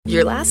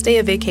Your last day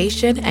of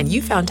vacation and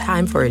you found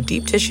time for a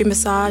deep tissue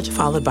massage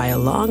followed by a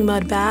long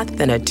mud bath,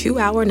 then a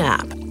 2-hour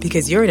nap.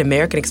 Because you're an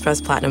American Express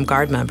Platinum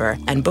Card member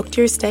and booked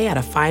your stay at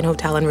a fine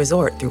hotel and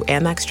resort through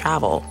Amex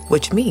Travel,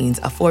 which means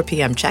a 4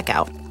 p.m.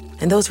 checkout.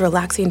 And those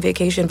relaxing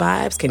vacation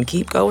vibes can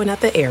keep going at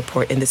the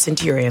airport in the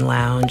Centurion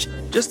Lounge.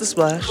 Just a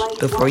splash.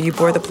 Before you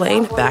board the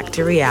plane, back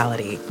to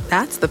reality.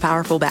 That's the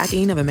powerful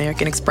backing of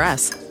American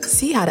Express.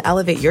 See how to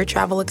elevate your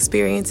travel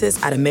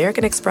experiences at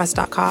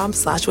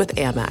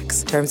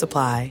americanexpress.com/withAmex. Terms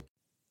apply.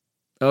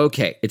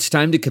 Okay, it's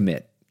time to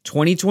commit.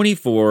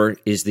 2024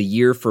 is the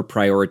year for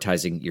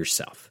prioritizing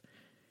yourself.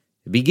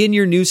 Begin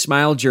your new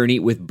smile journey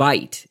with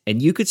Byte, and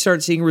you could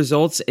start seeing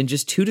results in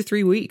just 2 to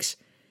 3 weeks.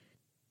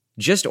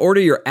 Just order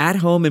your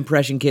at-home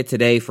impression kit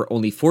today for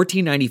only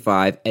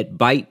 $14.95 at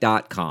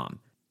Byte.com.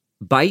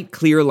 Byte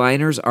clear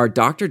aligners are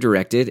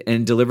doctor-directed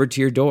and delivered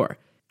to your door.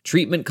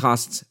 Treatment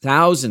costs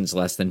thousands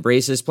less than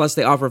braces, plus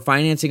they offer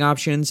financing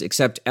options,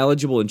 accept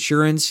eligible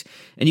insurance,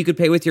 and you could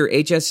pay with your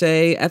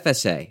HSA,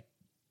 FSA.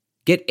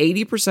 Get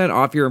 80%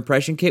 off your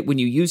impression kit when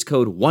you use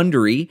code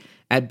WONDERY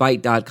at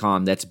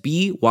Byte.com. That's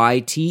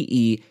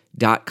BYTE.com.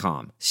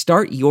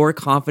 Start your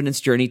confidence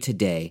journey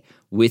today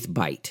with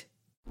Byte.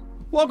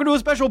 Welcome to a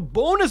special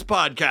bonus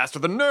podcast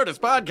of the Nerdist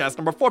Podcast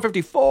number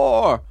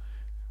 454.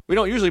 We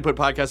don't usually put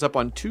podcasts up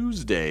on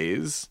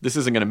Tuesdays. This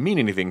isn't going to mean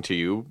anything to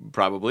you,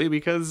 probably,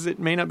 because it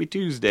may not be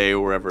Tuesday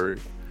wherever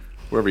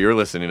you're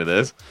listening to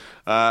this.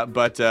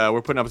 But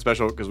we're putting up a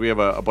special because we have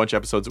a bunch of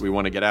episodes that we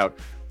want to get out.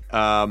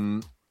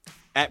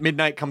 At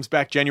Midnight comes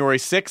back January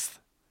 6th,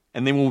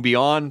 and then we'll be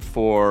on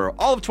for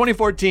all of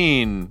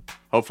 2014,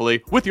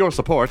 hopefully, with your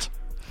support.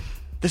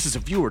 This is a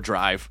viewer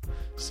drive.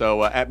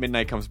 So At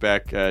Midnight comes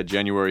back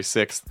January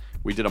 6th.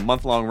 We did a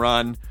month-long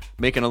run,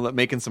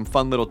 making some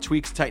fun little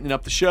tweaks, tightening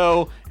up the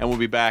show, and we'll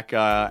be back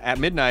at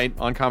midnight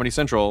on Comedy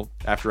Central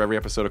after every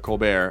episode of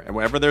Colbert. And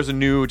whenever there's a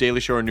new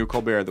Daily Show or new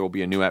Colbert, there will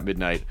be a new At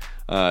Midnight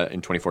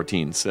in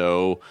 2014.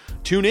 So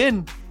tune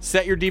in,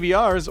 set your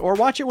DVRs, or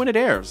watch it when it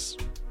airs.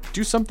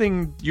 Do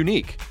something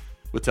unique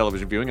with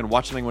television viewing and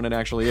watch something when it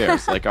actually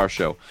airs, like our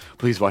show.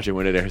 Please watch it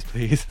when it airs,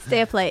 please.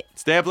 Stay up late.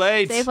 Stay up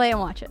late. Stay up late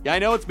and watch it. Yeah, I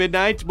know it's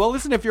midnight. Well,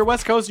 listen, if you're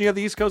West Coast and you have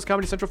the East Coast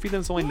Comedy Central feed,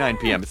 then it's only 9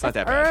 p.m. It's not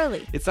that bad.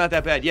 Early. It's not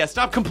that bad. Yeah,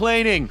 stop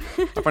complaining.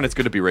 I find it's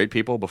good to berate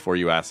people before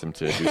you ask them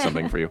to do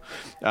something for you.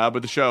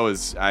 But the show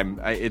is,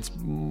 it's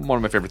one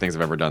of my favorite things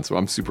I've ever done, so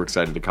I'm super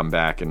excited to come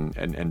back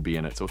and be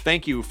in it. So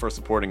thank you for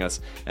supporting us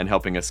and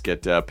helping us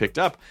get picked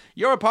up.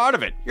 You're a part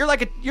of it. You're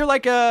like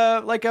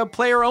a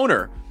player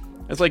owner.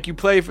 It's like you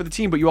play for the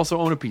team, but you also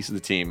own a piece of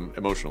the team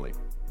emotionally.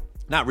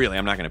 Not really.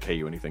 I'm not going to pay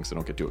you anything, so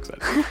don't get too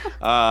excited.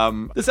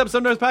 This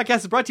episode of Nerdist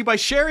Podcast is brought to you by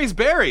Sherry's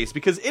Berries,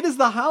 because it is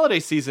the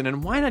holiday season,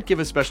 and why not give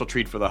a special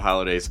treat for the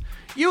holidays?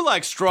 You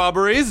like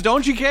strawberries,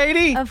 don't you,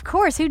 Katie? Of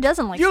course. Who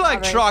doesn't like strawberries?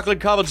 strawberries? You like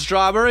chocolate-covered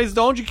strawberries,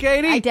 don't you,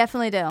 Katie? I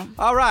definitely do.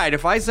 All right.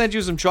 If I sent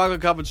you some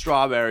chocolate-covered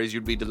strawberries,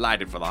 you'd be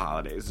delighted for the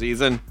holiday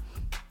season.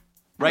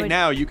 Right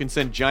now, you can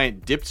send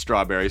giant dipped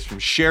strawberries from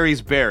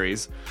Sherry's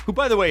Berries, who,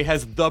 by the way,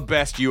 has the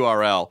best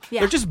URL.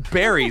 Yeah. They're just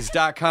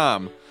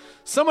berries.com.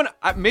 Someone,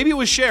 maybe it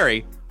was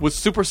Sherry, was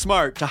super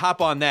smart to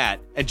hop on that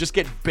and just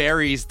get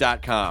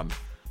berries.com.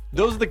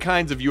 Those are the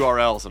kinds of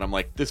URLs that I'm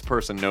like, this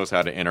person knows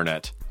how to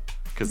internet.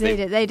 Because they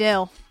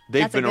do.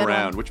 They've That's been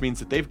around, one. which means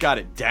that they've got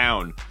it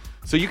down.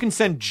 So you can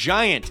send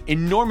giant,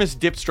 enormous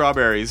dipped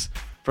strawberries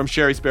from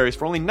Sherry's Berries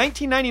for only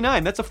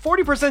 $19.99. That's a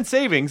 40%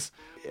 savings.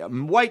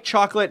 White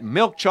chocolate,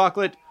 milk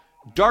chocolate,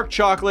 dark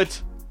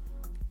chocolate.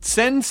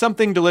 Send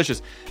something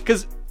delicious.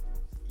 Because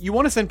you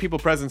want to send people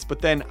presents,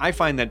 but then I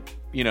find that,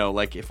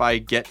 like if I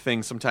get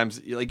things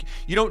sometimes, like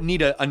you don't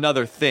need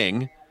another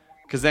thing.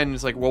 Because then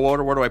it's like, well,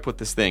 where do I put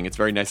this thing? It's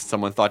very nice that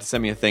someone thought to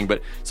send me a thing.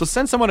 But so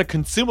send someone a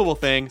consumable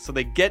thing so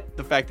they get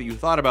the fact that you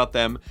thought about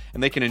them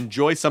and they can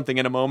enjoy something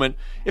in a moment.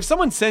 If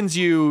someone sends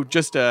you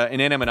just an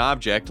inanimate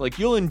object, like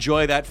you'll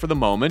enjoy that for the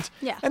moment.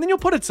 Yeah. And then you'll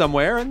put it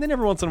somewhere. And then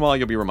every once in a while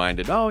you'll be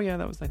reminded, oh, yeah,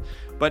 that was nice.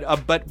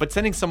 But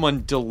sending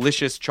someone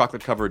delicious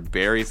chocolate-covered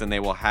berries and they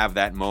will have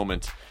that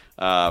moment.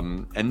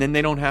 And then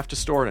they don't have to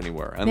store it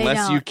anywhere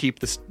unless you keep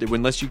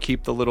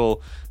the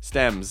little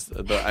stems.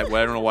 I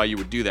don't know why you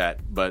would do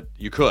that, but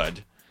you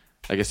could.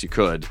 I guess you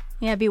could.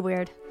 Yeah, it'd be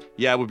weird.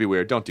 Yeah, it would be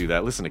weird. Don't do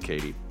that. Listen to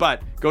Katie.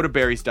 But go to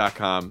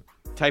berries.com,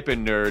 type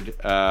in nerd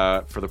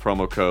for the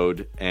promo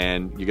code,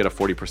 and you get a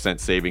 40%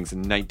 savings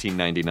in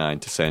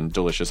 $19.99 to send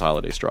delicious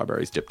holiday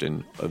strawberries dipped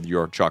in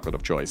your chocolate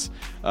of choice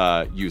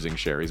using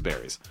Sherry's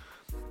Berries.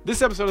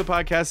 This episode of the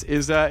podcast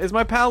is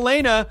my pal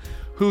Lena,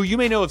 who you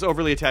may know is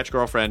Overly Attached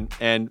Girlfriend,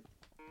 and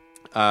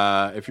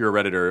if you're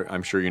a Redditor,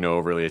 I'm sure you know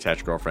Overly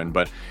Attached Girlfriend.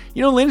 But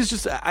Lena's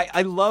just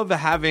I love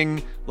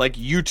having like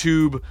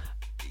YouTube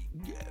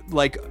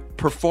like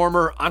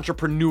performer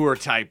entrepreneur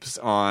types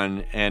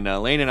on, and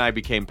Lena and I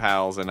became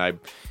pals, and I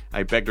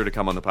begged her to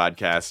come on the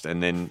podcast,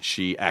 and then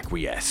she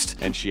acquiesced,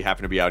 and she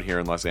happened to be out here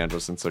in Los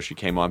Angeles, and so she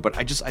came on. But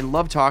I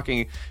love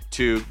talking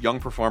to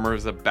young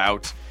performers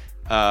about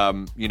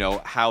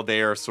how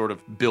they are sort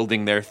of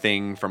building their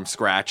thing from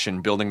scratch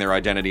and building their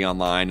identity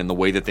online and the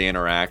way that they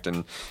interact.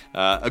 And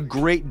a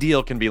great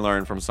deal can be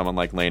learned from someone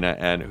like Lena,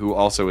 and who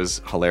also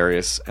is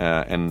hilarious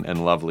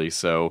and lovely.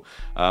 So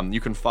you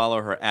can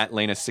follow her at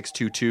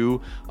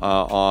Lena622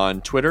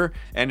 on Twitter.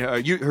 And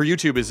her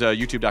YouTube is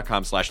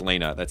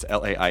youtube.com/Lena. That's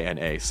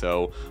Laina.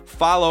 So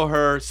follow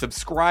her,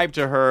 subscribe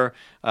to her,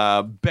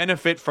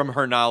 benefit from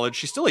her knowledge.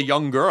 She's still a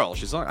young girl.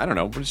 She's, I don't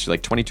know, what is she,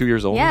 like 22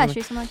 years old? Yeah,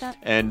 she's something like that.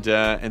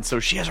 And so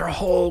she has her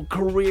whole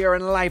career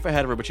and life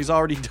ahead of her, but she's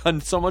already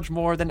done so much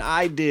more than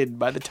I did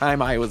by the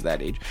time I was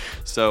that age.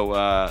 So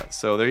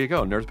there you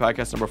go. Nerds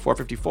Podcast number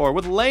 454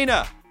 with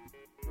Lena.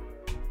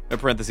 In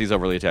parentheses,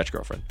 overly attached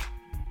girlfriend.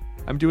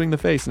 I'm doing the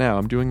face now.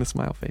 I'm doing the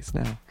smile face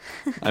now.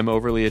 I'm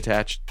overly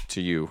attached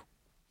to you.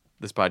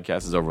 This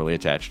podcast is overly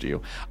attached to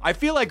you. I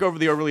feel like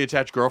the overly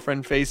attached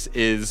girlfriend face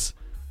is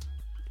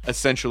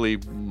essentially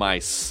my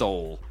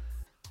soul.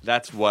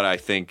 That's what I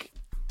think.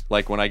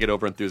 Like when I get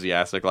over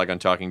enthusiastic, like on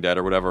Talking Dead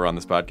or whatever on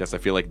this podcast, I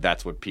feel like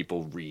that's what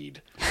people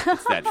read.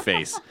 It's that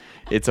face.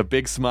 It's a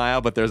big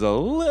smile, but there's a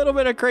little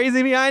bit of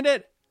crazy behind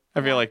it.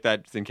 I feel like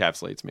that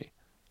encapsulates me.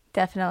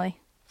 Definitely.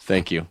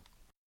 Thank you.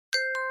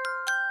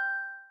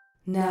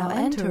 Now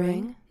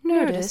entering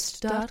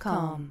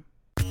Nerdist.com.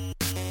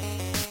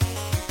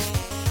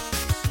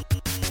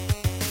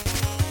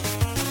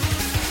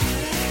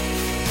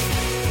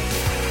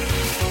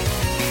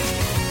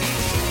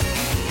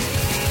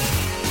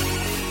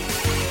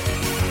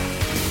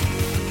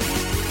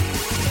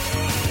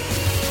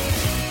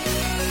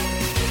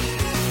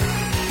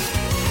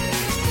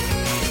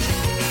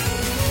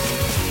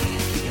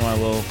 Want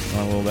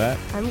a little that?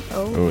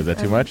 Oh, is that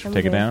too much? I'm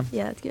Take it good. down?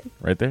 Yeah, that's good.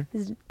 Right there?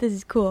 This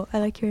is cool. I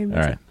like hearing All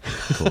music.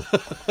 right.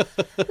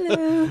 Cool.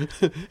 Hello.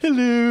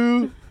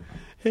 Hello.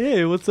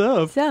 Hey, what's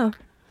up? So,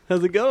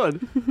 How's it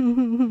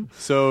going?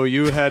 So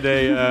you had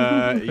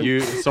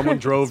someone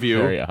drove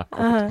Very you,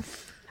 awkward.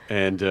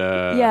 and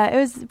yeah,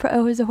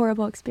 it was a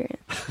horrible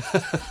experience.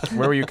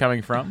 Where were you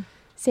coming from?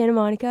 Santa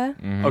Monica.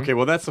 Mhm. Okay,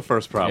 well that's the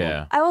first problem.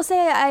 Yeah. I will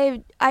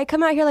say I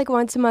come out here like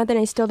once a month and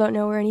I still don't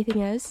know where anything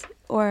is,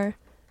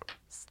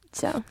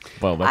 so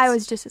Well, I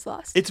was just as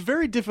lost. It's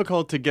very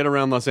difficult to get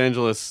around Los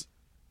Angeles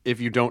if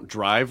you don't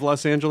drive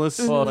Los Angeles.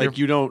 Well, if like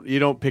you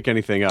don't pick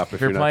anything up if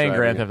you're not playing driving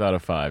Grand Theft Auto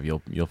 5,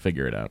 you'll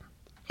figure it out.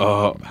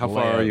 Oh, how The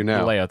far are layout- you now?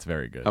 The layout's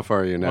very good. How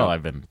far are you now? Well,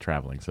 I've been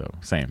traveling, so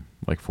same,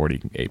 like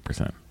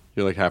 48%.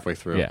 You're like halfway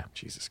through. Yeah.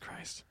 Jesus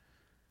Christ.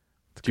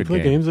 It's a Do you good play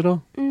game. games at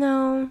all?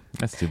 No,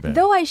 That's too bad.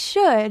 though I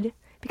should,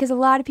 because a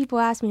lot of people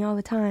ask me all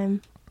the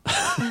time.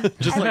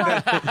 Just like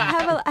that.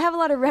 I have a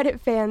lot of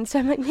Reddit fans, so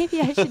I'm like, maybe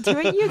I should do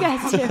what you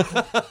guys do,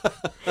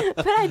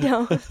 but I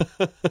don't.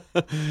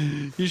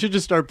 You should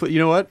just start. You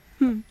know what?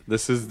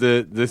 This is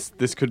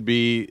this could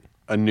be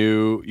a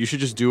new. You should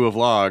just do a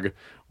vlog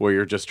where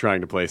you're just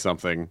trying to play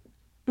something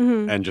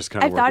and just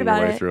kind of I've thought working your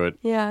about way it. through it.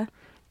 Yeah,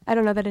 I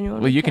don't know that anyone.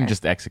 Well, would you can care.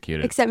 just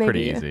execute it. Except maybe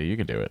pretty you. easy. You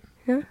can do it.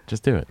 Huh?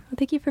 Just do it. Well,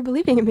 thank you for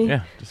believing in me.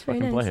 Yeah, just Very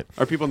fucking nice. play it.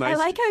 Are people nice? I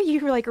like how you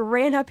like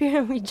ran up here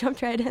and we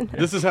jumped right in.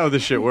 This is how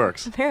this shit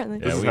works. Apparently.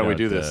 This is how we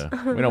do this.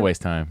 We don't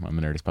waste time on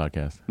the Nerdist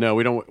podcast. No,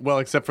 we don't. Well,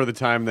 except for the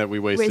time that we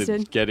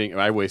wasted.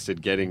 I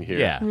wasted getting here.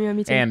 Yeah, Yeah,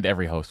 me too. and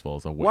every hostful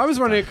is a waste. Well, I was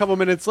of running a time. couple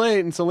minutes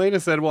late, and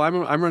Selena said, "Well,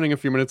 I'm running a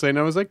few minutes late," and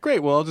I was like,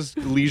 "Great, well, I'll just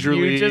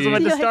leisurely." You just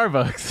went to You're like-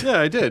 Starbucks.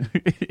 Yeah, I did.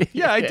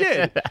 Yeah, I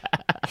did.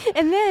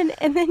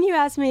 And then you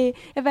asked me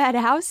if I had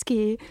a house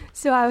key,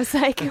 so I was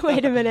like,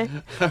 wait a minute.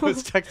 I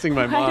was texting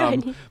my Why do I mom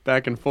need-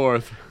 back and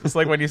forth. It's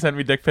like when you sent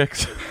me dick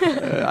pics.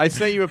 I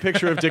sent you a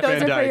picture of Dick Those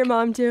Van are Dyke. for your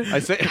mom too. I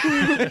say,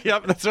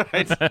 yep, that's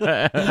right.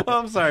 Oh,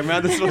 I'm sorry,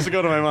 man. This is supposed to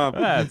go to my mom.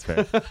 That's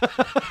fair.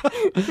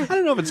 I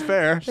don't know if it's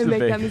fair. I make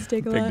big- that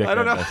mistake a big lot. dick I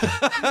don't know.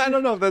 fan. I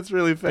don't know if that's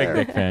really Big fair.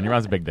 dick fan. Your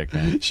mom's a big dick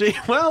fan.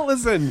 Well,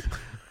 listen,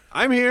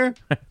 I'm here.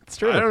 It's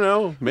true. I don't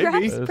know. Maybe.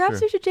 Perhaps, That's perhaps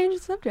true. we should change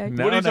the subject.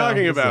 No, What are you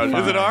talking this about? a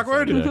Is it fine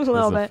awkward? subject. A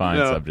little This is bit. a fine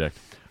No. subject.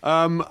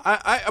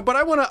 But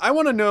I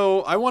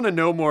want to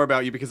know more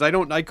about you because I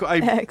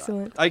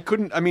Excellent. I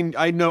couldn't. I mean,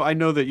 I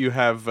know that you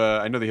have.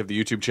 I know that you have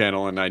the YouTube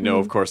channel, and I know,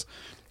 of course.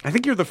 I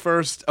think you're the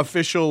first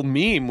official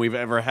meme we've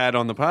ever had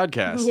on the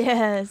podcast.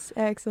 Yes,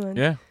 excellent.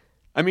 Yeah.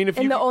 I mean, if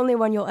And you. the only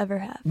one you'll ever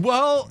have.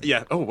 Well,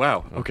 yeah. Oh,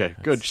 wow. Okay,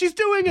 good. She's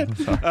doing it.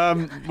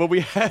 Well,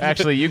 we had.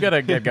 Actually, you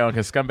gotta get going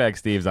because Scumbag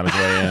Steve's on his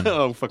way in.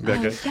 Oh, fuck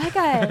that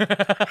guy. That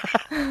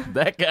guy.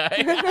 That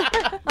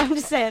guy. I'm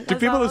just saying. Do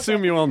people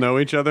assume you all know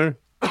each other?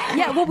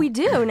 Yeah, well, we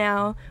do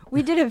now.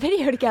 We did a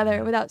video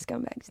together without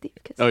Scumbag Steve.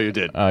 Cause Oh, you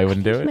did. Oh, you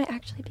wouldn't do he it? might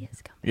actually be a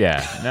scumbag.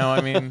 Yeah. No,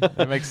 I mean,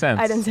 that makes sense.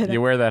 I didn't say that.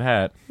 You wear that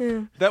hat.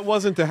 That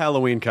wasn't the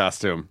Halloween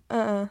costume.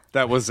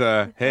 That was,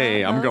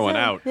 hey, I'm going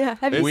out. Yeah.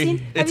 Have you We- seen?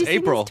 Have it's you seen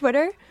April. his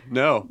Twitter?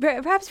 No.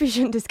 Perhaps we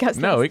shouldn't discuss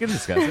No, this. we can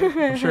discuss it.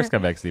 I'm sure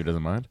Scumbag Steve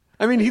doesn't mind.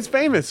 I mean, he's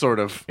famous, sort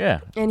of. Yeah.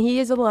 And he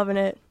is loving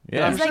it.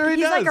 Yeah. I'm sure he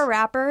he's like does. a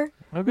rapper.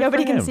 Oh, good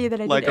Nobody for can him. see that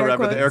I Like did a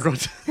rapper, the air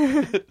quotes.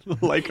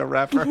 quotes. Like a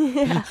rapper.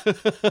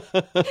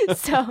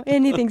 So,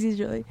 and he thinks he's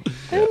really.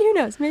 I mean, who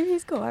knows? Maybe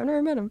he's cool. I've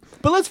never met him.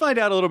 But let's find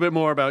out a little bit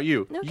more about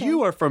you. Okay.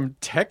 You are from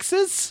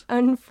Texas?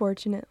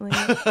 Unfortunately.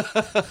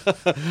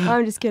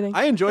 I'm just kidding.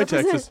 I enjoy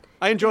Represent. Texas.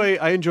 I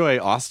enjoy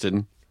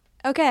Austin.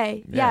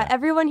 Okay. Yeah. Yeah.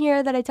 Everyone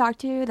here that I talked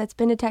to that's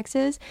been to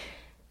Texas,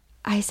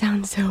 I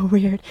sound so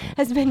weird,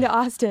 has been to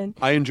Austin.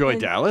 I enjoy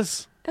And-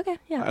 Dallas. Okay.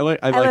 Yeah. I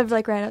like- live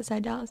like right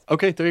outside Dallas.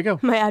 Okay, there you go.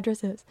 My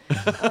address is.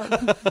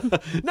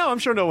 No, I'm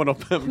sure no one will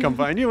come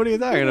find you. What are you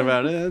talking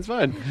about? It's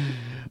fine.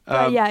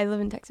 But yeah, I live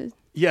in Texas.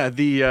 Yeah,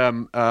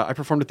 I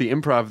performed at the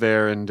Improv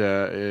there, and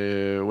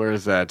where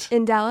is that?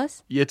 In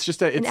Dallas? Yeah, it's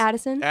just it's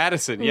Addison?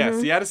 Addison, yes,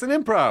 the Addison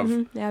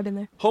Improv, Yeah, I've been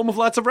there. home of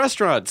lots of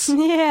restaurants.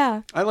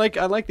 Yeah. I like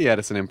the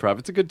Addison Improv.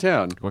 It's a good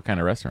town. What kind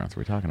of restaurants are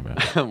we talking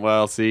about?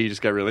 Well, see, you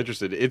just got real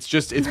interested. It's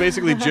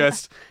basically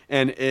just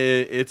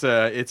it's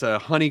a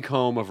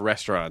honeycomb of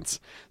restaurants.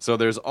 So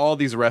there's all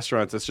these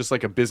restaurants. It's just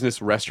like a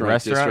business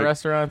restaurant district.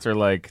 Restaurants or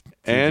like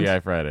And-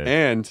 TGI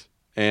Fridays?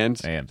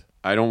 And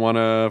I don't want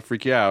to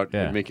freak you out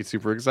Yeah. and make you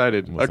super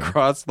excited. Listen.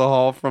 Across the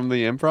hall from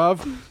the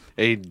Improv,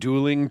 a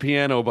dueling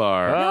piano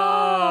bar.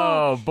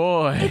 Oh,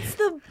 boy. It's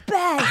the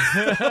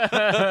best.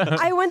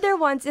 I went there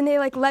once and they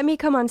like let me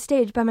come on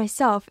stage by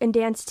myself and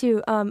dance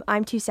to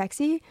I'm Too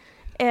Sexy.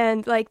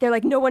 And like they're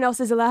like, no one else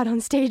is allowed on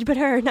stage but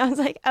her. And I was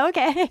like,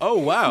 okay. Oh,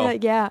 wow. They're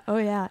like, yeah. Oh,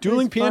 yeah. It Dueling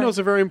was fun. pianos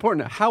are very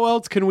important. How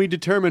else can we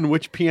determine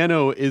which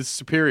piano is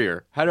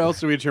superior? How else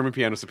do we determine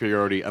piano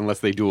superiority unless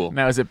they duel?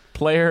 Now, is it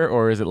player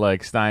or is it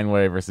like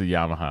Steinway versus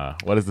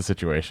Yamaha? What is the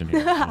situation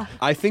here?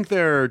 I think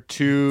there are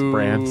two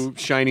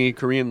Brands. shiny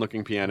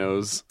Korean-looking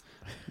pianos.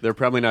 They're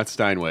probably not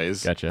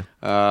Steinways. Gotcha.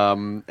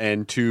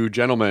 And two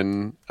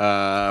gentlemen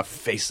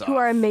face off. Who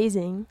are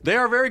amazing. They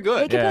are very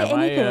good. They can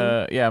play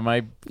anything.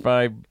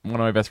 my one of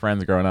my best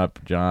friends growing up,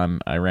 John.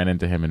 I ran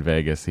into him in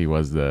Vegas. He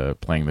was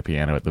playing the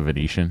piano at the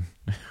Venetian.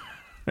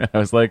 I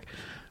was like,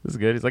 "This is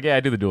good." He's like, "Yeah, I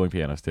do the dueling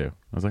pianos too."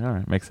 I was like, "All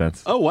right, makes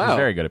sense." Oh, wow. He's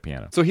very good at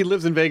piano. So he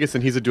lives in Vegas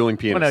and he's a dueling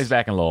Well, pianist. no, he's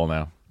back in Lowell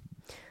now.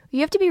 You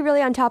have to be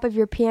really on top of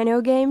your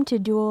piano game to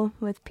duel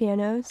with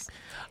pianos.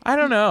 I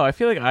don't know. I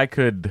feel like I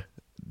could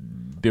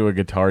do a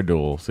guitar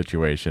duel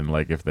situation,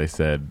 like if they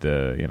said,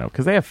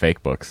 because they have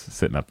fake books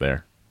sitting up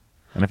there,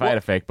 and if I had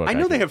a fake book, I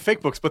know they have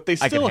fake books, but they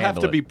I still can have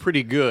to handle it. be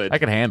pretty good. I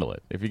could handle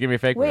it. If you give me a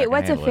fake book, I Wait, can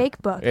what's a handle it.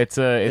 fake book? It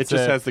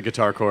just has the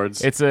guitar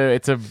chords. It's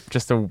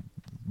just a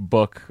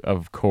book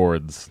of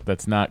chords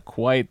that's not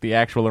quite the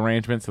actual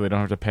arrangement, so they don't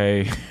have to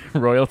pay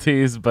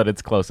royalties, but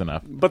it's close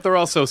enough. But they're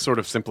also sort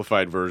of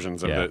simplified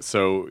versions of Yeah. it.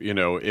 So,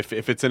 if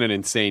it's in an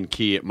insane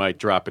key, it might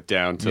drop it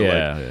down to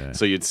Yeah.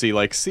 so you'd see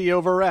like C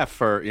over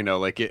F, or,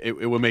 like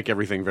it would make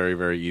everything very,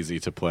 very easy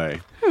to play.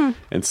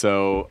 And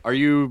so are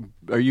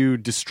you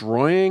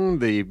destroying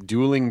the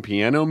dueling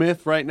piano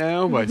myth right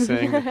now by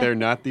saying that they're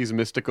not these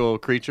mystical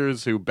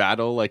creatures who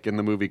battle like in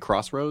the movie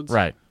Crossroads?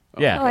 Right.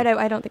 Yeah. Oh,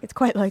 I don't think it's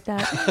quite like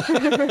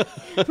that.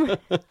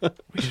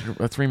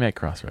 Let's remake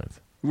Crossroads.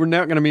 We're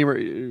not going to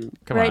be...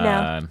 Come Right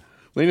on. now.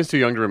 Lena's too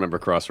young to remember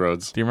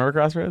Crossroads. Do you remember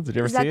Crossroads? Did you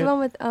ever Is see that it? the one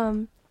with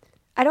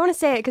I don't want to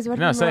say it because what if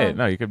No, I'm say wrong? it.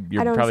 No, I you're don't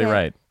wanna probably say it.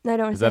 right. No, I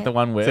don't want Is to say that the it.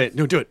 one with Say it.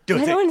 No, do it. Do it.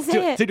 I Say don't it. want to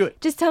say it. Say do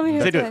it. Just tell me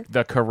who Say it's do it. with.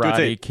 the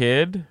Karate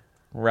Kid?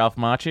 Ralph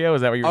Macchio?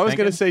 Is that what you were I was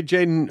thinking? going to say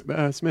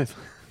Jaden Smith.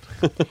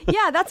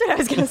 Yeah, that's what I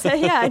was going to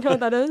say. Yeah, I know what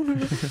that is.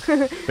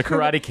 The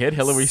Karate Kid,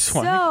 Hillary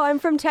Swank. So I'm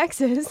from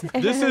Texas.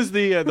 This is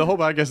the whole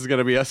podcast is going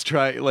to be us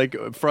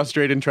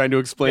frustrated and trying to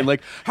explain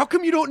how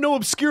come you don't know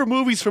obscure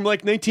movies from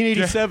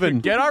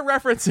 1987? Get our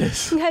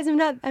references. Guys, I'm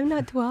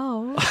not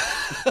 12.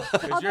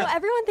 Although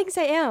everyone thinks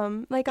I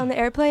am. Like on the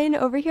airplane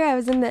over here, I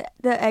was in the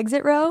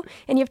exit row,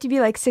 and you have to be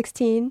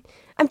 16.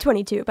 I'm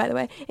 22, by the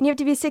way, and you have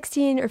to be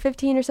 16 or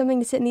 15 or something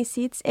to sit in these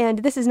seats. And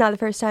this is not the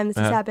first time this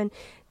has happened.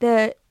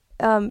 The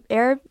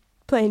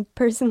airplane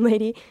person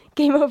lady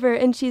came over,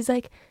 and she's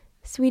like,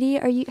 "Sweetie,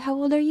 how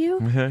old are you?"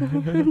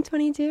 I'm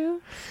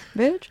 22,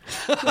 bitch.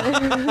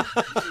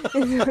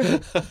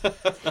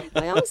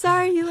 I'm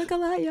sorry, you look a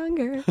lot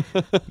younger.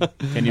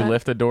 Can you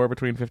lift a door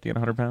between 50 and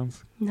 100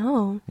 pounds?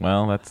 No.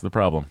 Well, that's the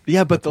problem.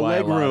 Yeah, but the Why a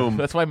leg lot of- room.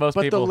 That's why most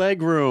But people the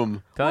leg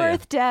room. tell you.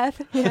 Birth,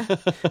 death. Yeah.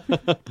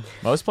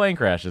 Most plane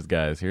crashes,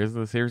 guys. Here's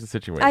the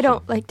situation. I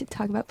don't like to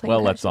talk about plane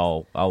Well, crashes.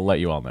 I'll let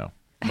you all know.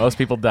 Most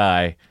people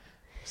die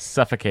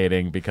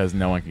suffocating because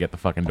no one can get the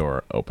fucking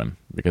door open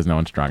because no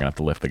one's strong enough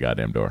to lift the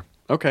goddamn door.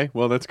 Okay,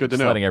 well that's good to Just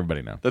know. letting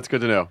everybody know. That's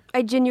good to know.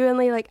 I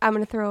genuinely I'm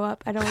gonna throw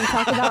up. I don't want to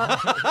talk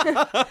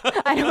about.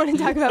 I don't want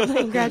to talk about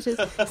plane crashes.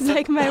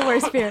 It's my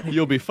worst fear.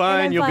 You'll be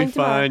fine. I'm You'll be fine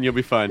tomorrow. fine. You'll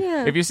be fine.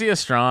 Yeah. If you see a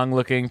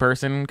strong-looking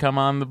person come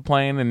on the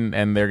plane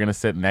and they're gonna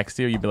sit next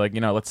to you, you'd be like,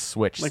 let's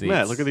switch Like seats.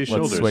 Matt, look at these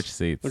Let's shoulders. switch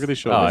seats. Look at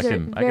these Oh, I shoulders. Those are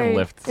can very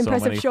lift so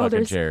impressive many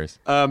shoulders. fucking chairs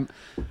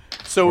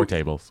So or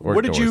tables or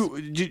what doors.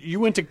 you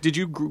went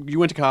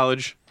to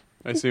college?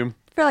 I assume.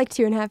 For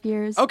 2.5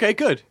 years. Okay,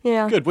 good.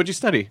 Yeah. Good. What'd you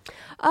study?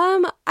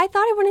 I thought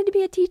I wanted to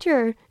be a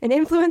teacher and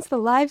influence the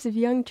lives of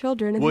young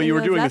children. And Well, then you I were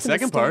doing the realized that's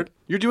a second part. mistake.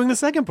 You're doing the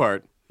second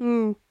part.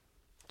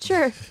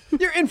 Sure.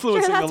 You're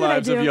influencing Sure, the that's what I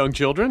lives of do. young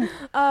children.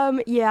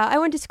 Yeah, I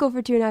went to school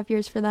for 2.5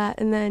 years for that,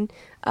 and then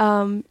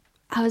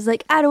I was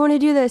like, I don't want to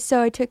do this,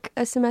 so I took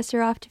a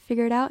semester off to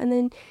figure it out, and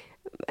then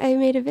I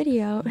made a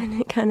video, and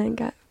it kind of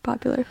got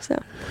popular,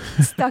 so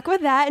stuck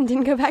with that and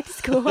didn't go back to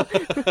school.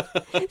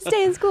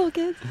 Stay in school,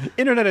 kids.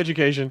 Internet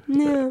education.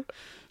 Yeah.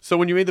 So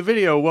when you made the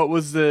video, what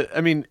was the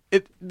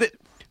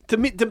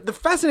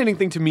fascinating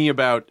thing to me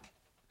about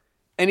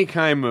any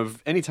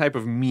type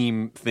of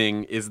meme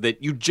thing is that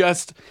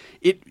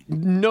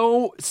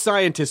no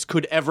scientist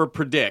could ever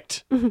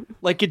predict.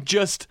 Like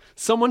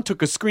someone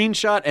took a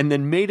screenshot and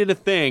then made it a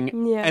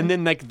thing, Yeah. and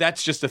then like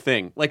that's just a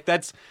thing. Like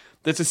that's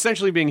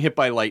essentially being hit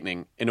by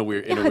lightning in a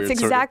weird. It's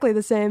exactly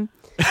the same.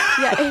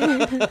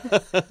 Yeah.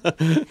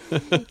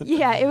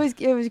 Yeah, it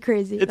was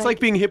crazy. It's like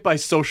being hit by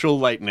social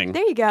lightning.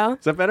 there you go.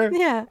 Is that better?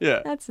 Yeah.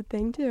 Yeah. That's the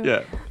thing too.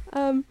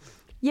 Yeah.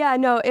 Yeah,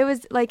 no, it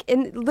was like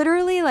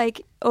literally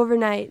like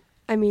overnight.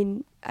 I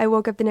mean, I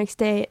woke up the next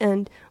day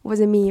and was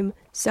a meme.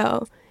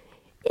 So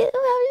it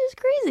was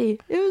crazy.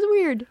 It was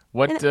weird.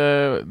 What And-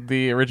 the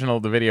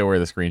video where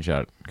the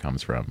screenshot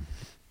comes from?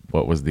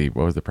 What was the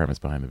premise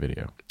behind the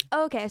video?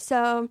 Okay,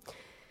 so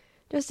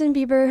Justin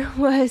Bieber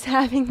was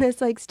having this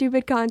like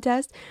stupid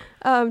contest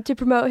to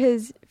promote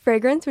his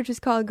fragrance, which was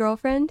called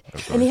Girlfriend,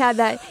 and he had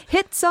that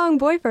hit song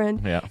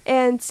Boyfriend. Yeah.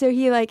 And so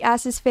he like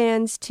asked his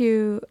fans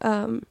to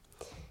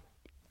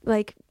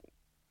like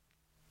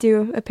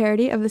do a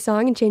parody of the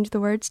song and change the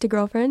words to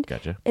Girlfriend.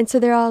 Gotcha. And so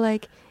they're all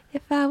like,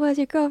 if I was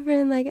your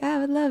girlfriend, like I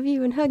would love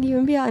you and hug you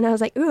and be all. And I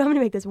was like, ooh, I'm gonna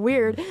make this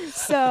weird.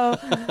 So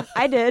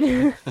I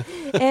did,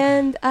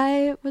 and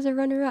I was a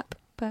runner-up,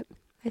 but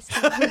I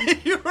still.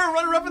 You were a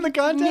runner-up in the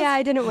contest? Yeah,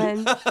 I didn't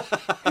win.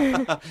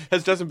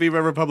 Has Justin Bieber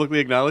ever publicly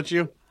acknowledged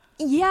you?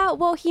 Yeah,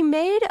 well, he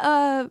made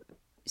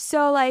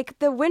so like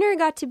the winner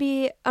got to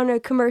be on a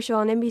commercial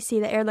on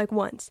NBC that aired like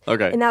once.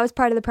 Okay. And that was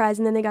part of the prize,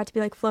 and then they got to be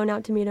like flown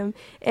out to meet him,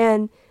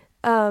 and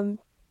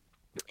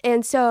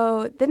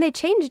so then they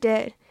changed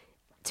it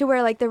to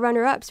where like the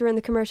runner-ups were in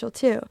the commercial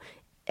too.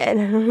 And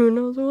who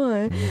knows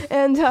why.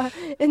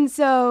 And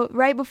so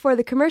right before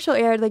the commercial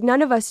aired, like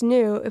none of us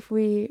knew if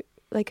we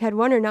like had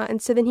won or not. And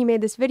so then he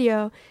made this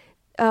video,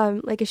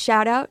 like a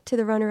shout out to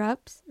the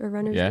runner-ups or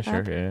runners Yeah, up.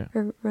 sure, yeah.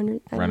 Or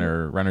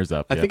Runners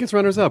up. I think it's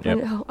runners-up. Yep.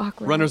 Oh,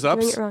 awkward.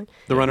 Runners-ups? Doing it wrong.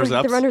 The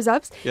runners-ups? The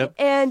runners-ups. Yep.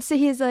 And so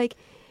he's like,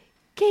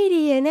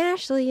 Katie and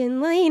Ashley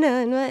and Lena.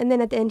 And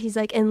then at the end, he's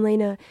like, and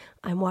Lena,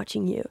 I'm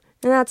watching you.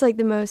 And that's like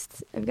the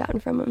most I've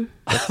gotten from him.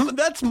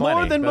 That's more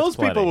Plenty. than That's most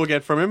people plenty. will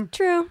get from him.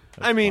 True.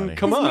 I mean, funny.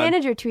 come His on.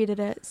 manager tweeted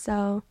it,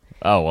 so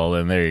Oh, well,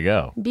 then there you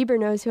go. Bieber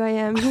knows who I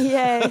am.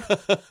 Yay.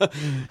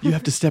 You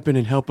have to step in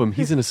and help him.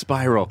 He's in a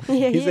spiral.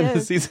 Yeah,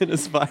 he's he is. in a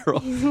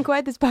spiral. He's in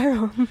quite the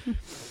spiral.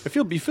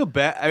 You feel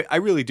bad. I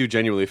really do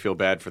genuinely feel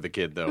bad for the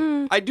kid,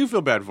 though. I do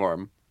feel bad for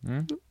him.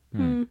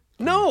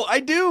 No, I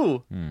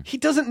do. He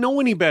doesn't know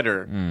any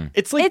better.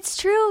 It's like It's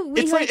true.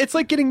 It's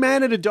like getting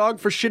mad at a dog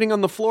for shitting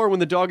on the floor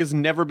when the dog has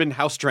never been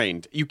house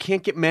trained. You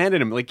can't get mad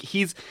at him. Like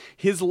his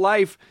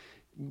life,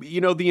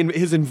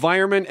 his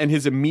environment and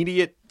his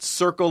immediate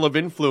circle of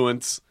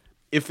influence.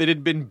 If it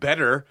had been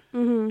better,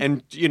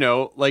 and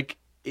like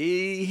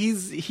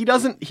he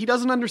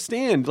doesn't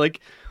understand.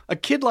 Like a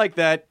kid like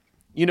that.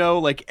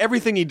 Like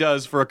everything he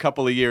does for a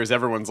couple of years,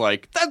 everyone's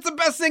like, that's the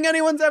best thing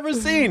anyone's ever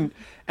seen.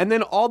 And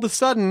then all of a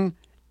sudden,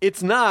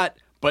 it's not,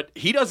 but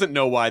he doesn't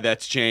know why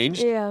that's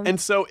changed. Yeah. And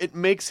so it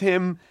makes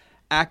him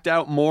act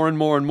out more and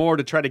more and more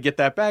to try to get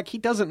that back. He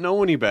doesn't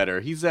know any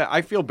better.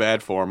 I feel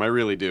bad for him. I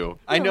really do.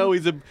 I know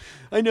he's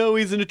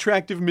an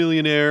attractive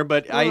millionaire,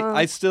 but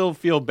I still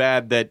feel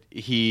bad that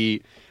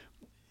he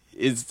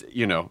is,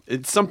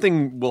 it's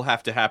something will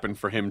have to happen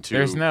for him to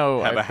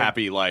have a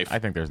happy life. I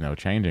think there's no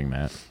changing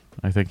that.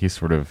 I think he's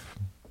sort of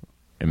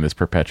in this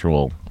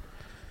perpetual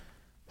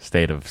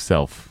state of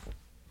self,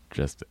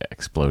 just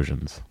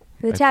explosions.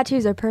 The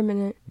tattoos are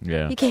permanent.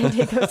 Yeah, You can't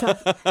take those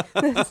off.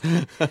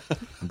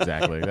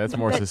 exactly. That's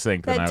more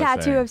succinct than I That was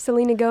tattoo saying. of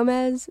Selena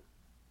Gomez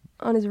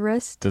on his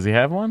wrist. Does he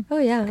have one? Oh,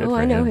 yeah. Good Oh, for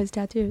I know him. his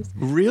tattoos.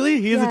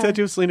 Really? He has Yeah. a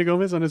tattoo of Selena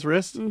Gomez on his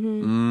wrist?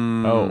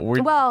 Oh,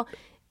 Well,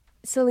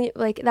 Selena,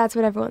 like, that's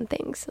what everyone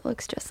thinks. It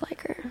looks just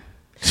like her.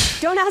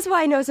 Don't ask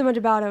why I know so much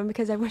about him,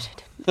 because I wish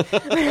I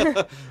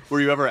didn't. Were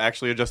you ever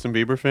actually a Justin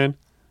Bieber fan?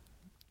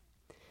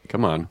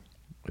 Come on.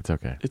 it's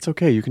okay. It's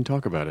okay. You can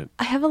talk about it.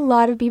 I have a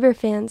lot of Bieber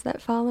fans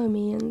that follow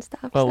me and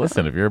stuff. Well, so.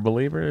 listen, if you're a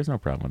believer, there's no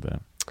problem with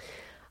that.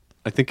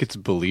 I think it's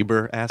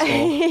Belieber, asshole.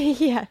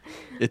 Yeah.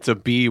 It's a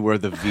B where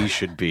the V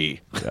should be.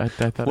 I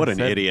thought What I an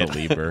said idiot.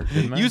 believer.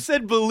 Didn't I? You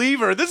said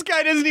Believer. This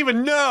guy doesn't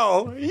even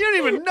know. You don't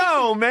even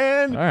know,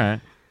 man. All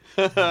right.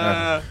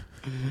 I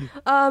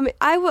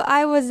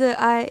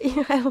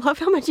love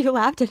how much you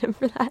laughed at him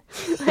for that.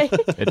 Like,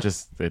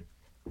 It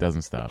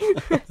doesn't stop.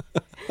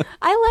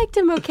 I liked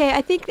him okay.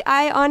 I think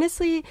I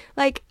honestly,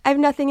 like, I have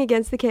nothing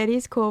against the kid.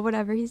 He's cool,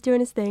 whatever. He's doing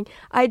his thing.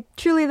 I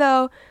truly,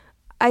 though,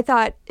 I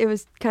thought it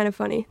was kind of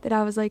funny that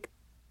I was like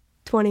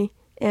 20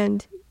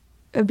 and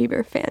a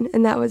Bieber fan.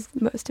 And that was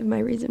most of my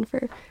reason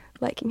for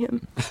liking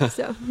him.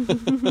 So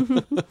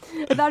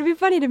I thought it'd be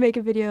funny to make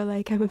a video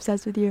like I'm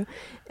obsessed with you,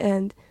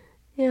 and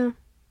yeah,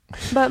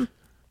 but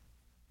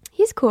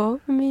he's cool.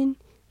 I mean,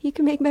 he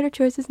can make better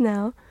choices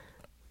now,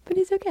 but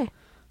he's okay.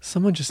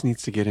 Someone just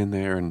needs to get in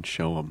there and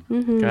show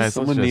him. Guys,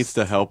 Someone needs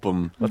to help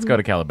him. Let's go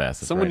to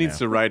Calabasas. Someone right needs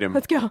now. to write him.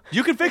 Let's go.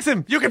 You can fix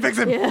him. You can fix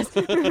him. Yes.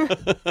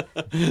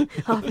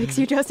 I'll fix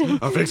you, Justin.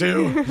 I'll fix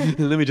you.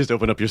 Let me just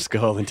open up your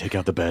skull and take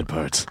out the bad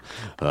parts.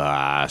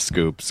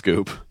 Scoop,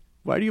 scoop.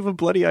 Why do you have a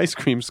bloody ice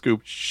cream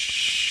scoop?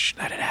 Shh,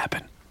 let it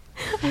happen.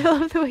 I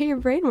love the way your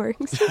brain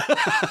works.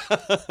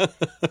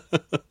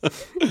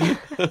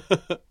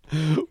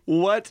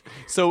 What?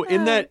 So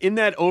in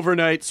that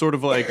overnight sort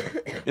of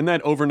like in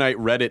that overnight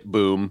Reddit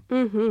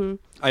boom,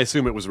 I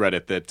assume it was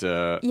Reddit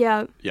that.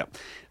 Yeah. Yeah.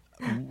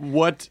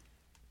 What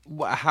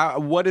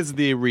is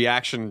the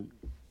reaction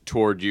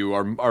toward you?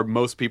 Are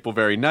most people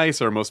very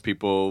nice? Are most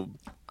people?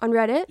 On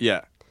Reddit?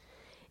 Yeah.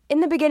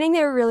 In the beginning,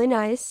 they were really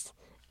nice.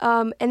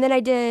 And then I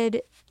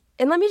did...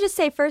 And let me just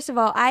say, first of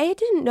all, I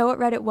didn't know what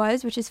Reddit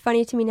was, which is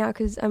funny to me now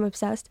because I'm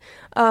obsessed.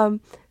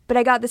 But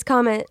I got this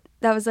comment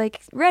that was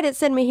like, Reddit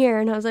sent me here.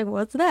 And I was like,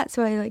 what's that?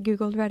 So I like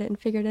Googled Reddit and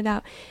figured it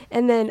out.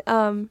 And then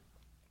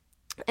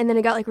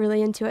I got like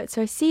really into it.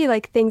 So I see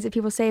like things that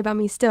people say about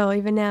me still,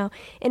 even now.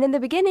 And in the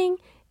beginning,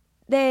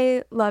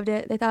 they loved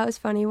it. They thought it was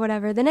funny,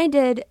 whatever. Then I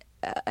did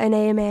an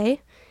AMA.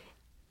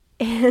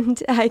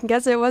 And I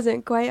guess it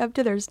wasn't quite up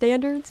to their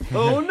standards.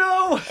 Oh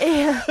no!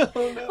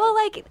 Well,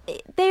 like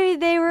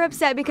they were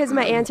upset because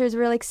my answers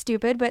were like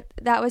stupid, but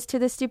that was to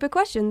the stupid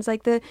questions,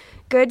 like the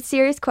good,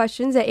 serious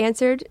questions that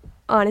answered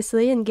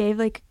honestly and gave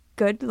like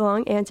good,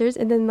 long answers,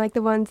 and then like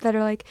the ones that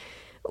are like,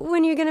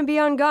 "When you're gonna be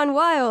on Gone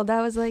Wild?"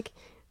 I was like,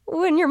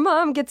 "When your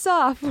mom gets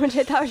off," which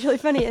I thought was really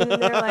funny, and then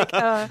they're like,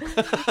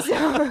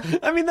 So,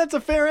 I mean, that's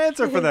a fair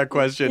answer for that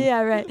question.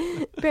 yeah, right.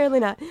 Apparently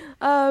not.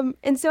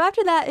 And so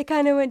after that, it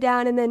kind of went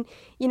down, and then,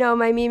 you know,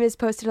 my meme is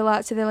posted a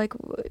lot, so they're like,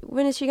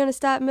 when is she going to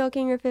stop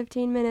milking her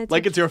 15 minutes?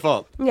 Like it's your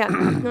fault. Yeah.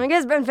 I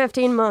guess it's been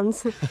 15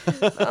 months.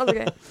 That was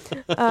okay.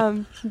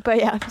 But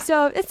yeah,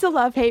 so it's a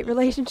love-hate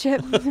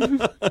relationship.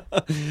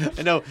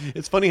 I know.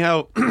 It's funny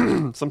how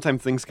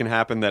sometimes things can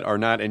happen that are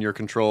not in your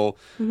control,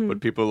 but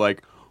people are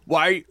like,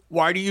 why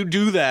do you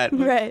do that?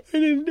 Right. I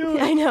didn't do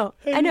it. I know.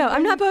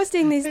 I'm not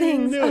posting these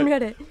things on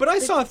Reddit. But I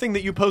saw a thing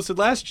that you posted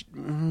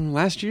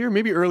last year,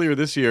 maybe earlier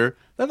this year,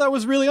 that I thought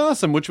was really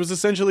awesome, which was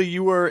essentially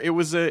you were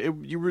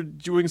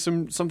doing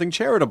something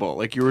charitable,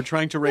 like you were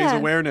trying to raise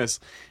awareness.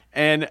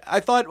 And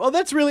I thought, well,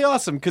 that's really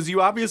awesome because you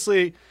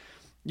obviously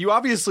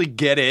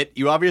get it.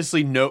 You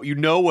obviously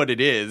know what it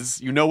is.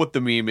 You know what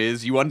the meme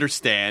is. You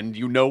understand.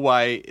 You know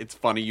why it's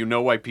funny. You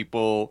know why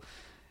people.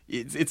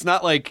 It's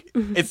not like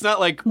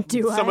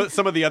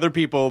some of the other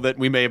people that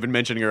we may have been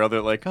mentioning are other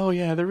like, oh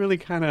yeah, they're really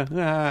kind of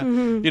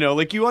you know,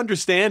 like you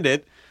understand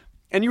it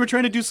and you were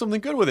trying to do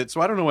something good with it. So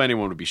I don't know why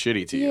anyone would be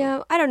shitty to you.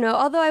 Yeah, I don't know.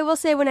 Although I will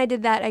say when I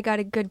did that, I got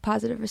a good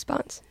positive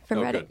response from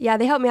Reddit. Good. Yeah,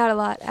 they helped me out a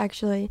lot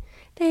actually.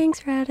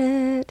 Thanks,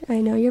 Reddit. I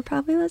know you're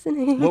probably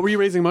listening. What were you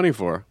raising money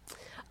for?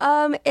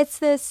 It's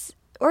this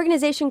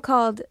organization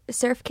called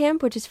Surf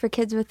Camp, which is for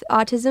kids with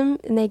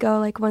autism, and they go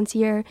like once a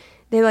year.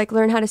 They like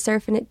learn how to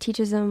surf, and it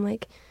teaches them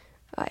like,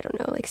 I don't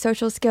know, like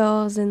social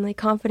skills and like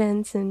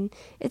confidence, and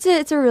it's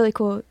a really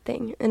cool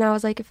thing. And I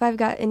was like, if I've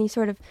got any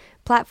sort of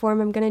platform,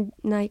 I'm gonna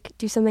like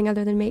do something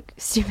other than make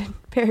stupid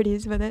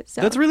parodies with it.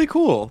 So That's really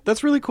cool.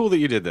 That's really cool that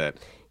you did that.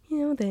 You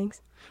know,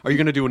 thanks. Are you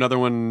going to do another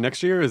one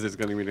next year? Is this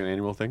going to be an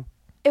annual thing?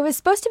 It was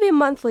supposed to be a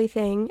monthly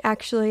thing,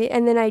 actually,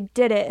 and then I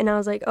did it, and I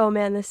was like, oh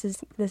man, this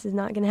is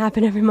not going to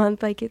happen every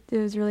month. Like, it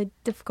was really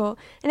difficult.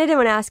 And I didn't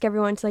want to ask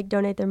everyone to, like,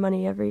 donate their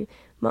money every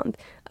month.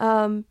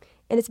 And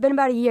it's been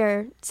about a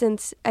year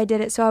since I did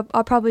it, so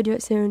I'll probably do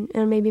it soon,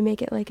 and maybe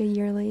make it, like, a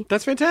yearly.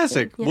 That's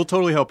fantastic. Yeah. We'll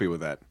totally help you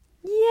with that.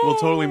 Yay! We'll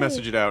totally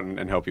message it out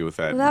and help you with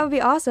that. Well, that would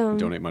be awesome.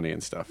 Donate money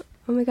and stuff.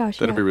 Oh my gosh,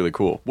 That'd be really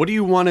cool. What do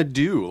you want to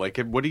do? Like,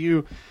 what do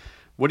you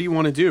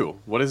want to do?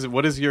 What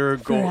is your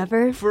goal?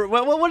 Forever?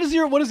 What is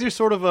your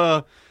sort of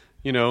a,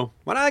 you know,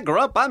 when I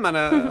grow up, I'm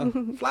gonna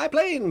fly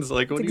planes.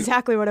 Like, That's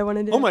exactly what I want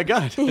to do. Oh my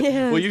god!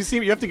 Yeah. Well, you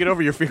have to get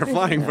over your fear of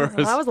flying first.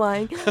 Well, I was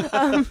lying.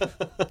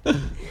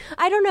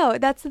 I don't know.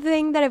 That's the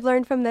thing that I've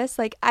learned from this.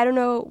 Like, I don't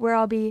know where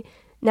I'll be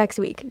next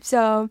week.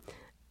 So,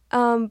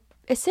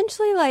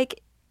 essentially,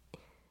 like,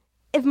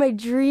 if my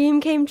dream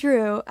came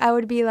true, I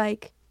would be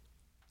like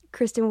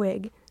Kristen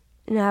Wiig,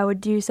 and I would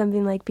do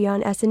something like be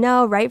on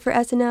SNL, write for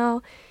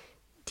SNL,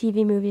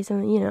 TV movies,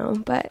 something, you know.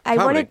 But I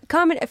wanted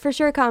comedy, for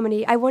sure.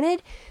 Comedy. I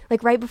wanted,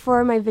 like, right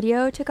before my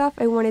video took off,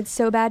 I wanted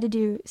so bad to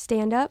do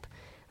stand up.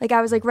 Like,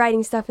 I was like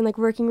writing stuff and like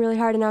working really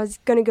hard, and I was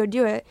gonna go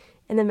do it.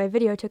 And then my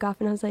video took off,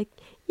 and I was like,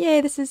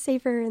 yay, this is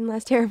safer and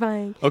less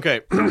terrifying.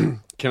 Okay,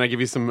 can I give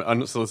you some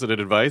unsolicited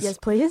advice? Yes,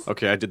 please.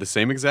 Okay, I did the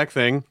same exact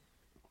thing.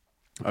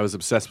 I was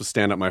obsessed with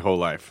stand-up my whole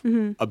life.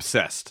 Mm-hmm.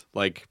 Obsessed.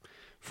 Like,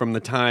 from the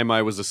time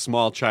I was a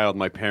small child,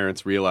 my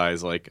parents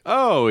realized, like,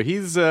 oh,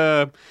 he's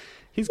got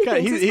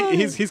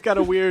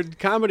a weird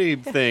comedy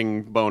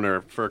thing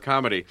boner for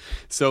comedy.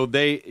 So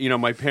they, you know,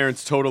 my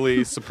parents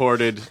totally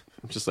supported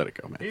Just let it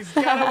go, man. He's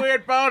got a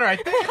weird boner. I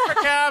think it's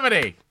for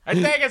comedy. I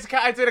think it's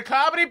a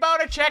comedy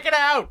boner. Check it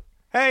out.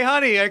 Hey,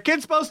 honey, are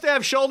kids supposed to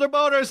have shoulder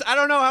boners? I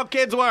don't know how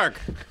kids work.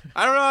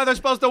 I don't know how they're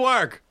supposed to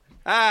work.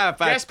 Fine.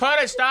 Just put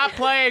it. Stop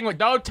playing.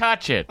 Don't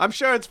touch it. I'm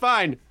sure it's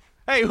fine.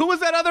 Hey, who was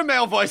that other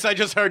male voice I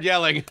just heard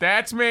yelling?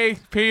 That's me,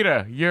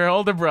 Peter, your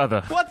older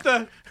brother. What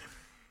the?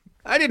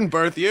 I didn't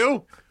birth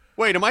you.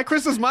 Wait, am I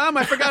Chris's mom?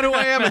 I forgot who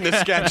I am in this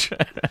sketch.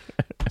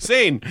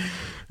 Scene.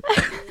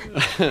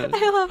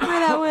 I love where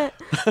that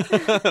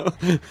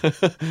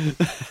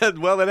went.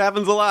 Well, it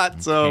happens a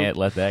lot, so... Can't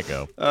let that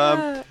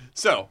go.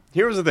 So,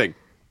 here's the thing.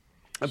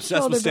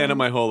 Obsessed with stand-up bone.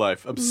 my whole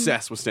life.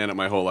 Obsessed with stand-up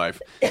my whole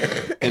life.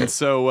 And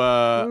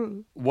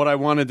so what I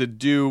wanted to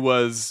do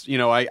was,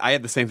 I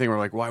had the same thing where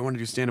like, well, I want to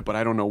do stand-up, but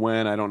I don't know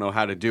when. I don't know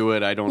how to do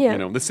it. I don't,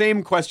 Yeah. the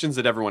same questions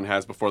that everyone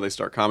has before they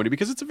start comedy,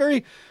 because it's a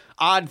very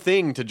odd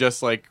thing to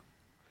just like,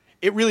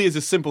 it really is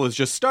as simple as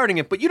just starting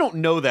it, but you don't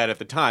know that at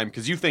the time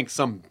because you think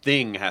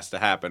something has to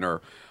happen or,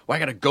 well, I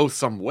got to go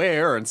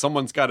somewhere and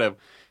someone's got to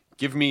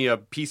give me a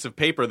piece of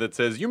paper that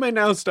says, you may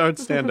now start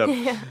stand-up.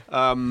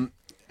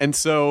 And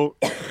so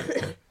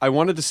I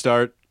wanted to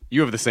start.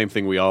 You have the same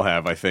thing we all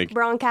have, I think.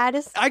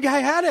 Bronchitis. I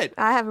had it.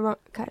 I have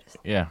bronchitis.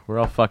 Yeah, we're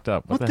all fucked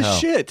up. What the hell?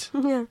 shit?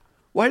 Yeah.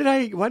 Why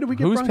did we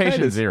get Who's bronchitis?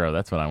 patient zero?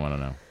 That's what I want to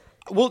know.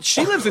 Well,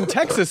 she lives in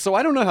Texas, so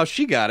I don't know how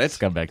she got it.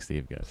 Scumbag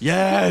Steve, guys.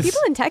 Yes.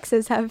 People in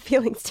Texas have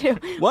feelings too.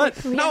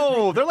 What?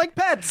 No, they're like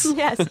pets.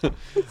 Yes.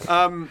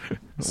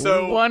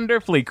 So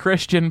Wonderfully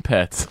Christian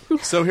pets.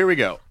 So here we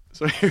go.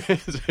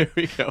 Here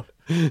we go.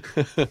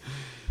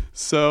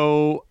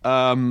 So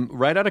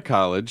right out of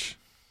college,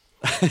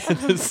 I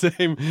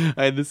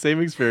had the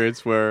same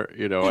experience where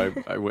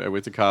I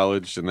went to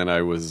college and then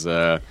I was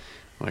like,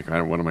 what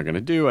am I going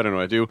to do? I don't know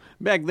what to do.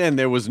 Back then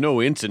there was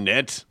no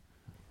internet.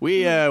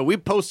 We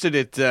posted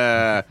it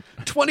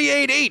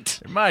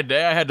 28/8. In my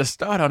day, I had to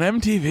start on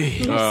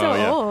MTV. You're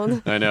so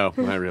old. I know,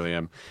 I really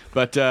am.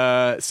 But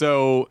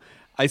so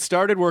I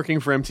started working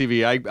for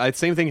MTV. I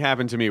same thing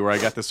happened to me where I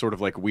got this sort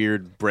of like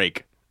weird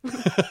break.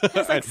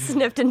 Just like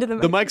sniffed into the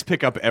The mic. mics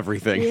pick up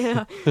everything.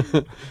 Yeah.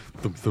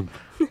 Thump, thump.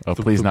 Oh,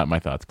 please not my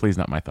thoughts. Please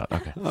not my thought.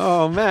 Okay.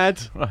 Oh,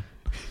 Matt.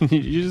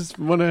 You just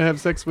want to have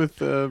sex with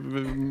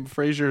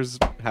Frasier's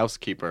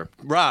housekeeper.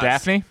 Roz.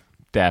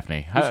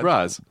 Daphne. Who's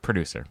Roz?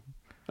 Producer.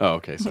 Oh,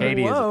 okay. Sorry.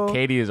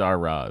 Katie is our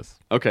Roz.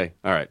 Okay.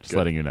 All right. Just good.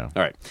 letting you know.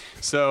 All right.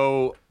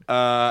 So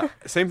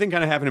same thing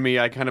kind of happened to me.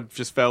 I kind of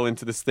just fell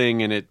into this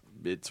thing and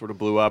it sort of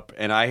blew up.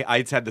 And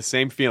I had the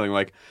same feeling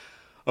like,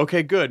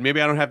 okay, good.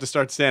 Maybe I don't have to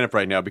start stand-up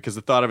right now because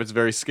the thought of it's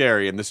very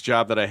scary and this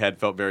job that I had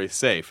felt very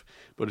safe.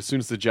 But as soon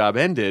as the job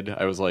ended,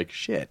 I was like,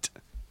 shit,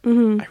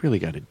 I really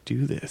got to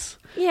do this.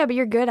 Yeah, but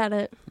you're good at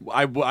it.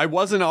 I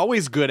wasn't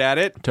always good at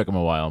it. Took him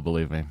a while,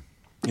 believe me.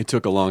 It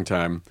took a long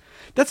time.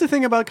 That's the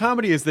thing about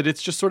comedy is that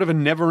it's just sort of a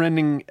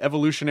never-ending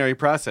evolutionary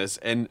process.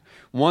 And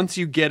once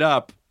you get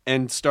up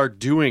and start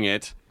doing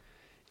it,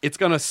 it's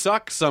going to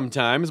suck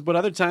sometimes, but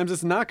other times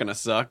it's not going to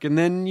suck. And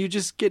then you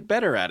just get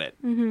better at it.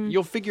 Mm-hmm.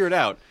 You'll figure it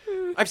out.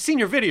 I've seen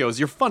your videos.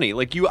 You're funny.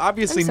 Like you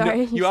obviously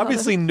you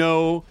obviously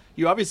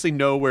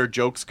know where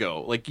jokes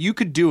go. Like you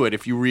could do it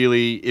if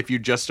you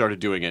just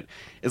started doing it.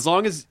 As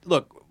long as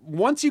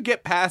once you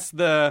get past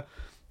the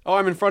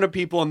I'm in front of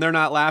people and they're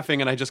not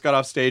laughing and I just got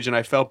off stage and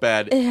I felt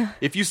bad. Yeah.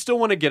 If you still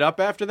want to get up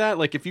after that,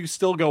 like if you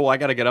still go, I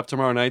got to get up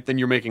tomorrow night, then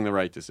you're making the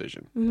right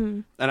decision. Mm-hmm.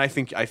 And I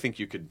think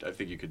you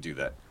could do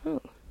that. Ooh.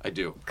 I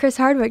do. Chris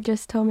Hardwick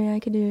just told me I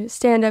could do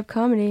stand-up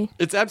comedy.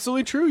 It's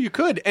absolutely true. You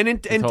could. And in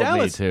Told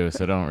Dallas me too,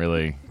 so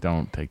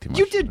don't take too much.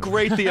 you did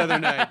great the other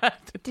night.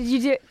 Did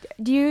you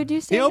do you do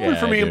He stand-up? opened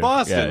for me I in do.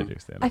 Boston. Yeah, I do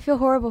stand-up. I feel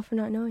horrible for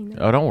not knowing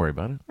that. Oh, don't worry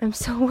about it. I'm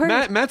so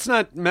worried.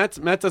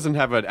 Matt doesn't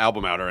have an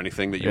album out or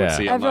anything that you would Yeah.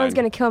 see online. Everyone's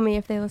going to kill me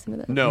if they listen to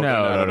this. No.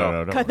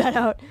 Cut that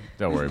out.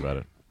 Don't worry about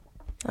it.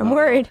 I'm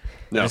worried.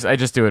 No. I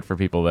just do it for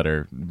people that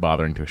are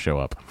bothering to show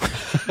up.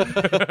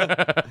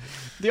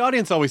 The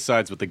audience always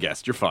sides with the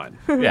guest. You're fine.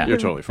 Yeah, You're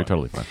totally fine. You're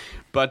totally fine.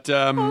 But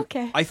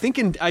Okay. I think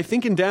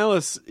in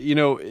Dallas,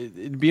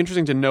 it'd be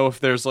interesting to know if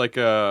there's like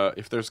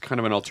if there's kind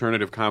of an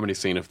alternative comedy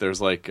scene. If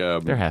there's like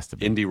There has to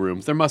be. indie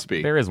rooms. There must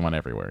be. There is one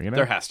everywhere. You know,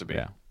 There has to be.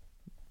 Yeah.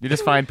 You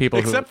just find people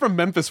Except from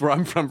Memphis, where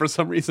I'm from. For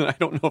some reason, I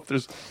don't know if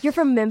there's. You're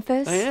from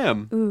Memphis? I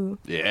am. Ooh.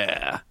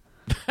 Yeah.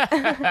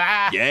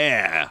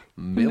 Yeah.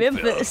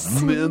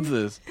 Memphis.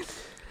 Memphis.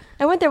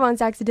 I went there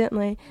once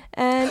accidentally,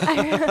 and I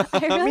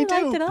really Me too.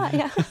 liked it a lot.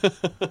 Yeah.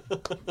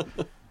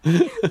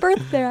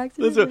 Birth there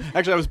accidentally.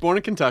 Actually, I was born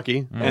in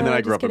Kentucky, and then Oh,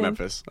 I grew just up in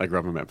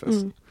kidding.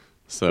 Memphis.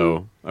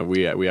 So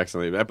we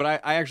accidentally. But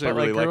I actually But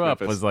really like grew like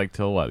up Memphis. was like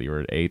till what? You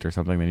were 8 or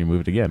something, then you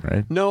moved again,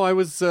 right? No, I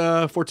was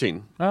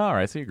 14. Oh, all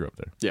right, so you grew up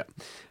there. Yeah.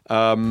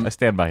 I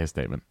stand by his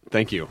statement.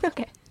 Thank you.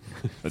 Okay.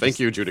 Thank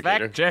you, adjudicator.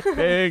 Fact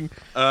checking.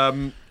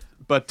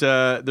 But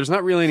there's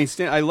not really any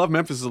I love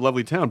Memphis. It's a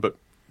lovely town, but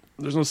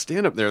There's no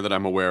stand-up there that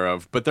I'm aware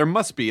of, but there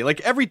must be. Like,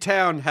 every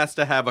town has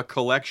to have a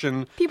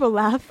collection People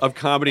laugh. of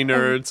comedy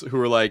nerds who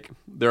are like,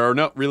 there are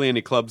not really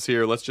any clubs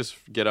here. Let's just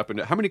get up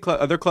and... How many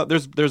other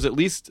clubs? There's at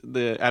least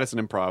the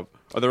Addison Improv.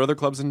 Are there other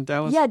clubs in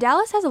Dallas? Yeah,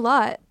 Dallas has a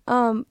lot.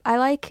 I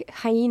like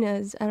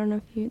Hyenas. I don't know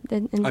if you...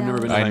 In Dallas. never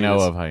been to I know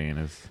Hyenas. of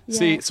Hyenas. Yeah.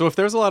 See, so if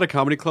there's a lot of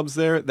comedy clubs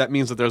there, that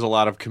means that there's a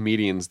lot of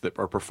comedians that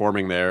are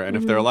performing there. And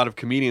if there are a lot of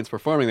comedians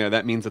performing there,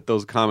 that means that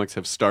those comics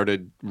have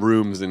started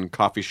rooms in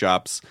coffee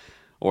shops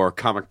or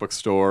comic book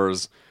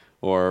stores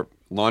or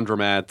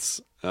laundromats.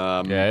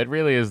 Yeah, it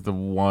really is the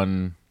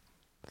one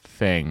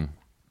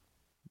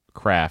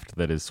craft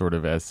that is sort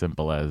of as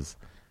simple as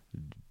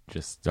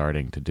just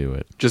starting to do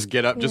it. Just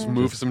get up, just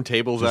move some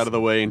tables out of the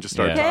way and just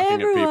start Yeah. talking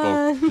Hey, at people.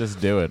 everyone.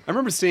 Just do it. I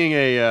remember seeing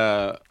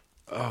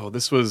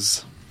this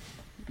was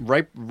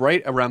right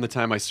around the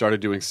time I started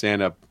doing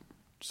stand-up.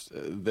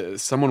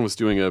 Someone was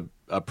doing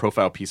a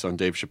profile piece on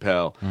Dave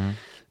Chappelle.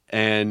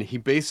 And he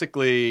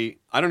basically,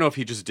 I don't know if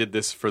he just did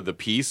this for the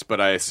piece,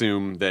 but I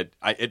assume that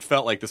it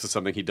felt like this is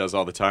something he does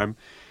all the time.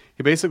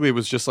 He basically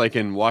was just like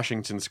in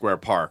Washington Square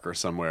Park or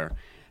somewhere,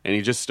 and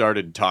he just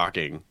started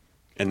talking,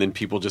 and then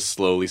people just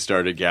slowly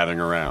started gathering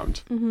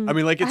around. I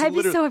mean, like, it's I'd be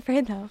literally... so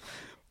afraid, though.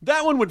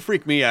 That one would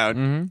freak me out.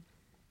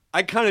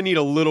 I kind of need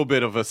a little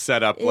bit of a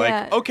setup. Yeah.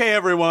 Like, okay,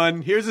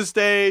 everyone, here's a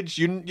stage.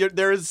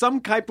 There is some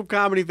type of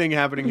comedy thing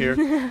happening here.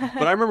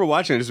 But I remember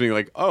watching it just being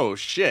like, oh,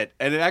 shit.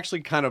 And it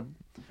actually kind of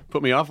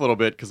put me off a little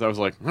bit because I was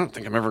like, I don't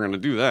think I'm ever going to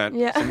do that.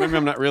 Yeah. So maybe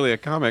I'm not really a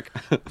comic.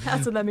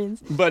 That's what that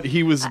means. But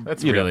he was...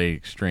 That's a you know, really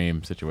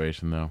extreme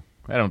situation, though.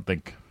 I don't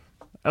think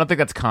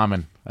that's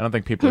common. I don't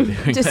think people are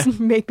doing Just that.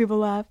 make people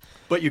laugh.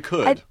 But you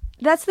could.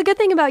 That's the good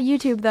thing about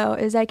YouTube, though,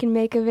 is I can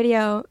make a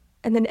video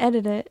and then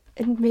edit it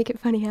and make it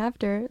funny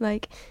after.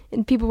 Like,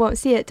 and people won't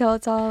see it till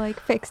it's all, like,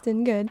 fixed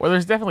and good. Well,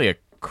 there's definitely a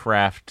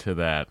craft to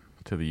that,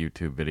 to the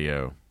YouTube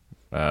video,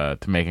 to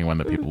making one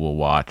that people will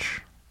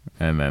watch,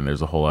 and then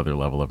there's a whole other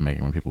level of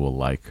making one people will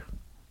like.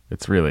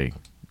 It's really,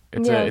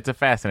 it's a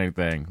fascinating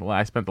thing. Well,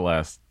 I spent the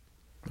last,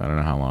 I don't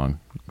know how long,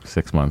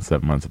 6 months,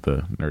 7 months at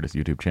the Nerdist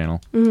YouTube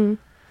channel.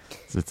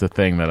 It's a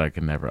thing that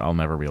I'll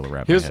never be able to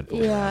wrap my head.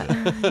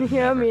 Yeah.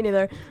 Yeah, me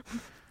neither.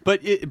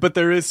 But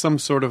there is some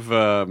sort of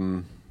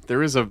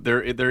there is a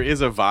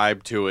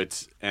vibe to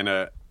it,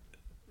 and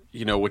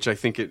which I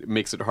think it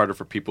makes it harder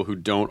for people who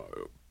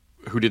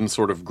didn't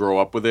sort of grow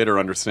up with it or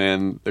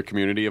understand the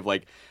community of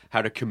like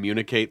how to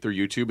communicate through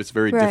YouTube. It's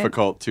very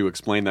difficult to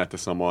explain that to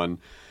someone.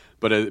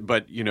 But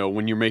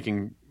when you're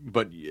making,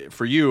 but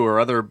for you or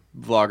other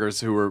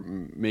vloggers who are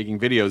making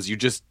videos,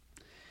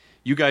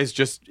 you guys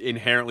just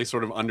inherently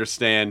sort of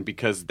understand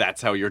because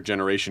that's how your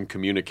generation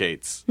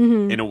communicates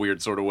in a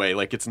weird sort of way.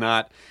 Like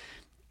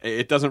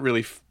it doesn't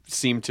really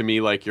seem to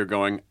me like you're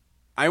going,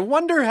 I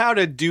wonder how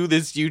to do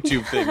this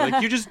YouTube thing.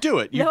 Like, you just do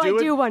it. I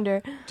do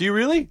wonder. Do you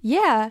really?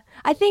 Yeah.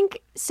 I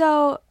think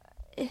so.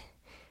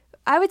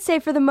 I would say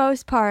for the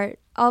most part,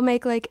 I'll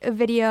make like a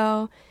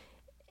video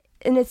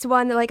and it's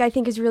one that like I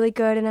think is really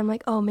good and I'm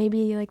like, oh,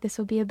 maybe like this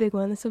will be a big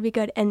one. This will be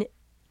good. And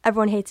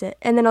everyone hates it.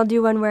 And then I'll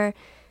do one where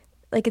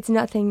like it's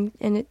nothing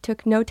and it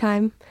took no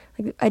time.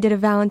 Like I did a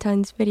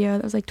Valentine's video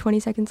that was like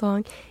 20 seconds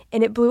long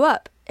and it blew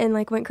up and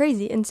like went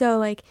crazy. And so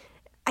like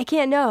I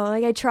can't know.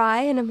 Like I try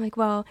and I'm like,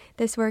 well,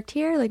 this worked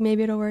here. Like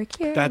maybe it'll work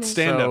here. That's And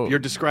stand-up. So- You're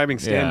describing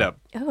stand-up.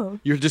 Oh.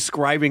 You're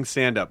describing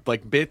stand-up.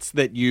 Like bits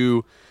that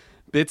you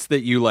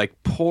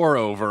like pour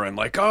over and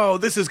like, oh,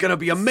 this is going to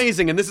be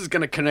amazing and this is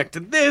going to connect to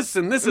this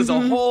and this is a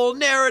whole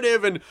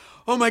narrative and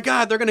oh my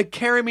God, they're going to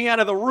carry me out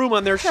of the room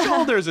on their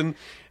shoulders and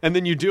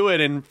then you do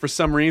it and for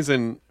some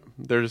reason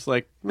they're just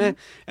like, meh.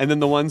 And then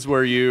the ones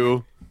where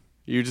you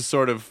just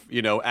sort of,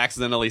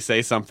 accidentally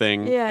say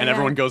something and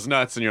everyone goes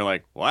nuts and you're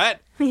like, what?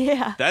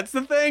 Yeah. That's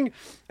the thing?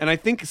 And I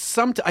think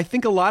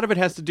a lot of it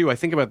has to do, I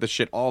think about this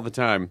shit all the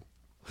time.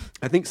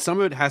 I think some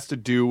of it has to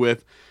do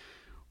with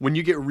when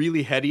you get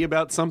really heady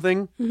about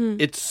something,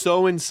 it's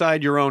so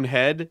inside your own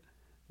head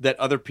that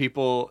other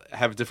people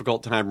have a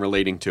difficult time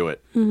relating to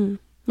it.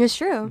 It's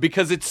true.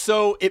 Because it's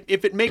so,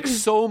 if it makes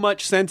so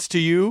much sense to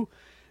you,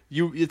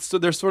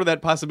 there's sort of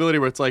that possibility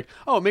where it's like,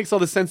 oh, it makes all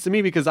this sense to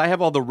me because I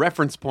have all the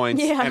reference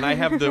points and I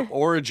have the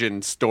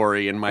origin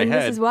story in my and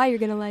head. this is why you're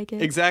going to like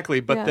it.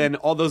 Exactly. But then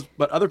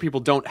but other people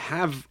don't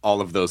have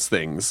all of those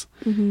things.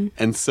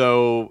 And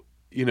so,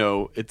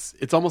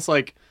 it's almost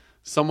like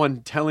someone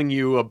telling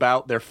you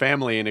about their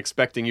family and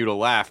expecting you to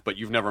laugh, but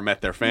you've never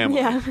met their family.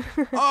 Yeah.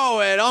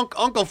 Oh, and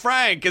Uncle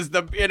Frank is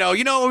the,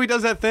 when he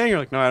does that thing? You're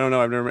like, no, I don't know.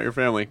 I've never met your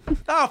family.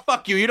 Oh,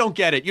 fuck you. You don't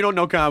get it. You don't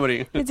know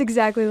comedy. It's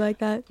exactly like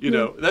that.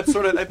 That's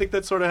sort of, I think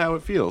that's sort of how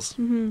it feels.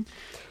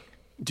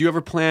 Do you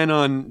ever plan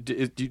on,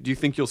 do you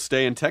think you'll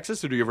stay in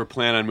Texas or do you ever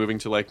plan on moving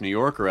to like New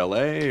York or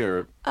LA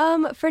or?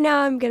 For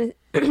now, I'm going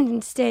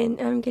to stay in,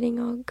 I'm getting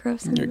all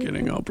gross. You're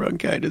getting all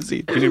bronchitis. Do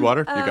you need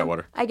water? You got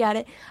water. I got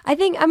it. I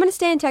think I'm going to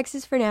stay in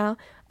Texas for now.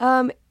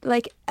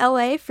 Like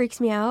LA freaks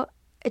me out.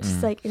 It's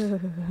just like, ugh,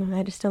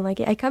 I just don't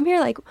like it. I come here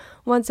like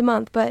once a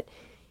month, but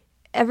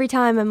every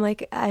time I'm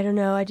like, I don't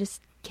know. I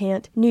just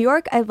can't. New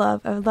York, I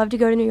would love to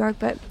go to New York,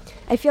 but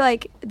I feel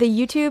like the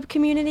YouTube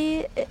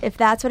community, if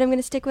that's what I'm going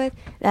to stick with,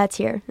 that's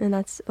here, and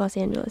that's Los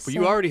Angeles. But so.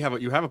 you already have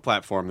a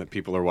platform that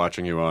people are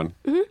watching you on.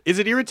 Mm-hmm. Is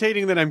it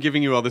irritating that I'm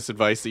giving you all this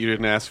advice that you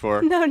didn't ask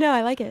for? No,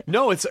 I like it.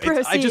 No,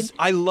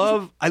 I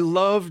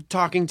love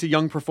talking to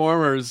young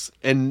performers,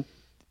 and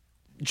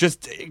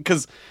just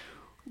because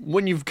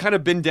when you've kind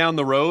of been down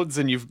the roads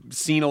and you've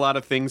seen a lot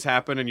of things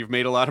happen and you've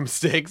made a lot of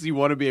mistakes, you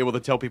want to be able to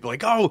tell people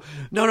like, oh,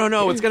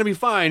 no, it's going to be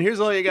fine. Here's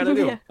all you got to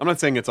do. Yeah. I'm not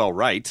saying it's all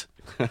right.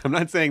 I'm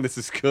not saying this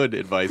is good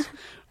advice.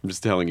 I'm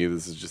just telling you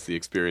this is just the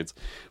experience.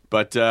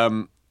 But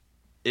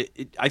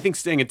I think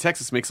staying in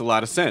Texas makes a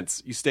lot of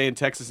sense. You stay in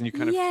Texas and you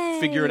kind of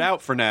figure it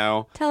out for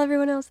now. Tell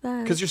everyone else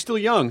that. Because you're still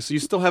young, so you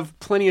still have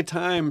plenty of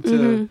time to...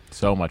 Mm-hmm.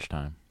 So much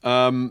time.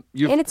 And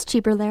it's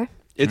cheaper there.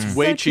 It's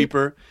way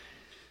cheaper.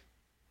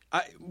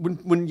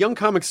 When young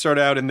comics start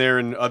out and they're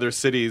in other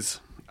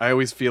cities, I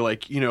always feel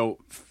like,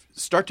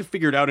 start to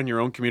figure it out in your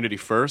own community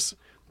first,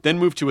 then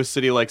move to a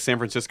city like San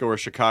Francisco or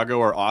Chicago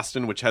or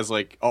Austin, which has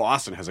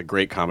Austin has a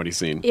great comedy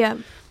scene. Yeah.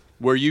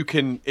 Where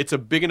it's a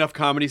big enough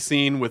comedy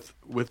scene with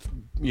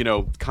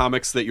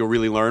comics that you'll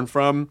really learn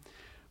from,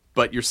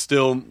 but you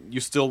still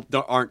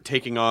aren't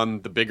taking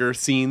on the bigger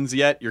scenes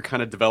yet. You're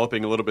kind of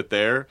developing a little bit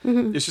there.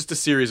 Mm-hmm. It's just a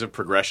series of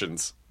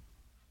progressions.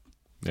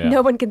 Yeah.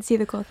 No one can see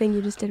the cool thing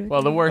you just did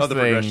with the worst thing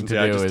to do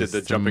I just is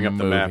did the jumping up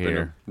the map here. in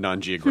a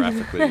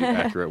non-geographically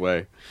accurate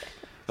way.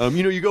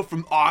 You go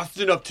from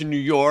Austin up to New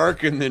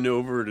York and then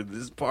over to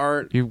this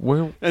part.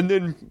 And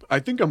then I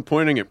think I'm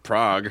pointing at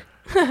Prague.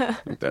 I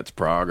think that's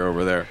Prague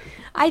over there.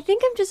 I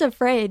think I'm just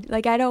afraid.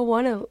 Like, I don't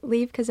want to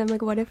leave because I'm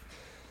like, what if?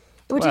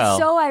 Which is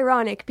so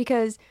ironic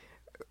because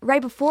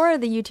right before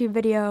the YouTube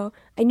video,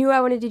 I knew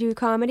I wanted to do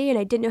comedy and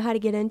I didn't know how to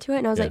get into it.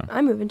 And I was like,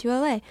 I'm moving to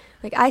LA.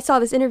 Like, I saw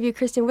this interview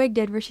Kristen Wiig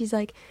did where she's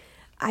like,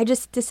 I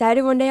just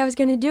decided one day I was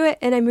going to do it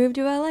and I moved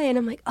to LA. And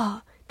I'm like,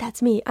 oh,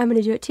 that's me. I'm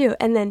going to do it too.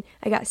 And then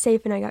I got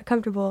safe and I got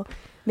comfortable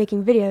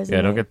making videos.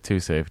 Yeah, don't get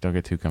too safe. Don't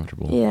get too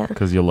comfortable. Yeah.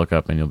 Because you'll look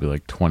up and you'll be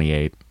like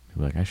 28. You'll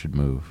be like, I should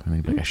move. And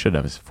you'll be like, I should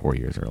have this 4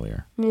 years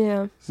earlier.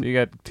 Yeah. So you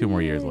got 2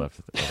 more years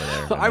left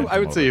over there. I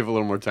would say you have a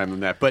little more time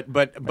than that. But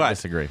I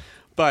disagree.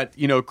 But,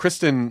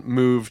 Kristen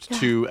moved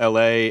to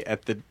L.A.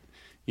 at the,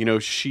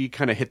 she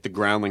kind of hit the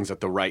groundlings at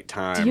the right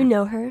time. Do you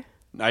know her?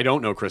 I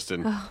don't know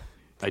Kristen. Oh.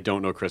 I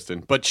don't know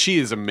Kristen. But she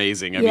is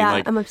amazing. I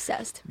mean, I'm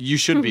obsessed. You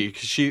should be.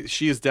 'Cause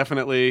she is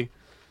definitely,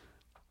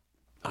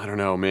 I don't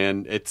know,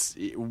 man. It's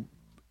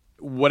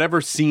whatever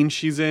scene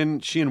she's in,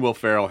 she and Will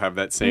Ferrell have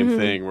that same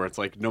thing where it's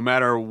like no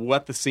matter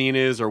what the scene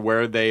is or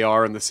where they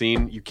are in the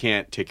scene, you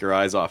can't take your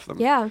eyes off them.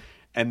 Yeah.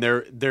 And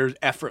they're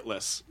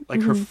effortless.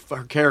 Like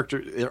her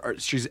character,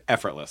 she's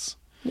effortless.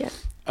 Yeah,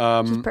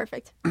 she's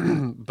perfect.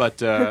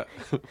 But I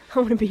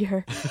want to be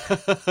her.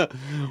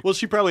 Well,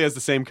 she probably has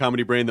the same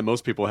comedy brain that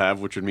most people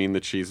have, which would mean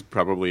that she's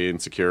probably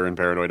insecure and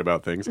paranoid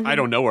about things. I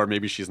don't know her.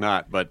 Maybe she's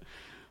not, but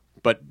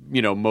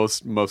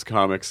most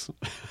comics.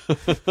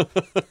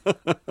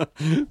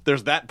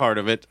 There's that part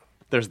of it.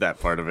 There's that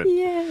part of it.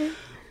 Yeah.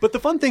 But the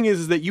fun thing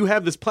is that you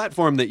have this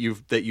platform that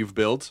you've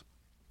built.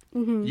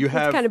 Mm-hmm. You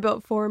have it's kind of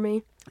built for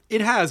me.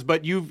 It has,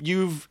 but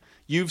you've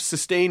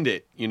sustained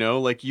it,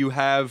 like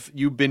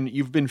you've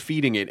been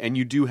feeding it, and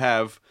you do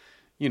have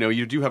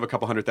a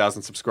couple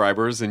 100,000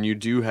 subscribers, and you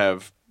do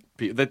have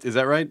is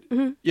that right?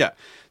 Mm-hmm. Yeah.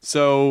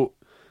 So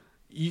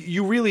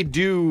you really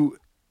do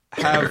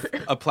have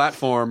a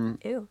platform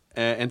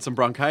and some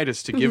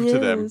bronchitis to give to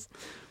them.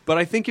 But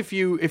I think if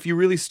you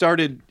really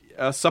started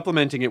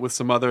supplementing it with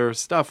some other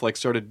stuff, like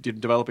started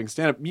developing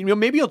stand-up,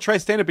 maybe you'll try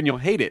stand-up and you'll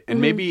hate it,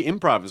 and maybe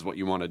improv is what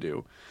you want to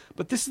do.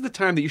 But this is the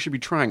time that you should be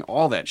trying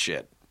all that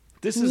shit.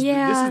 This is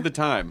the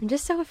time. I'm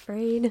just so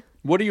afraid.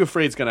 What are you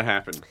afraid is going to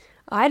happen?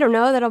 I don't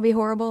know, that I'll be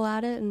horrible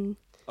at it. And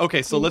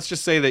okay, so let's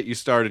just say that you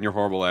start and you're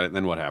horrible at it, and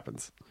then what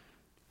happens?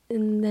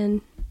 And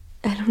then,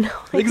 I don't know.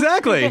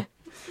 Exactly.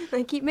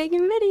 I keep making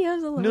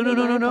videos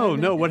alone.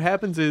 No. What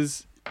happens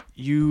is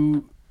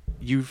you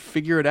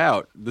figure it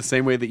out the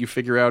same way that you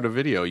figure out a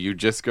video. You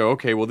just go,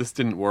 okay, well, this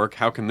didn't work.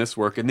 How can this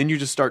work? And then you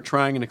just start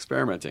trying and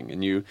experimenting,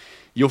 and you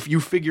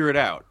figure it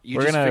out.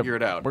 Figure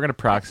it out. We're gonna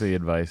proxy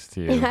advice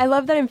to you. I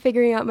love that I'm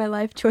figuring out my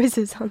life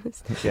choices on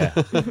this. Yeah.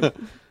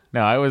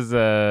 No, I was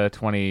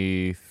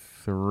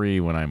 23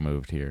 when I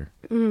moved here.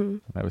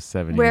 Mm. That was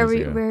 7 years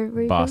ago. Where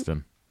were you Boston.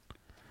 From?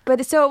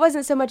 But so it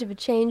wasn't so much of a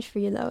change for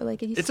you though.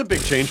 Like it's a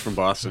big change from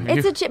Boston.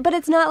 But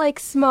it's not like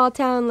small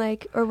town,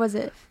 or was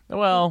it?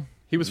 Well.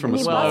 He was from a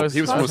small. I was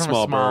from a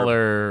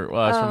smaller.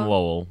 Well, I was from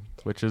Lowell,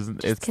 which is the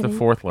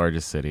 4th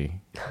largest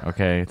city.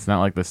 Okay, it's not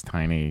like this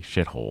tiny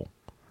shithole.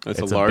 It's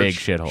a large big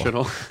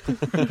shithole.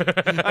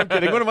 I'm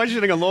kidding. What am I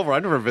shitting on Lowell?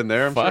 I've never been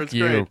there. I'm Fuck sure it's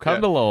you. great.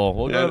 Come to Lowell.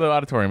 We'll go to the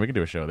auditorium. We can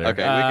do a show there.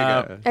 Okay.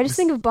 I just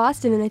think of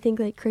Boston and I think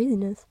like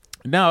craziness.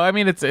 No, I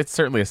mean it's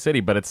certainly a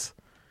city, but it's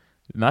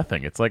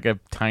nothing. It's like a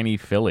tiny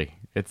Philly.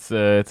 It's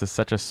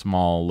such a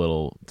small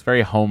little. It's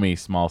very homey,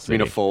 small city. You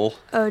mean a foal?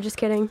 Oh, just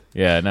kidding.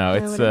 Yeah, no,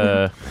 it's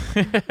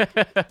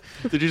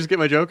Did you just get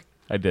my joke?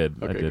 I did.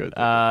 Okay, I did.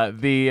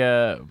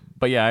 good.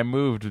 But yeah, I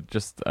moved.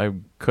 I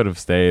could have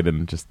stayed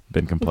and just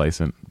been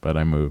complacent, but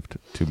I moved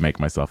to make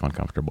myself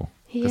uncomfortable.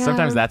 'Cause Yeah.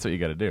 sometimes that's what you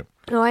got to do.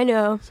 Oh, I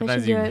know.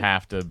 Sometimes I should you do it.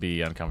 have to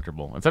be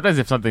uncomfortable, and sometimes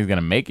if something's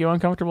gonna make you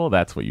uncomfortable,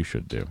 that's what you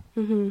should do.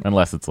 Mm-hmm.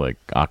 Unless it's like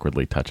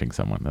awkwardly touching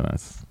someone, then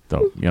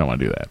you don't want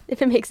to do that.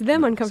 If it makes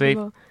them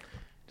uncomfortable.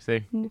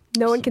 See,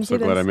 No one can so see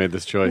this. glad I made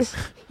this choice.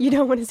 You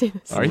don't want to see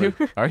this. are you?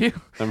 Are you?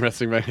 I'm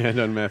resting my hand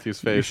on Matthew's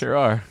face. You sure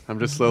are. I'm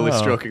just slowly Oh.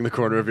 stroking the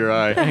corner of your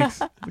eye. Thanks.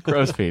 The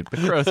crow's feet. The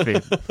crow's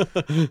feet.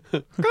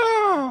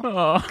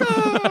 Oh.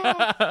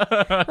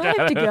 I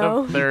have to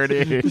go.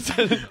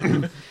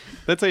 30.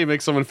 That's how you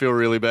make someone feel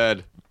really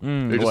bad.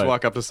 You just what?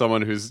 walk up to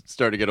someone who's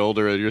starting to get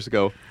older and you just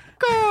go,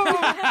 go,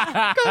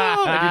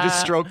 go, and you just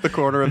stroke the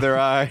corner of their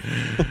eye.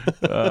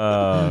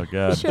 Oh, I'm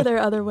God. sure there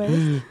are other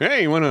ways.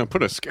 Hey, you want to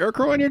put a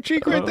scarecrow on your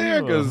cheek right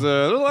there? Because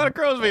there's a lot of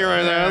crow's feet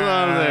right there. There's a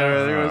lot of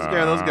there. You want to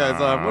scare those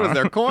guys off. What is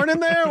there, corn in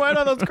there? Where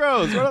do those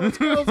crows? Where do those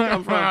crows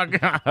come from?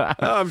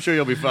 Oh, I'm sure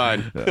you'll be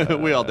fine.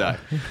 We all die.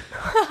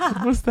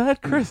 Was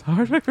that Chris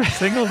Hardwick from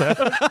Singled Out?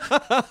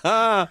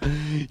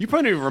 You probably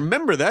don't even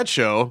remember that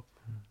show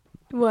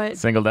What?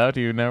 Singled Out?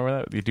 Do you know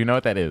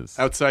what that is?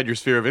 outside your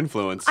sphere of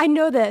influence. I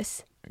know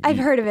this. I've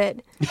heard of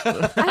it.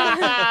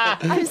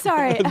 I'm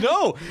sorry.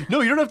 No,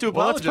 you don't have to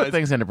Well, let's apologize. put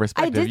things into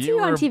perspective. I did see you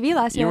on TV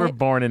last You were night.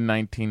 born in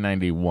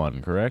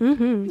 1991, correct?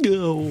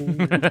 No.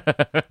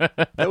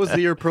 That was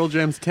the year Pearl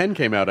Jam's 10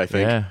 came out, I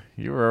think. Yeah,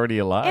 you were already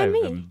alive.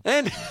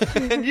 And me.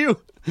 And you.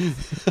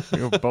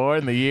 You were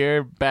born the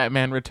year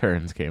Batman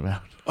Returns came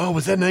out, Oh,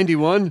 was that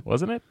 91?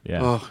 wasn't it? Yeah.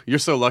 Oh, you're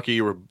so lucky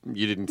you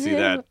didn't see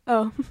that.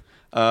 Oh.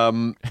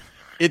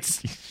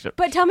 It's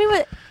But tell me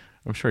what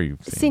I'm sure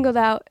you've seen Singled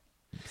Out,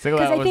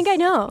 Singled because Out I think was- I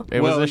know.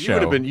 It was a you show.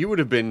 would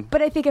have been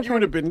But I think I've you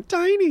would heard have it. been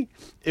tiny.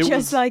 It Just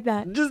was like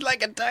that. Just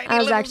like a tiny I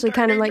was little actually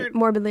kind of tiny like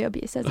morbidly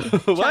obese as a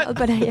What? child,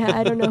 but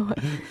I don't know.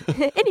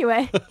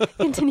 Anyway,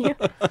 continue.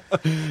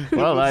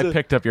 Well, I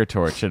picked up your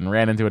torch and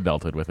ran into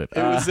adulthood with it.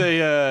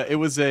 It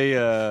was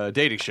a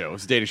dating show. It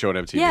was a dating show on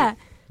MTV. Yeah,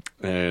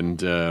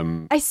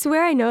 And I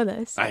swear I know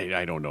this.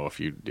 I don't know if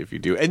you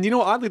do. And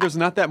oddly, there's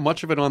not that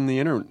much of it on the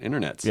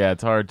internet. Yeah,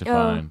 it's hard to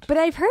find. But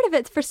I've heard of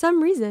it for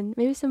some reason.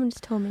 Maybe someone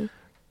just told me.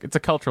 It's a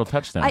cultural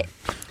touchdown.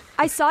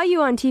 I saw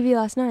you on TV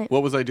last night.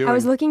 What was I doing? I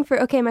was looking for.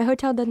 Okay, my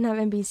hotel doesn't have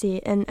NBC,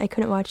 and I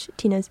couldn't watch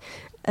Tina's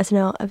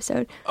SNL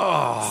episode.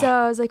 Oh. So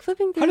I was like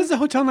flipping through. How does the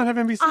hotel not have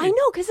NBC? I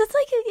know, because it's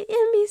like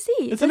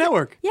NBC. It's a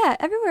network. Yeah,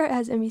 everywhere it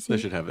has NBC. They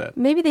should have that.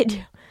 Maybe they do.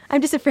 I'm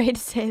just afraid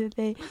to say that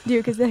they do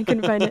because I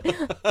couldn't find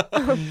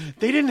it.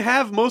 They didn't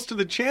have most of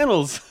the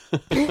channels.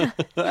 I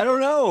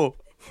don't know.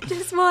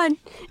 Just one,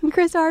 and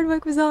Chris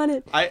Hardwick was on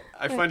it. I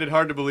find it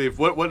hard to believe.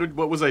 What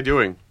was I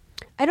doing?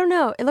 I don't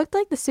know. It looked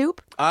like the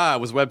soup. It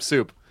was Web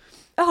Soup.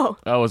 Oh,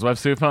 Oh, was Web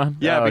Soup on?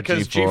 Yeah, Oh,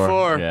 because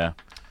G4. Yeah.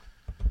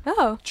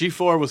 oh.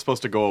 G4 was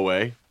supposed to go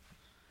away,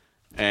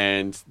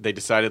 and they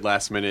decided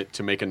last minute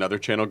to make another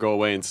channel go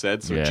away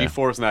instead. So Yeah.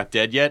 G4 is not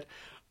dead yet,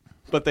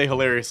 but they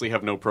hilariously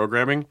have no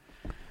programming.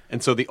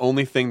 And so the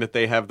only thing that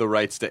they have the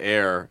rights to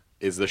air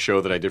is the show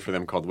that I did for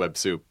them called Web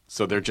Soup.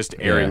 So they're just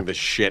airing Yeah. the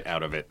shit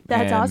out of it.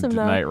 That's and awesome,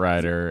 though. Knight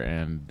Rider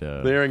and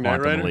They're airing Knight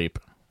Quantum Rider? Leap.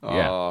 Aw.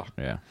 Yeah.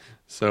 Yeah.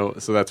 So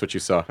that's what you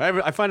saw.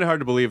 I find it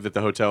hard to believe that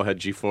the hotel had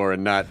G4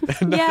 and not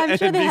Yeah, I'm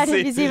sure they had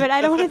NBC. NBC, but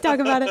I don't want to talk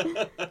about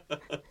it.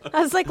 I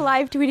was like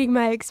live tweeting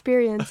my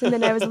experience, and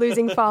then I was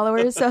losing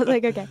followers, so I was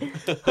like,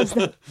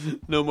 okay.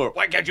 No more.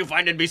 Why can't you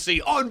find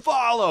NBC?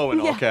 Unfollow in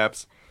all Yeah.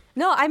 caps.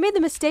 No, I made the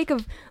mistake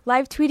of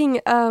live tweeting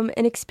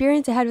an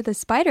experience I had with a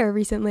spider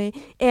recently,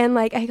 and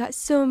like I got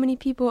so many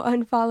people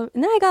unfollow,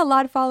 and then I got a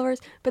lot of followers,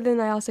 but then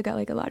I also got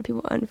like a lot of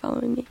people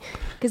unfollowing me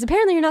because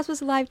apparently you're not supposed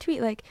to live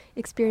tweet like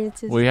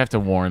experiences. Well, you have to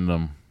warn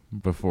them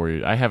before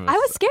you. I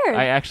was scared.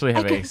 I actually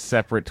have I a could-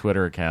 separate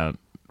Twitter account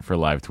for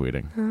live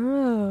tweeting.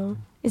 Oh,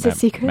 is it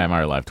secret? Matt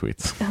Meyer live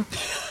tweets.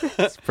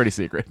 It's pretty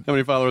secret. How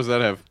many followers does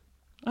that have?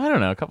 I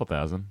don't know, a couple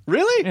thousand.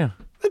 Really? Yeah.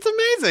 That's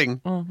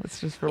amazing. Well, it's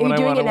just for Are you when I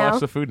doing want to it now?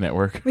 watch the Food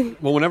Network.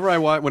 Well, whenever I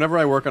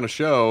work on a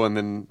show, and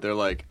then they're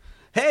like,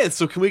 "Hey,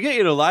 so can we get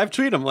you to live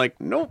tweet?" I'm like,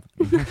 "Nope,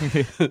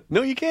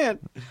 no, you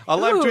can't. I'll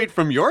live Ooh. tweet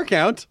from your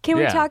account." Can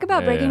we Yeah, talk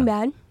about yeah, Breaking yeah.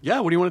 Bad? Yeah.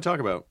 What do you want to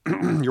talk about?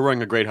 You're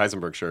wearing a great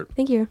Heisenberg shirt.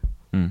 Thank you.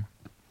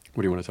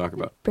 What do you want to talk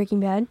about? Breaking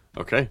Bad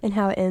Okay, and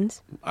how it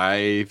ends.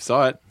 I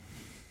saw it.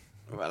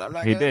 But I'm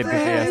not He gonna did, 'cause he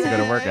say has to go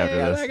to work anything.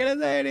 after I'm this. not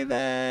gonna say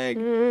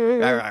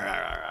anything.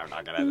 I'm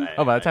not gonna say.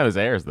 Oh, by the time this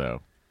airs,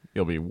 though,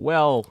 you'll be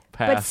well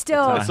past. But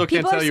still, the time. still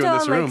can't people are tell you in still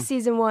this on room. like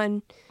season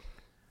 1.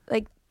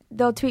 Like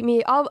they'll tweet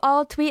me.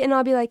 I'll tweet and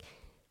I'll be like,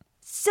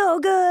 "So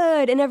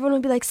good," and everyone will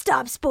be like,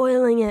 "Stop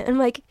spoiling it." I'm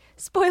like,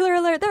 "Spoiler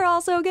alert! They're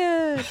all so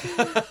good."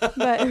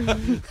 But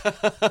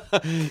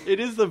It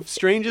is the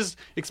strangest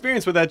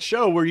experience with that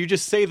show where you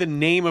just say the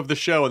name of the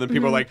show and then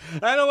people are like,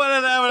 "I don't want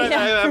to know."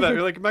 Yeah.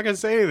 You're like, "I'm not gonna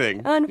say anything.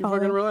 You Unfollow.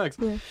 fucking relax."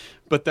 Yeah.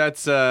 But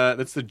that's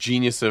the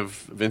genius of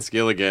Vince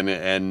Gilligan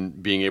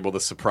and being able to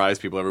surprise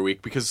people every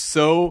week because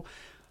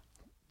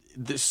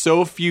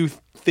so few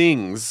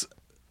things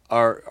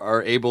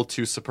are able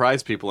to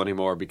surprise people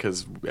anymore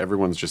because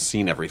everyone's just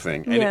seen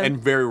everything, and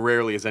very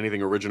rarely is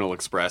anything original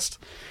expressed.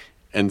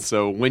 And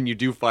so when you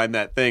do find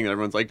that thing,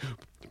 everyone's like,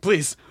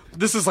 please,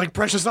 this is like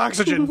precious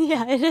oxygen.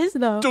 Yeah, it is,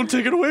 though. Don't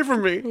take it away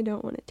from me. I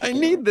don't want to take I it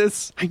need away.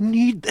 this. I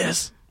need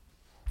this.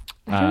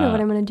 I don't know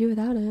what I'm going to do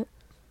without it.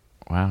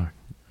 Wow.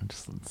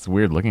 It's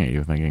weird looking at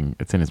you thinking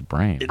it's in his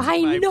brain.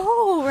 I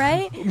know,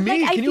 right?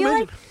 Me? I Can you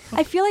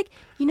imagine? feel like,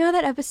 you know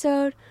that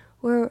episode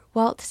where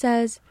Walt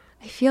says,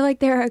 I feel like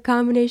there are a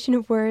combination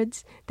of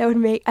words that would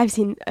make, I've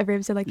seen every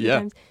episode like 3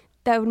 times,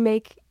 that would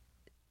make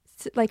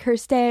like her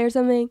stay or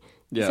something.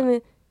 Yeah.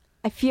 Something.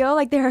 I feel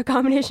like there are a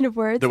combination of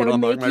words that would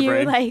unlock make my you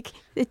brain? like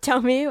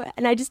tell me,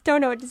 and I just don't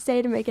know what to say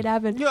to make it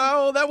happen.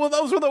 Oh,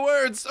 those were the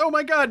words. Oh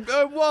my God!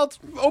 Walt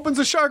opens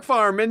a shark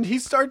farm and he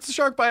starts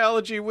shark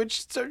biology,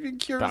 which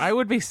cures. I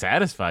would be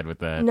satisfied with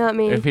that. Not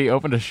me. If he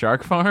opened a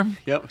shark farm?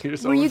 Yep. He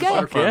just Were you opens a guys-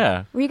 shark farm.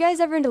 Yeah. Were you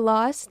guys ever into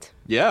Lost?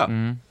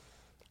 Yeah.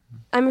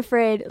 I'm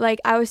afraid. Like,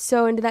 I was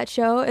so into that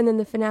show, and then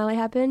the finale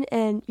happened,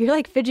 and you're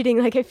like fidgeting.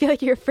 Like, I feel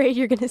like you're afraid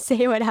you're gonna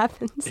say what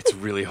happens. It's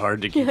really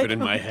hard to keep it in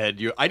my head.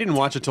 I didn't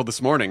watch it till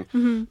this morning,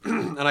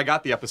 and I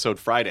got the episode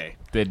Friday.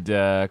 Did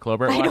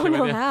Clobert watch I it don't with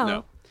know you? how.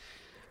 No.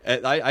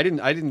 I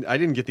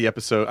didn't get the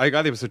episode. I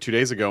got the episode 2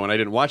 days ago, and I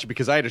didn't watch it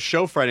because I had a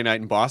show Friday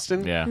night in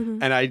Boston. Yeah.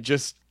 Mm-hmm. And I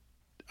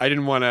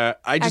didn't want to.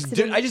 I just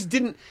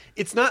didn't.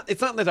 It's not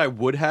that I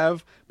would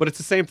have, but it's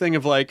the same thing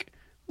of like,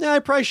 I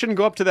probably shouldn't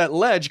go up to that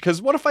ledge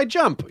because what if I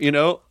jump? You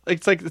know,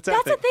 it's like it's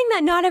That's a thing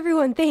that not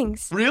everyone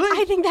thinks. Really?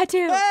 I think that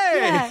too. Hey!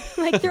 Yeah,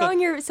 like throwing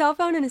your cell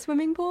phone in a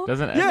swimming pool.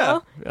 Doesn't it? Yeah.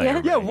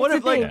 Yeah. Yeah. What It's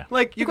if a thing.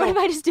 like you What go? if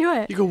I just do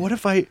it? You go. What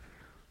if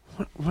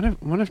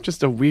What if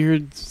just a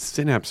weird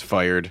synapse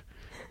fired,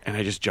 and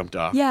I just jumped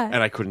off? Yeah.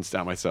 And I couldn't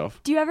stop myself.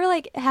 Do you ever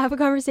like have a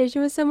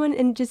conversation with someone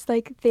and just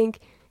like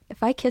think,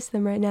 if I kiss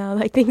them right now,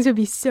 like things would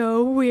be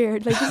so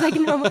weird. Like just like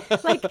normal,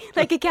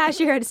 like a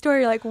cashier at a store.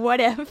 You're like, what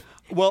if?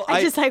 Well,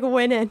 I just like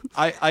went in.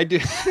 I do.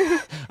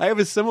 I have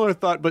a similar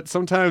thought, but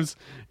sometimes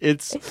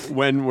it's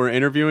when we're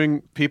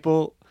interviewing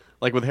people,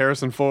 like with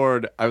Harrison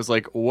Ford. I was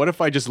like, what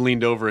if I just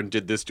leaned over and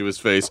did this to his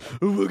face?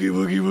 Woogie,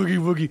 woogie, woogie,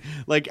 woogie.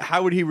 Like,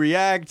 how would he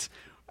react?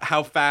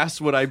 How fast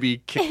would I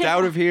be kicked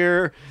out of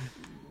here?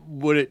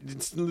 Would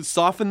it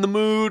soften the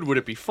mood? Would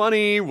it be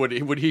funny?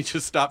 Would he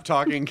just stop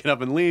talking, get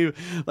up and leave?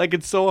 Like,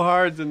 it's so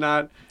hard to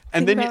not.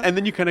 And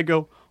then you kind of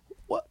go,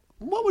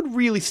 what would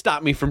really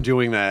stop me from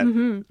doing that?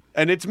 Mm-hmm.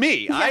 And it's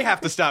me. Yeah. I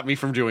have to stop me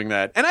from doing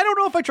that. And I don't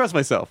know if I trust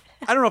myself.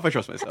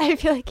 I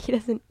feel like he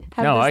doesn't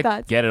have No, those I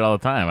thoughts. get it all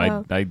the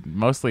time. Oh. I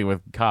mostly with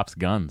cops'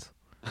 guns.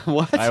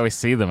 What? I always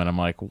see them and I'm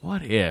like,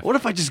 what if? What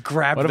if I just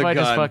grabbed What the if gun?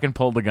 I just fucking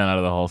pulled the gun out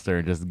of the holster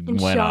and just went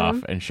shot off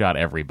him? and shot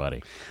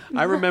everybody?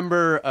 I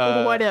remember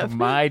What if?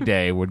 My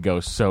day would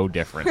go so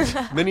different.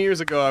 many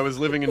years ago I was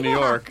living in New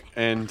York,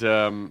 and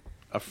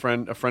a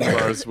friend of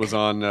ours was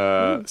on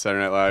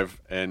Saturday Night Live,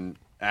 and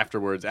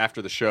afterwards,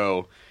 after the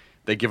show,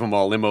 they give them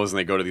all limos and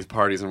they go to these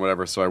parties and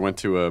whatever. So I went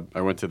to the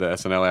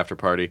SNL after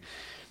party,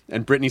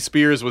 and Britney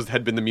Spears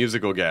had been the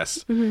musical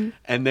guest,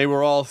 and they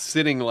were all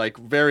sitting like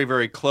very,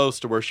 very close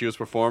to where she was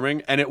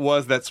performing, and it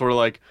was that sort of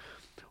like,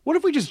 what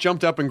if we just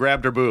jumped up and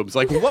grabbed her boobs?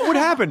 Like, what would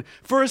happen?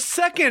 For a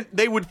second,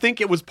 they would think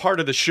it was part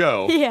of the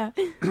show. Yeah.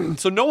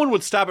 So no one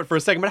would stop it for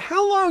a second. But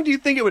how long do you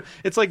think it would?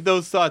 It's like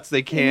those thoughts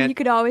they can't. You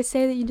could always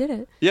say that you did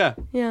it. Yeah.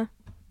 Yeah.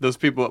 Those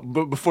people,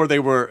 before they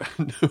were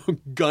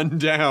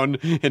gunned down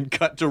and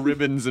cut to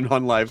ribbons and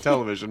on live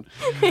television.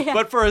 Yeah.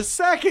 But for a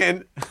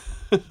second,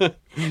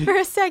 For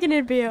a second,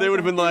 it'd be okay. they would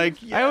have been like,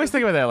 I always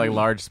think about that, like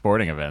large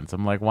sporting events.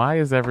 I'm like, why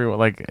is everyone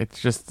like?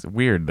 It's just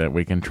weird that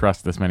we can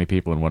trust this many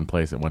people in one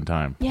place at one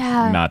time.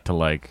 Yeah. Not to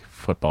like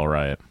football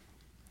riot.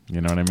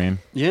 You know what I mean?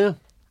 yeah.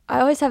 I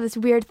always have this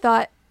weird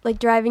thought, like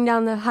driving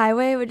down the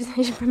highway, which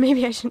is,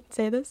 maybe I shouldn't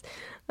say this,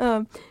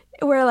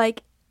 where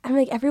like, I'm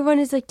like, everyone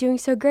is like doing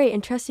so great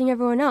and trusting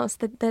everyone else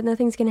that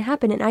nothing's going to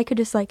happen. And I could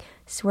just like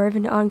swerve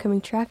into oncoming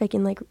traffic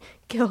and like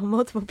kill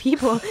multiple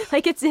people.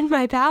 Like it's in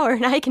my power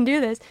and I can do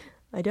this.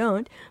 I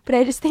don't. But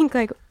I just think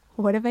like,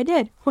 what if I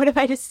did? What if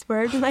I just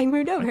swerved and like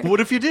moved over?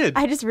 What if you did?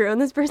 I just ruined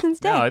this person's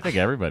day. No, I think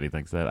everybody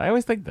thinks that. I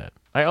always think that.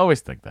 I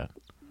always think that.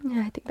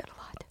 Yeah, I think that a lot.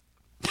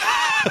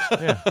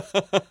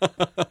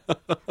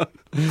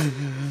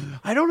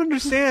 I don't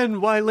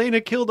understand why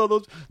Lena killed all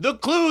those. The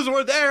clues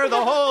were there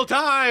the whole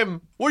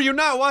time. Were you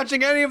not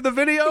watching any of the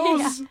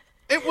videos?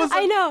 Yeah. It was.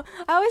 I know.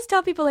 I always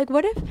tell people like,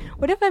 what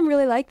if I'm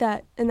really like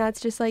that? And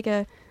that's just like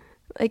I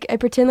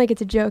pretend like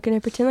it's a joke and I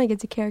pretend like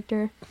it's a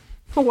character.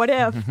 What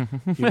if?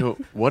 You know,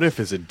 what if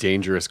is a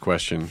dangerous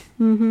question.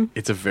 Mm-hmm.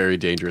 It's a very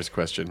dangerous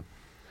question.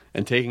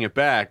 And taking it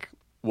back,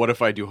 what if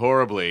I do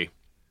horribly?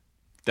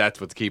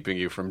 That's what's keeping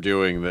you from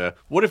doing the.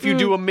 What if you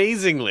do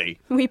amazingly?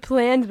 We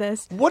planned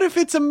this. What if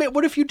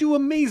what if you do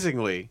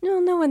amazingly?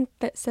 No one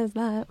says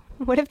that.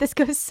 What if this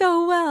goes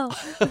so well?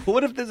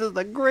 What if this is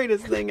the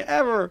greatest thing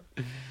ever?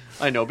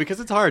 I know, because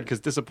it's hard, because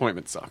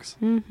disappointment sucks.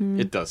 Mm-hmm.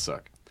 It does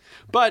suck.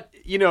 But,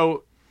 you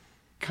know,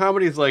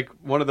 comedy is like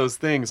one of those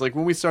things. Like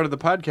when we started the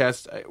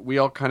podcast, we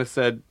all kind of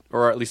said,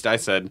 or at least I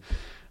said,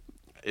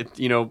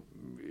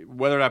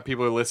 whether or not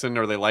people listen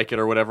or they like it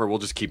or whatever, we'll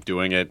just keep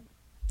doing it,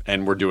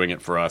 and we're doing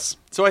it for us.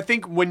 So I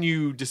think when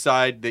you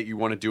decide that you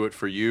want to do it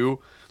for you,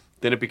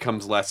 then it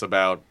becomes less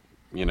about,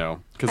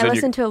 because I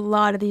listened to a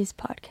lot of these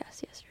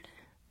podcasts yesterday.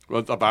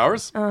 Of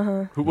ours?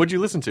 Uh-huh. What'd you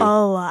listen to?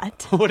 A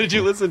lot. What did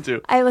you listen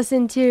to? I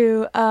listened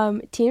to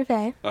Tina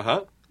Fey.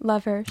 Uh-huh.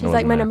 Love her. She's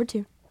like my number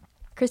 2.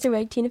 Kristen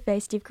Wiig, Tina Fey,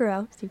 Steve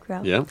Carell.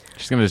 Yeah.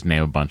 She's going to just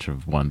name a bunch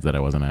of ones that I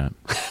wasn't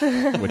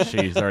at, which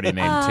she's already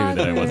named 2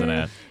 that I wasn't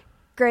at.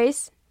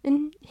 Grace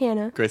and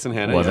Hannah.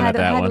 Wasn't at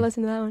that I had one. to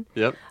listen to that one.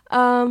 Yep.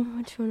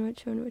 Which one?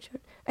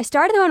 I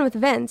started the one with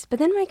Vince, but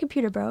then my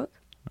computer broke.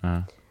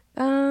 Uh,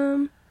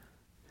 Do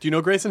you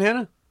know Grace and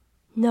Hannah?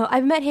 No,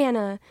 I've met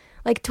Hannah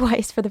like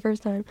twice for the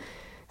first time.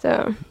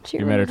 So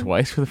you met her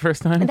twice for the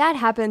first time? And that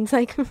happens.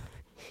 Like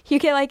you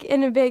get like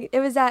in a big. It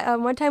was at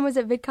one time was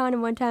at VidCon,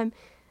 and one time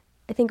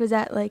I think was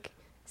at like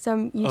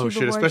some YouTube. Oh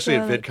shit! award Especially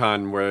show. at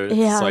VidCon, where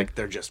it's like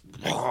they're just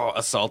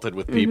assaulted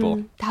with people.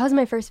 Mm-hmm. That was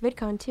my first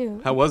VidCon too.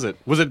 How was it?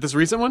 Was it this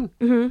recent one?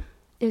 Mm-hmm.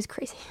 It was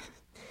crazy.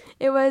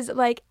 It was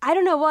like I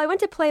don't know. Well, I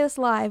went to Playlist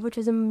Live, which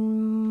was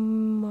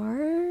in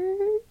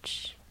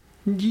March.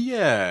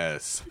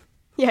 Yes.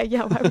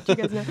 Yeah, why would you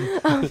guys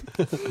know?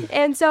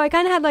 And so I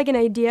kind of had like an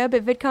idea,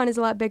 but VidCon is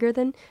a lot bigger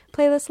than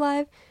Playlist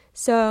Live.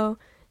 So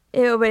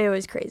it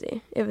was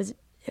crazy. It was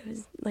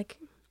like,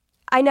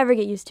 I never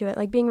get used to it.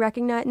 Like being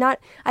recognized,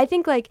 I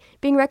think like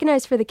being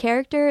recognized for the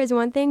character is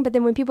one thing, but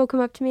then when people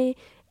come up to me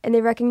and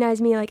they recognize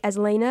me like as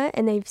Lena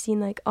and they've seen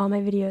like all my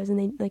videos and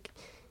they like,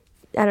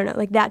 I don't know,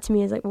 like that to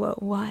me is like, whoa,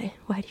 why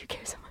do you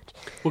care so much?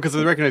 Well, because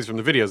they recognize from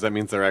the videos, that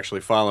means they're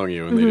actually following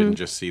you and they didn't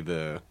just see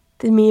the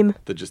meme.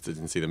 They just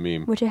didn't see the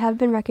meme. Which I have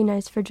been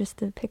recognized for just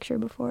the picture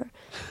before.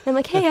 I'm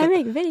like, hey, I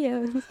make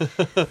videos.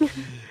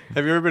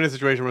 Have you ever been in a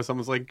situation where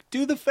someone's like,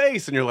 do the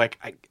face? And you're like,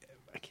 I can't.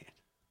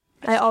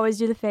 I always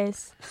do the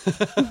face.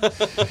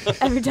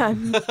 Every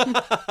time.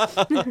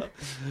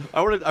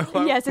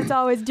 Yes, it's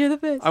always do the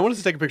face. I want us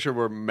to take a picture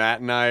where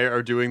Matt and I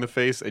are doing the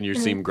face and you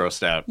seem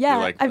grossed out. Yeah,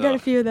 You're like, I've done a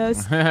few of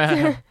those.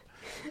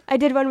 I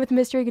did one with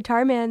Mystery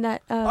Guitar Man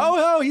that...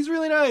 he's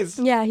really nice.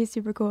 Yeah, he's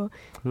super cool.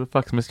 Who the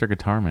fuck's Mr.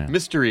 Guitar Man?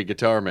 Mystery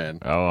Guitar Man.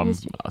 Oh, I'm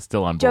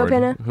still on Joe board.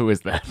 Penna. Who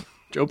is that?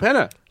 Joe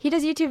Penna. He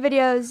does YouTube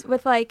videos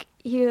with like...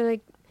 no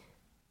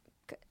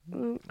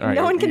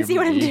right, one can see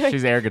what I'm doing.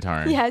 She's air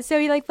guitar. Yeah, so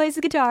he like plays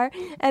the guitar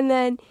and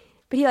then...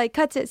 But he like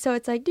cuts it so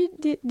it's like...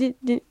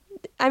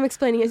 I'm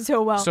explaining it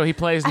so well. So he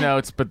plays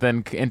notes but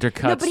then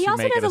intercuts No, but he to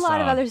also make does it a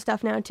lot of song. other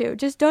stuff now too.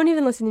 Just don't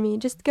even listen to me.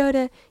 Just go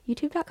to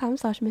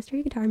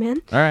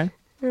youtube.com/mysteryguitarman. All right.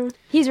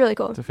 He's really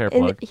cool. It's a fair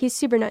And plug. he's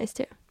super nice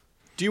too.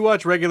 Do you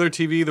watch regular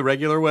TV the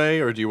regular way,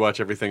 or do you watch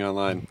everything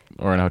online?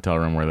 Or in a hotel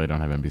room where they don't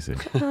have NBC.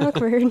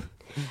 Awkward.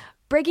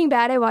 Breaking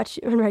Bad I watch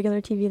on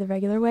regular TV the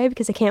regular way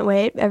because I can't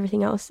wait.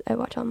 Everything else I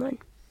watch online.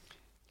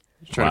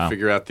 Trying to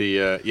figure out the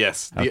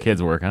How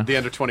kids work, huh? the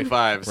under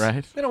 25s.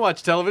 Right. They don't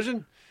watch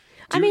television.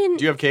 I mean,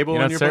 do you have cable You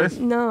on don't your surf? place?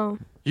 no.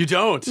 You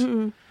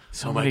don't.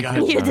 So Oh my many God.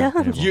 kids You don't have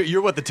don't. cable.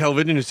 You're what the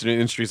television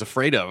industry is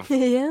afraid of.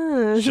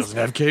 Yeah. She doesn't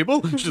have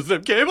cable. She doesn't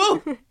have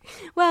cable.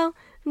 Well,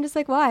 I'm just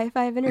like, why? If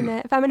I have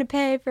internet, if I'm going to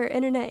pay for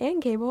internet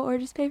and cable, or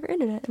just pay for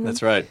internet. And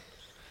That's right.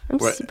 I'm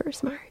What- super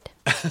smart.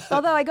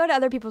 Although I go to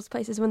other people's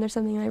places when there's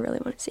something I really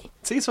want to see.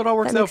 See, so it all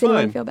works That out makes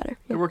anyone fine. feel better. It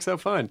Yeah. works out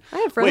fine. I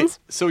have friends.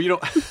 Wait, so you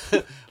don't?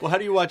 Well, how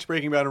do you watch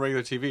Breaking Bad on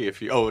regular TV? If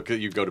you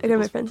you go to I go to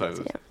my people's friends' places?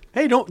 house,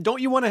 Hey,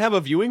 don't you want to have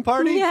a viewing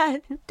party? Yeah.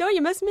 Don't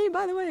you miss me?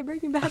 By the way,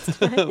 Breaking Bad's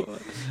tonight.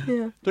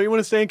 Yeah. Don't you want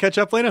to stay and catch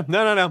up later?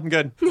 No, I'm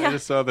good. I Yeah.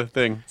 just saw the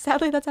thing.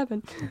 Sadly, that's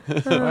happened.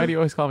 Why do you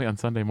always call me on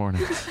Sunday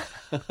morning?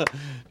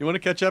 You want to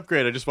catch up?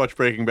 Great. I just watched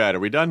Breaking Bad. Are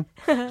we done?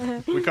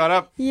 We caught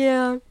up?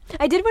 Yeah.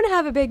 I did want to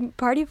have a big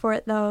party for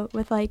it though,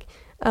 with like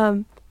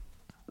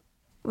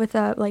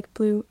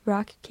blue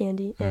rock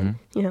candy and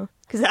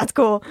because that's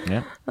cool.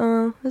 Yeah.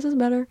 This is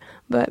better,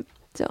 but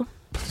so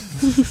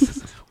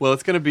Well,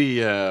 it's going to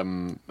be.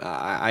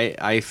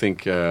 I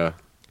think.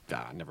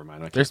 Never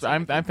mind.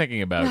 I'm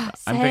thinking about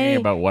Say,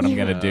 what I'm yeah.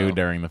 gonna do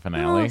during the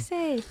finale no,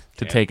 say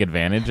to take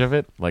advantage of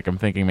it. Like I'm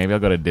thinking maybe I'll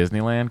go to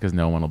Disneyland because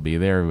no one will be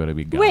there. Everybody will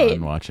be gone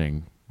Wait.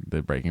 watching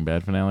the Breaking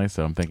Bad finale.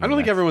 So I'm thinking. I don't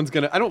think everyone's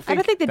going to. I don't I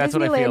don't think the That's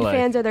what I feel Disneyland like.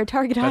 fans are their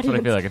target That's audience.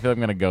 what I feel like. I feel like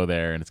I'm gonna go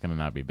there and it's gonna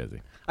not be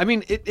busy. I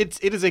mean, it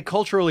is a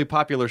culturally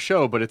popular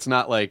show, but it's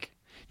not like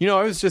I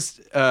was just.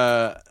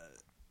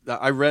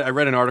 I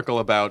read an article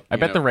about. I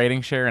bet the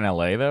rating share in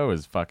LA though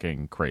is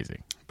fucking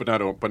crazy. but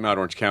not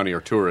Orange County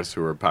or tourists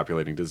who are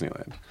populating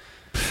Disneyland.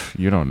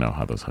 You don't know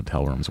how those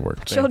hotel rooms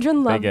work.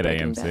 Children they love get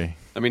Breaking AMC. Bad.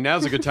 I mean,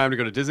 now's a good time to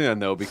go to Disneyland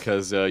though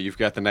because you've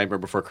got the Nightmare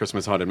Before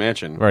Christmas Haunted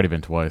Mansion. I've already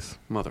been twice.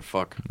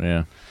 Motherfuck.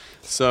 Yeah.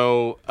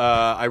 So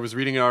I was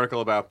reading an article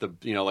about the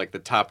the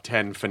top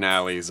 10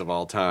 finales of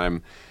all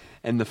time,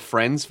 and the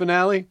Friends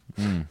finale.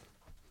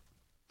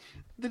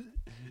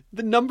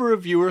 The number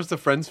of viewers the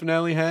Friends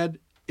finale had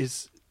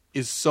is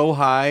so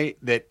high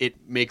that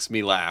it makes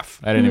me laugh.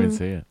 I didn't even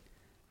see it.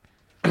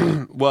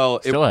 Well,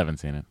 Still haven't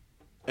seen it.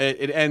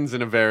 it ends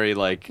in a very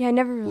Yeah, I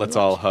never really let's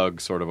watched. all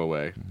hug sort of a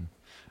way.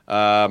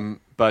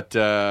 But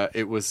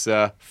it was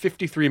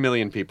 53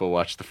 million people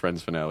watched the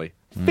Friends finale.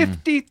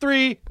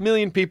 53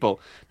 million people.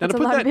 Now, That's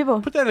to a lot of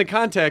people. put that in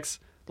context,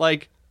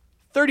 like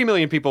 30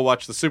 million people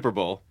watch the Super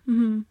Bowl.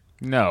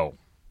 No.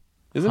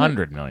 Isn't it?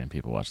 100 million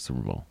people watch the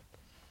Super Bowl.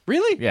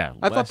 Really? Yeah.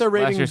 I thought their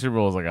rating... Last year's Super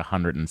Bowl was like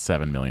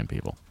 107 million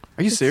people.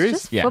 Are you serious?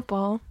 It's just Yeah.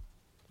 football.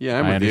 Yeah,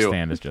 I'm I with you.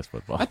 understand it's just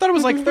football. I thought it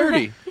was like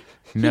 30.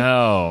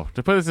 No.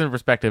 To put this in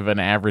perspective, an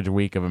average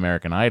week of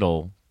American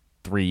Idol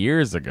 3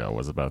 years ago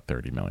was about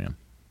 30 million.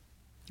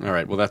 All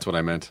right, well, that's what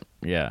I meant.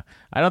 Yeah.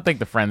 I don't think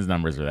the Friends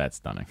numbers are that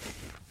stunning.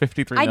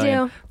 53 I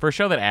million. do. For a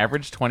show that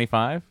averaged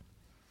 25,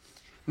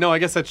 No, I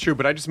guess that's true,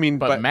 but I just mean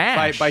But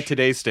MASH- by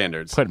today's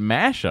standards. put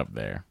MASH up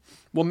there.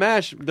 Well,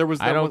 MASH, there was...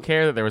 I don't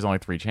care that there was only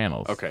 3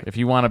 channels. Okay. If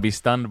you want to be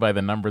stunned by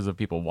the numbers of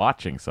people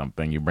watching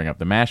something, you bring up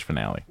the MASH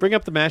finale. Bring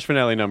up the MASH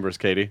finale numbers,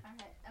 Katie.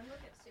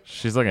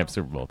 She's looking at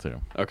Super Bowl,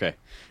 too. Okay.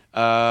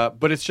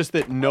 But it's just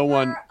that no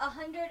one...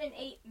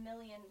 108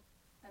 million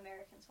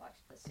Americans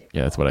watched the Super Bowl.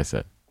 Yeah, that's what I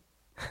said.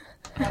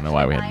 I don't know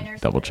why we had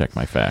to double-check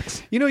my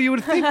facts. You know, you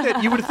would think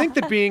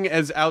that being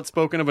as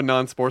outspoken of a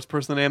non-sports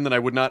person I am, that I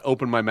would not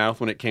open my mouth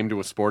when it came to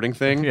a sporting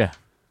thing. Yeah.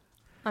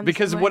 I'm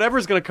Because the same way.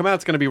 whatever's going to come out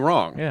is going to be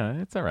wrong. Yeah,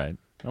 it's all right.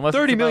 Unless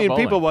 30 it's about million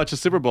bowling. people watch the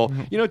Super Bowl.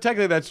 You know,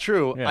 technically that's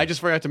true. Yeah. I just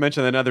forgot to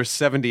mention another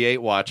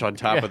 78 watch on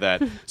top Yeah. of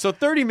that. So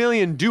 30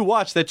 million do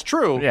watch. That's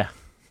true. Yeah.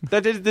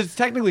 That's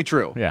technically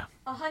true. Yeah.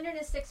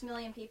 106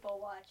 million people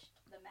watched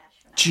the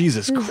MASH finale.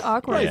 Jesus This is Christ.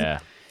 awkward. Yeah.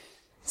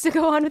 So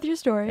go on with your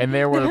story. And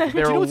there were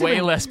what's way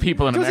even- less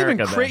people in It was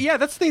America even then. yeah,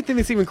 that's the thing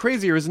that's even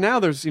crazier is now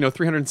there's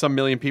 300 and some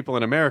million people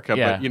in America,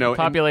 Yeah, but and-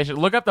 population.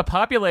 Look up the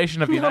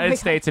population of the Oh my United God.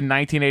 States in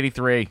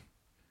 1983.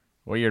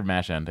 What year did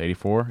MASH end?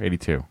 84?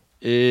 82?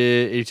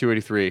 82,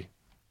 83.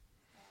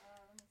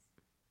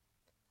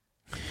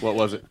 What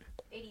was it?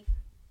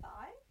 85?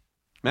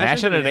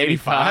 MASH ended at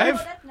 85?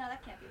 No,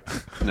 that can't be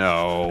right.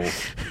 No.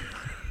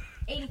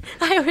 83.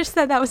 I wish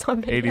that was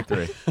on video.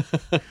 83.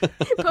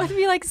 Both of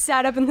you like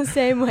sat up in the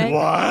same way.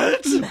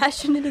 What?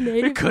 Smashing it in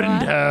 85.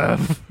 Couldn't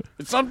have.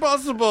 It's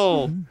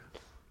impossible.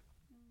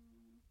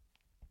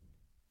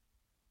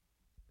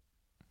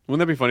 Wouldn't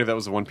that be funny if that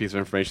was the one piece of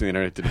information the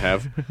internet didn't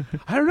have?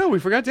 I don't know. We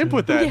forgot to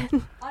input that. Yeah.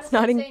 Honestly,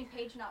 not I'm in- saying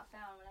page not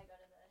found when I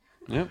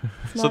go to the...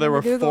 Yep. So not there in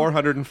were Google.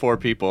 404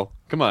 people.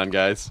 Come on,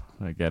 guys.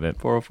 I get it.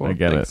 404. I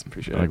get Thanks. it.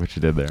 Appreciate I like it. what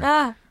you did there.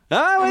 Ah,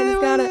 Ah, I wait,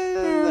 just got it. wait,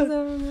 Yeah,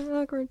 wait.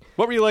 so awkward.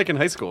 What were you like in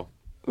high school?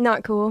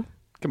 Not cool.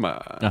 Come on.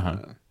 Uh-huh.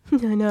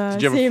 I know.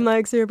 Did you ever- Seemed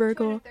like super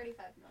cool. 235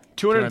 million.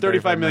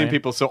 235 million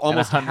people, so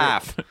almost And 100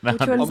 half. Which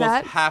one's Almost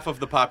that? half of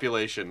the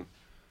population.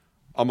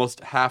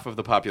 Almost half of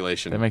the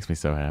population. That makes me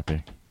so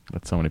happy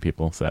that so many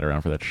people sat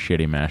around for that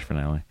shitty MASH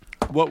finale.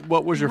 What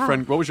was your Wow.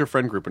 friend? What was your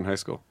friend group in high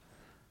school?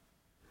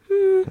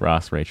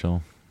 Ross,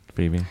 Rachel,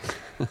 Phoebe.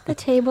 The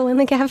table in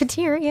the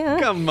cafeteria.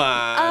 Come on.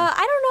 I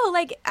don't know.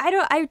 Like,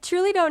 I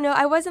truly don't know.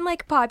 I wasn't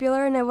like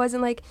popular and I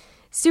wasn't like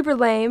super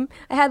lame.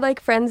 I had like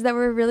friends that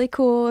were really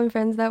cool and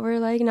friends that were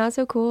like not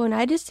so cool, and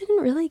I just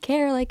didn't really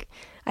care. Like,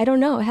 I don't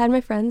know. I had my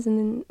friends and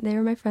then they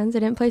were my friends. I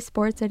didn't play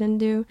sports. I didn't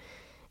do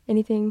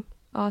anything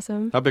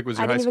awesome. How big was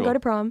your I high didn't even school? go to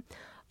prom.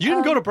 You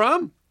didn't go to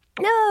prom?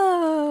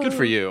 No. Good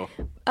for you.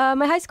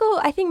 My high school,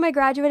 I think my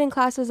graduating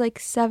class was like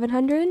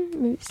 700,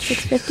 maybe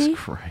 650. Jesus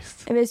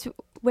Christ. I mean, it's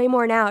way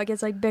more now. It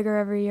gets like bigger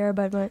every year,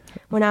 but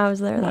when I was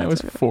there, I that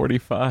was was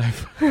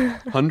 45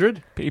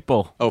 100?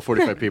 people. Oh,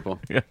 45 people.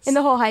 Yes. in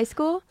the whole high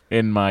school.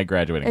 In my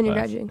graduating In your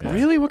class. graduating Yeah. class.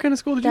 Really? What kind of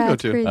school did you go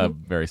That's to? crazy. A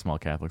very small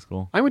Catholic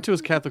school. I went to a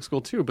Catholic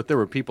school too, but there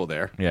were people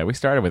there. Yeah, we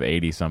started with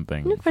 80-something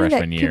Isn't it funny that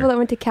freshman year. people that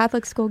went to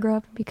Catholic school grow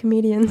up and be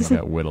comedians? We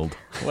got whittled.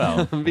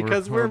 Well,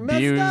 Because we're messed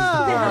abused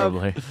up.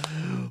 horribly.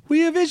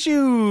 We have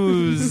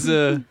issues.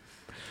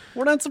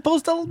 We're not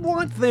supposed to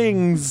want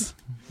things.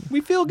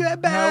 We feel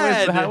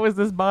bad. How is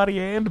this body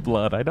and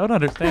blood? I don't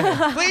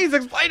understand. Please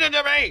explain it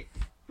to me.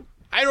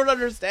 I don't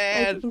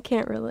understand. I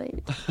can't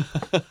relate.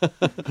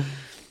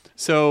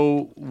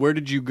 So, where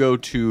did you go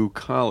to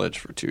college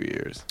for 2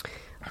 years?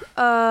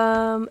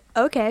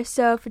 Okay,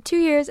 so for 2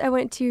 years, I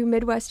went to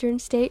Midwestern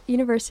State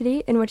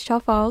University in Wichita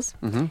Falls.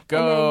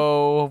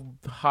 Go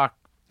Hawk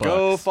Bucks.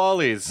 Go I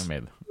Follies.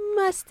 made.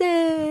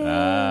 Mustang.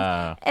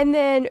 Ah. And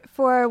then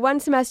for one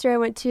semester, I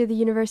went to the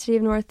University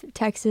of North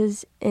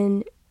Texas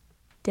in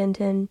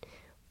Denton.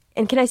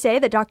 And can I say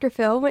that Dr.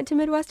 Phil went to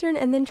Midwestern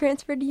and then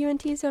transferred to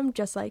UNT, so I'm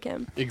just like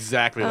him.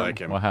 Exactly like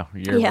him. Wow.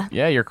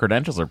 Yeah. Your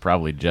credentials are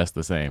probably just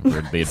the same for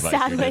the advice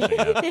Sadly.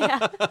 you're dishing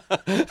out.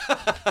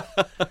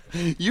 Yeah,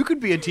 You could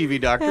be a TV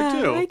doctor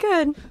I too.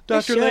 could. I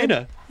Dr. should.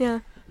 Lena. Yeah.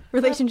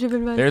 Relationship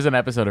advice. There's an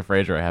episode of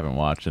Frasier I haven't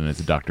watched, and it's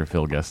Dr.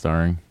 Phil guest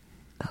starring.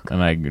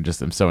 And I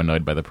just am so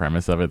annoyed by the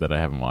premise of it that I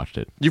haven't watched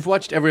it. You've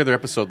watched every other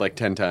episode like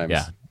 10 times.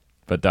 Yeah.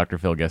 But Dr.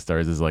 Phil guest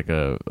stars is like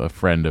a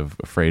friend of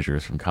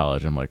Frasier's from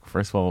college. I'm like,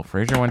 first of all,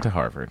 Frasier went to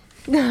Harvard.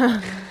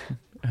 And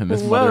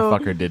this Whoa.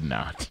 motherfucker did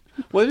not.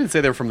 Well, they didn't say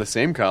they were from the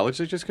same college.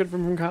 They just could have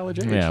been from college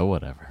age. Yeah,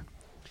 whatever.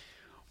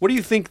 What do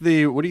you think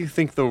the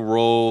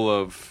role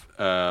of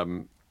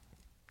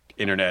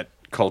internet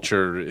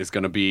culture is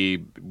going to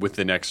be with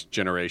the next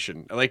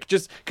generation? Like,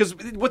 just because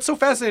what's so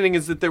fascinating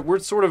is that we're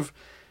sort of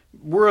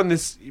we're on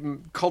this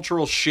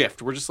cultural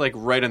shift. We're just like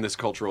right on this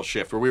cultural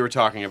shift where we were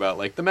talking about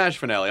like the MASH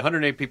finale.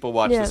 108 people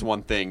watched this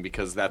one thing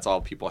because that's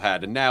all people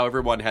had. And now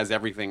everyone has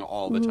everything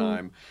all the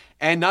time.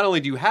 And not only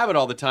do you have it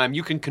all the time,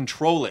 you can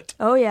control it.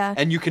 Oh, yeah.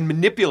 And you can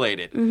manipulate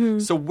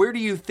it. So where do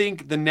you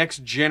think the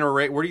next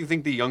generation, where do you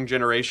think the young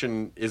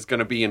generation is going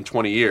to be in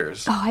 20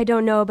 years? Oh, I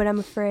don't know, but I'm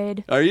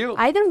afraid. Are you?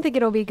 I don't think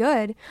it'll be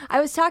good.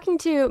 I was talking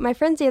to my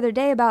friends the other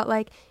day about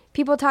like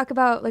people talk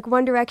about like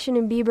One Direction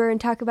and Bieber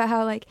and talk about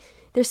how like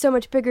they're so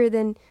much bigger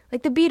than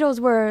like the Beatles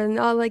were and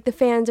all like the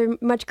fans are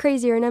much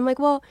crazier. And I'm like,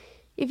 well,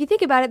 if you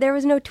think about it, there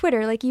was no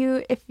Twitter. Like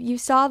if you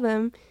saw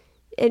them,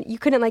 you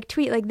couldn't like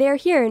tweet like they're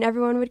here and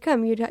everyone would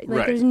come. You'd like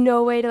there's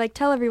no way to like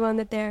tell everyone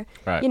that they're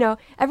you know,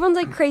 everyone's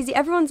like crazy.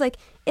 Everyone's like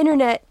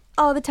internet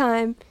all the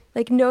time,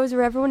 like knows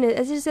where everyone is.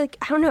 It's just like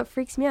I don't know, it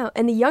freaks me out.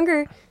 And the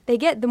younger they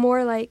get, the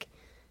more like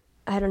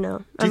I don't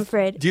know. I'm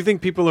afraid. Do you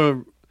think people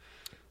are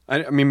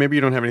I mean maybe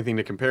you don't have anything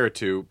to compare it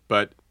to,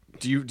 but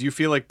do you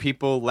feel like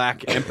people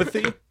lack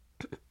empathy?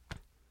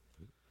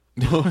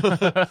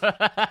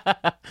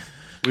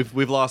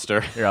 We've lost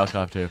her. Here, I'll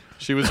cough too.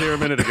 She was here a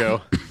minute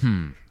ago.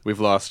 We've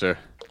lost her.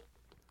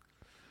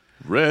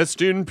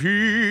 Rest in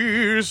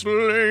peace,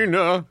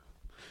 Lena.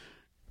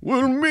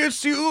 We'll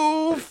miss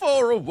you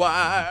for a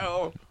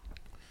while.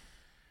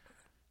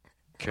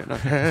 Can I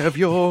have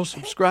your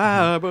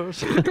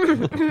subscribers?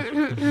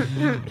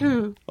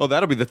 Oh,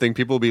 that'll be the thing.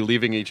 People will be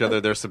leaving each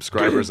other their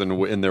subscribers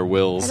in their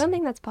wills. I don't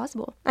think that's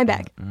possible. I'm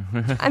back.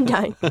 I'm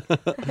dying.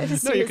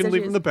 No, you can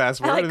leave them the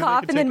password. I like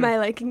cough and then my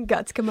like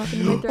guts come up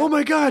in my throat. Oh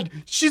my God,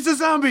 she's a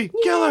zombie.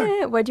 Kill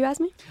her. What'd you ask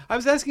me? I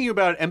was asking you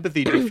about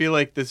empathy. Do you feel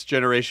like this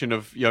generation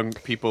of young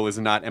people is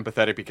not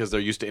empathetic because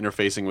they're used to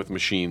interfacing with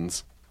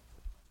machines?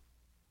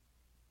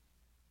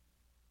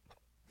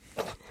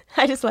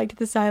 I just liked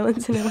the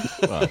silence. And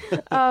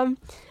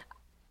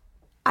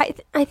I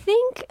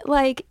think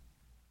like,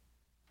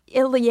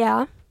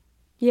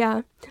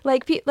 yeah,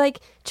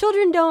 like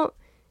children don't.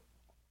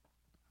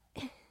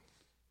 I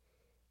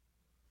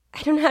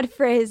don't know how to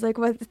phrase like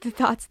what the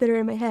thoughts that are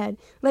in my head.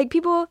 Like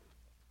people.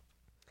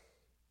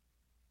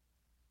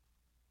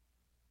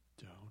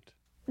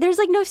 There's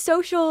like no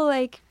social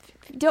like.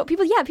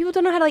 People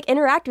don't know how to like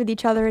interact with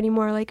each other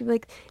anymore.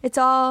 Like it's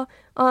all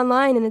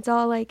online and it's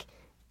all like.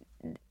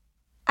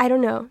 I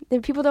don't know.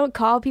 People don't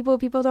call people.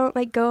 People don't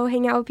like go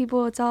hang out with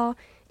people. It's all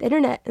the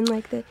internet and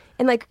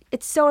like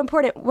it's so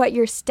important what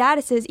your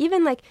status is.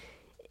 Even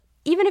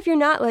if you're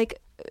not like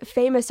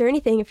famous or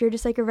anything, if you're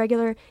just like a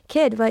regular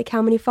kid, like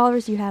how many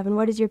followers you have and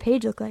what does your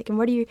page look like and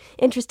what are you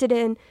interested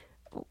in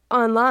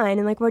online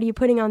and like what are you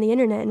putting on the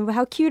internet and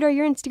how cute are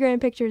your Instagram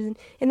pictures and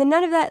then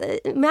none of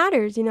that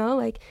matters. You know,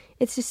 like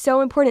it's just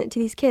so important to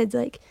these kids.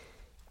 Like.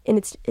 And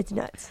it's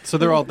nuts. So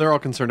they're all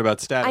concerned about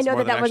status. I know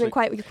more that than wasn't actually...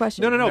 quite your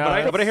question. No.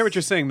 But I hear what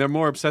you're saying. They're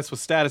more obsessed with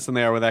status than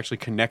they are with actually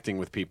connecting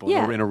with people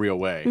in a real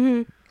way.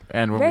 Mm-hmm.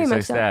 And when Very we say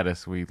much so.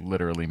 status, we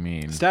literally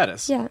mean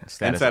status. Yeah.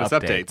 Status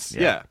updates.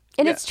 Yeah.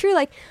 And it's true.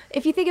 Like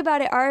if you think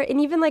about it, and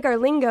even like our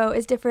lingo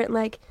is different.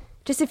 Like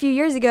just a few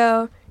years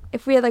ago,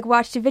 if we had like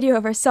watched a video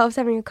of ourselves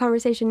having a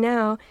conversation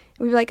now,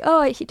 we'd be like,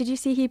 oh, did you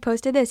see he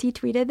posted this? He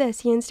tweeted this.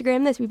 He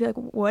Instagrammed this. We'd be like,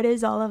 what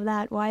is all of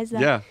that? Why is that?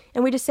 Yeah.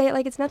 And we just say it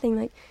like it's nothing.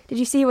 Like, did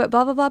you see what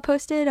blah, blah, blah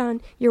posted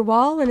on your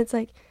wall? And it's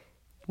like,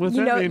 What's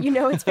that mean? You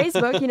know it's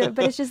Facebook,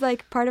 but it's just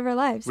like part of our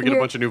lives. We get a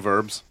bunch of new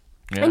verbs.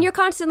 Yeah. And you're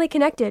constantly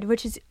connected,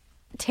 which is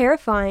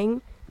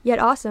terrifying yet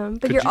awesome.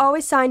 But you're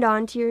always signed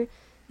on to your,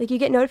 like you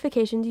get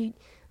notifications. You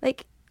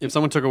like. If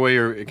someone took away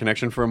your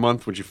connection for a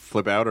month, would you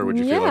flip out or would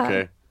you feel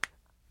okay?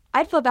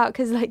 I'd flip out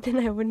because like then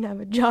I wouldn't have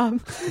a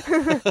job.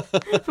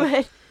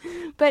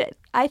 but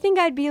I think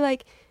I'd be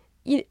like,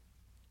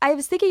 I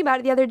was thinking about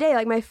it the other day.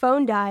 Like my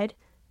phone died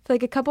for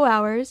like a couple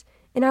hours,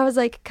 and I was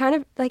like kind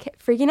of like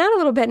freaking out a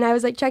little bit. And I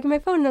was like checking my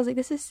phone, and I was like,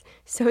 this is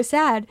so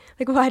sad.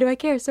 Like why do I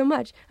care so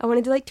much? I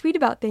wanted to like tweet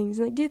about things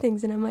and like do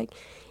things, and I'm like,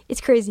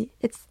 it's crazy.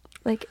 It's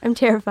like I'm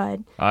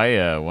terrified.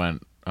 I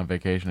went on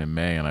vacation in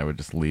May, and I would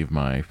just leave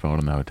my phone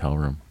in the hotel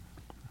room.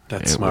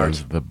 That's smart. It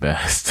was the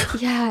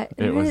best. Yeah,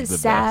 it was the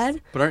sad.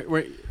 best. But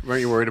aren't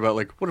you worried about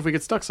like, what if we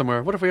get stuck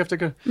somewhere? What if we have to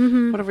go?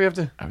 Mm-hmm. What if we have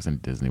to? I was in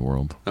Disney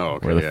World. Oh,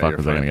 okay. Where the fuck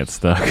was I going to get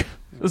stuck?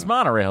 This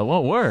monorail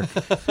won't work.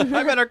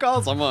 I better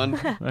call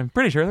someone. I'm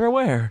pretty sure they're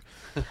aware.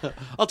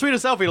 I'll tweet a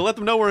selfie to let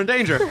them know we're in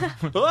danger.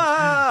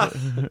 Ah!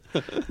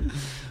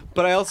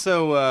 But I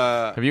also...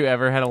 Have you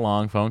ever had a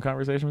long phone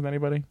conversation with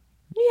anybody?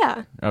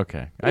 Yeah.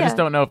 Okay. I just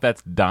don't know if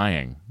that's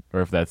dying. Or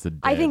if that's a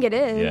I think it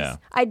is. Yeah.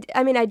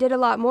 I mean, I did a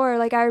lot more.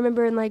 Like, I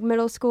remember in, like,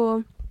 middle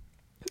school,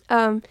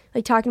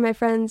 like, talking to my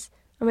friends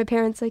on my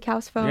parents' like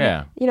house phone.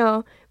 Yeah. You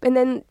know, and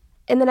then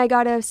I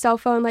got a cell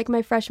phone like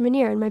my freshman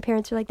year, and my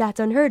parents were like,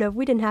 "That's unheard of.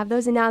 We didn't have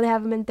those," and now they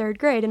have them in third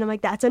grade, and I'm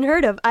like, "That's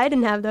unheard of. I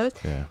didn't have those."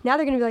 Yeah. Now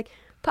they're gonna be like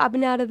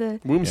popping out of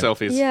the womb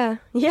selfies. Yeah.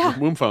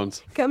 Womb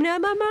phones. Coming out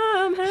of my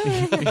mom.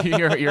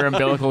 Hey. your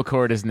umbilical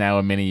cord is now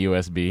a mini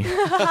USB.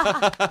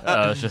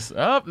 It's just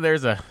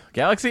there's a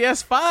Galaxy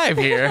S5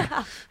 here.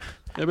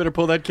 I better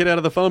pull that kid out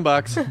of the phone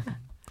box.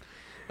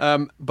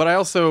 But I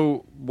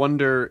also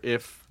wonder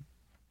if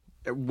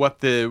what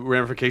the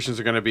ramifications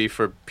are going to be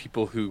for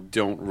people who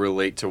don't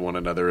relate to one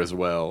another as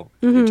well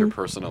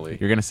interpersonally.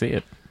 You're going to see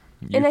it.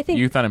 And I think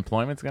youth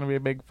unemployment's going to be a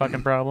big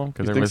fucking problem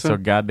because You think everyone's so? so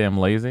goddamn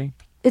lazy.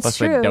 It's Plus,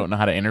 true. they don't know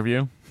how to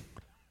interview.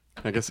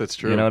 I guess that's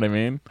true. You know what I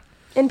mean?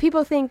 And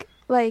people think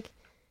like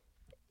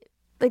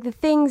the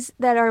things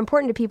that are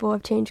important to people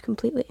have changed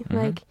completely.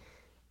 Like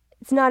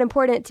it's not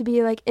important to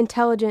be like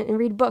intelligent and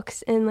read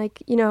books, and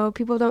like, you know,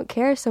 people don't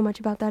care so much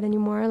about that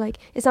anymore. Like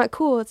it's not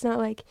cool. It's not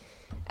like,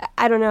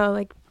 I don't know,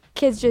 like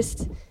kids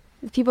just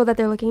the people that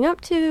they're looking up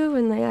to,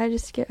 and like I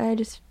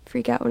just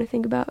freak out when I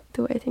think about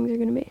the way things are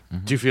going to be.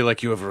 Do you feel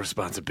like you have a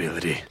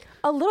responsibility?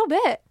 A little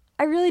bit.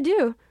 I really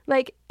do.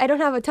 Like, I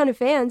don't have a ton of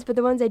fans, but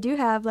the ones I do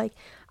have, like,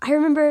 I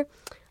remember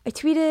I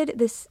tweeted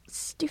this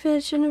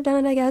stupid, shouldn't have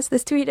done it, I guess,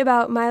 this tweet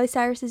about Miley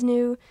Cyrus's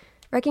new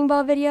Wrecking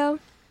Ball video.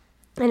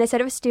 And I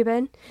said it was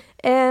stupid.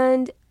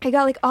 And I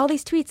got, like, all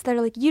these tweets that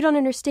are like, you don't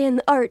understand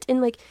the art.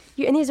 And, like,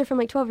 and these are from,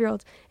 like,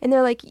 12-year-olds. And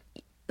they're like,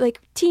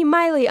 Team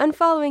Miley,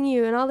 unfollowing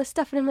you, and all this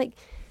stuff. And I'm like,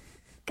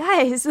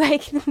 guys,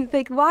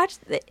 like watch.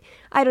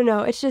 I don't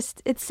know. It's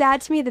just, it's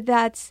sad to me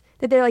that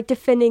they're, like,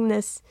 defending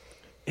this.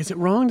 Is it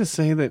wrong to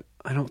say that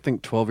I don't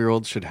think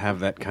 12-year-olds should have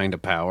that kind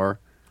of power?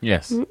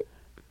 Yes.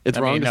 It's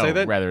wrong to say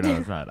that? Rather, no,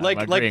 it's not.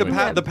 like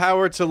the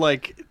power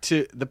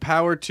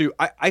to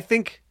I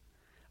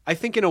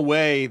think in a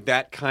way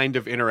that kind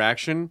of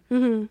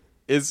interaction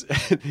is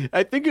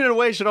I think in a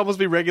way should almost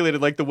be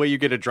regulated like the way you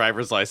get a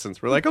driver's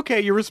license. We're like,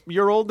 okay,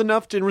 you're old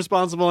enough and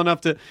responsible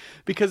enough to,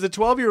 because a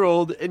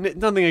 12-year-old, and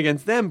nothing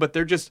against them, but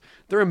they're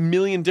a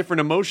million different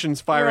emotions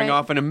firing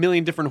off and a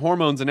million different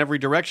hormones in every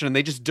direction, and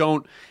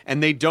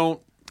they don't.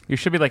 You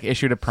should be like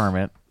issued a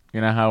permit.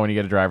 You know how when you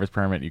get a driver's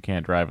permit, you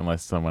can't drive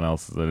unless someone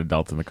else is an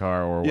adult in the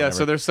car or whatever. Yeah,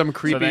 so there's some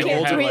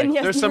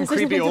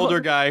creepy older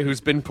guy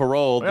who's been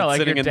paroled Well, like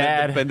sitting your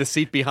in the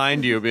seat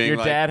behind you, being Your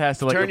like, dad has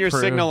to, like, turn your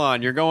approve. signal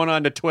on. You're going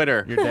on to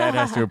Twitter. Your dad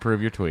has to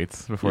approve your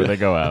tweets before they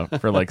go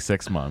out for like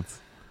 6 months,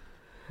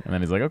 and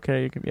then he's like,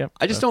 "Okay, you can." Yep.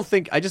 I just don't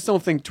think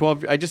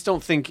 12. I just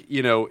don't think,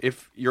 you know,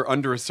 if you're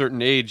under a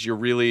certain age, you're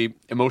really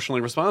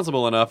emotionally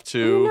responsible enough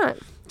to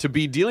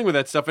be dealing with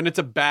that stuff, and it's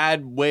a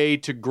bad way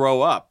to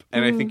grow up.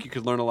 And I think you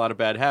could learn a lot of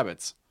bad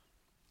habits.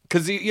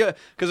 Because a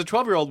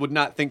 12-year-old would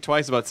not think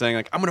twice about saying,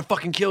 like, I'm going to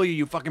fucking kill you,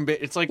 you fucking bitch.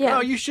 It's like, no,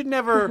 you should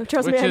never.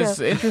 Trust me, Which I know. is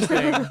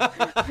interesting.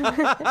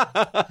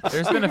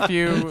 There's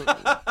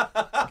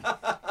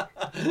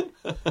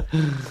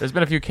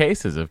been a few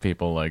cases of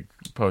people like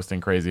posting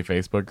crazy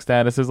Facebook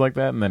statuses like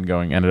that and then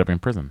ended up in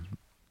prison.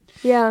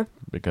 Yeah.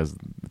 Because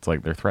it's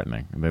like they're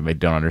threatening. And they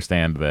don't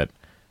understand that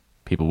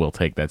people will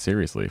take that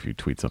seriously if you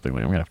tweet something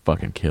like, I'm going to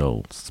fucking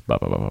kill blah,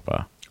 blah, blah, blah,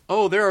 blah.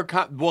 Oh,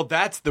 well,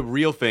 that's the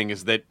real thing,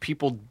 is that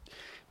people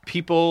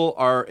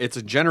are, it's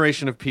a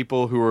generation of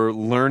people who are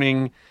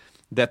learning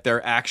that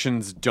their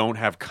actions don't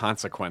have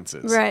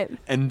consequences. Right.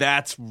 And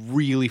that's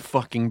really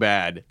fucking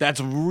bad. That's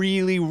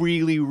really,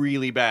 really,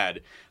 really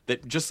bad.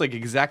 That just like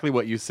exactly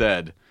what you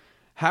said.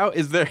 How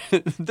is there?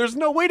 There's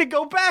no way to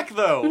go back,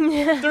 though.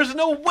 There's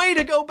no way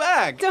to go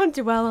back. Don't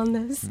dwell on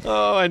this.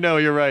 Oh, I know,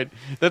 you're right.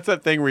 That's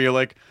that thing where you're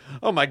like,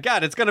 oh my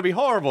God, it's going to be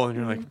horrible. And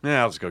you're like,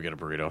 I'll just go get a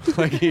burrito.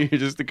 Like, you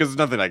just, because there's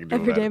nothing I can do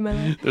Every about day it. of my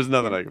life. There's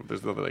nothing I can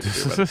do about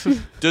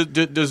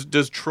it.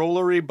 Does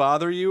trollery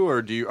bother you, or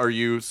are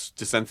you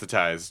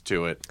desensitized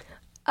to it?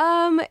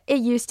 It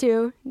used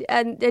to,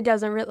 and it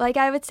doesn't really. Like,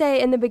 I would say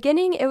in the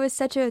beginning, it was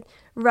such a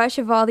rush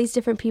of all these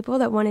different people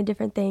that wanted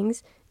different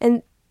things.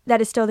 And that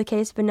is still the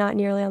case, but not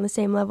nearly on the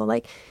same level.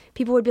 Like,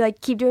 people would be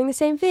like, keep doing the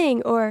same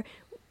thing, or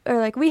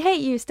like, we hate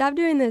you, stop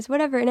doing this,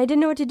 whatever. And I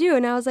didn't know what to do.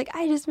 And I was like,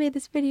 I just made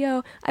this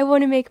video. I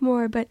want to make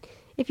more, but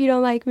if you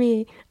don't like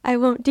me, I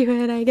won't do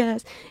it, I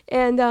guess.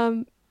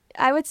 And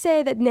I would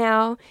say that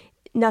now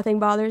nothing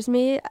bothers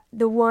me.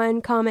 The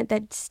one comment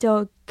that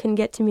still can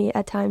get to me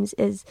at times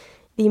is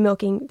the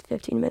milking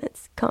 15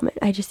 minutes comment.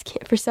 I just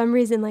can't, for some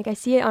reason. Like, I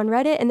see it on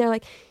Reddit and they're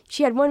like,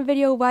 she had one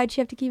video, why'd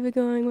she have to keep it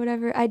going,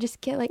 whatever. I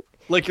just can't,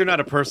 like you're not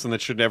a person that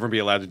should never be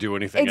allowed to do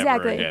anything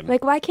exactly. ever again.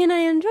 Like, why can't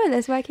I enjoy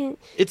this? Why can't...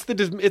 It's the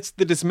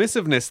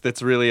dismissiveness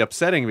that's really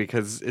upsetting,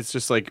 because it's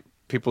just like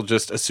people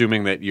just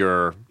assuming that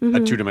you're a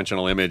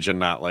two-dimensional image and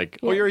not like,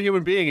 you're a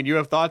human being and you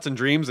have thoughts and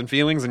dreams and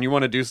feelings and you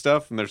want to do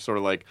stuff, and they're sort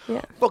of like,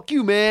 fuck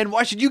you, man,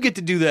 why should you get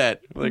to do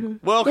that? Like,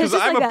 well, because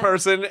I'm a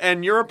person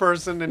and you're a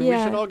person and we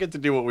should all get to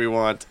do what we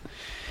want.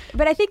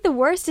 But I think the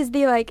worst is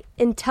the, like,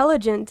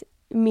 intelligent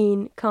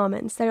mean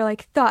comments that are,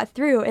 like, thought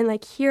through and,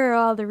 like, here are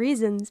all the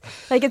reasons.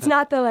 Like, it's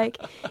not the, like,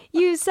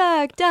 you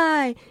suck,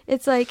 die.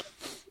 It's like,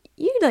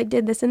 you, like,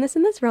 did this and this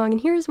and this wrong, and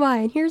here's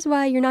why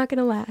you're not going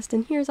to last,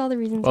 and here's all the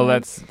reasons well, why.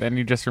 then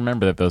you just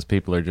remember that those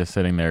people are just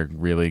sitting there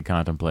really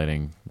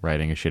contemplating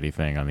writing a shitty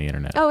thing on the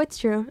internet. Oh, it's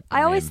true.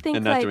 I always think,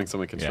 and not like, doing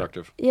something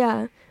constructive.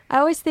 Yeah. I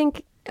always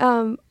think,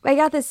 I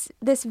got this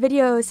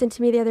video sent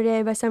to me the other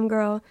day by some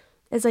girl.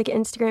 It's like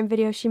an Instagram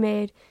video she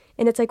made.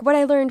 And it's like, what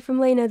I learned from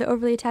Lena, the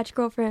overly attached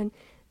girlfriend.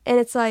 And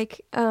it's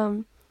like,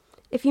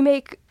 if you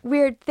make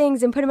weird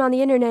things and put them on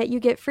the internet, you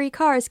get free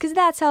cars, because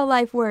that's how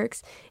life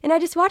works. And I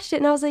just watched it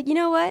and I was like, you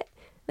know what?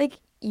 Like,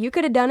 you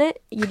could have done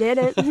it. You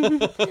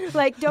didn't.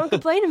 Like, don't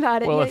complain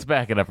about it. Well, let's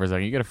back it up for a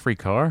second. You get a free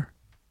car?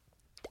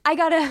 I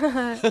got to...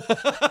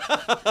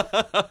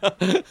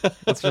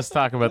 Let's just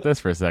talk about this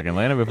for a second,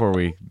 Lana, before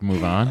we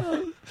move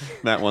on.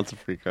 Matt wants a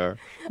free car.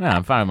 No,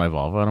 I'm fine with my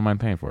Volvo. I don't mind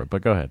paying for it,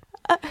 but go ahead.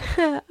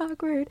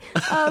 Awkward.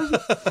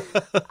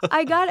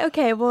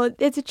 Okay, well,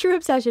 it's a true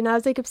obsession. I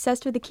was like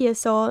obsessed with the Kia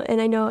Soul,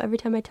 and I know every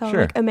time I tell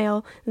like a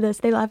male this,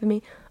 they laugh at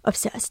me.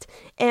 Obsessed.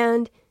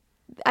 And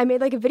I made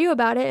like a video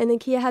about it, and then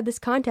Kia had this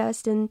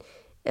contest, and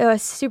it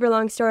was a super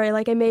long story.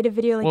 Like I made a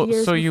video like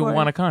years so before. you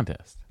won a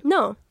contest?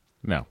 No.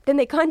 Then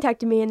they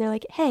contacted me, and they're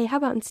like, hey, how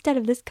about instead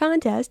of this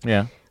contest,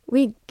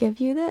 we give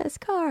you this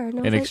car. And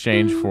I was in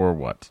exchange for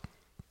what?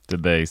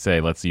 Did they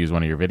say, let's use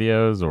one of your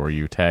videos, or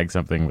you tag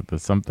something with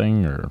this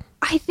something, or?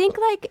 I think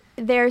like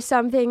there's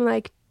something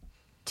like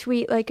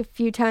tweet like a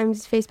few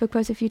times, Facebook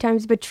post a few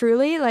times, but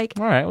truly like...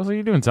 All right, well, so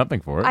you're doing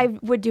something for it. I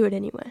would do it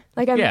anyway.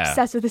 Like I'm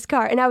obsessed with this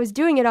car, and I was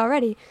doing it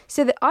already.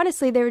 So that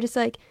honestly, they were just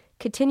like,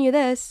 continue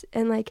this,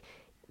 and like,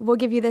 we'll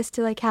give you this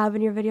to like have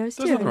in your videos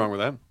too. There's nothing wrong with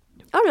that.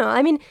 Oh no,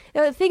 I mean,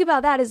 the thing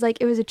about that is like,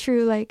 it was a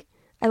true like,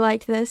 I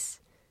liked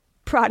this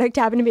product,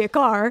 happened to be a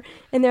car,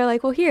 and they're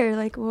like, well here,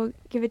 like we'll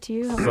give it to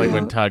you. It's like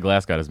when Todd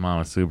Glass got his mom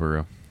a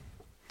Subaru.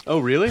 Oh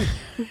really?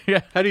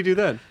 Yeah. How do you do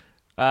that?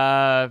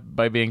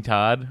 By being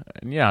Todd.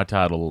 And you know how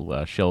Todd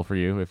will shill for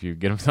you if you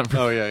get him something.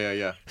 Oh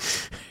yeah.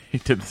 He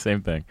did the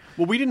same thing.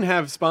 Well, we didn't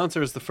have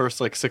sponsors the first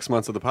like 6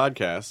 months of the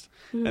podcast,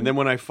 and then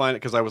when I find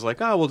it, because I was like,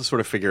 we'll just sort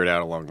of figure it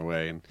out along the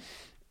way,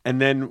 and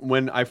then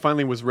when I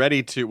finally was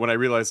ready to, when I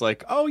realized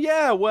like, oh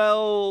yeah,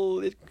 well,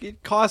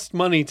 it costs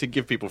money to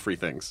give people free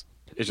things.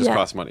 It just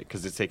costs money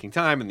because it's taking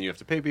time, and then you have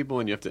to pay people,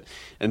 and you have to,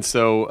 and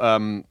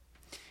so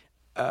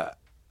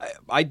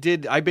I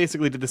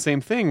basically did the same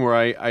thing where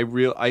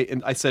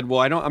I said, well,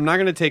 I'm not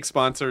going to take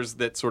sponsors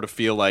that sort of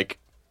feel like,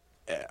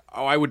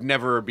 I would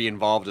never be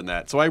involved in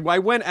that. So I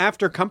went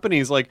after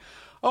companies like,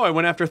 I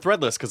went after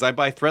Threadless because I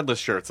buy Threadless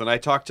shirts, and I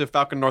talked to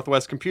Falcon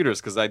Northwest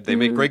Computers because they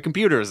make great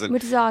computers,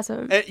 which is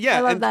awesome. Yeah,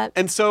 I love that.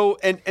 And so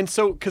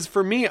because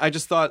for me, I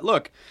just thought,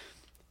 look,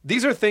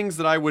 these are things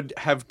that I would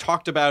have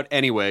talked about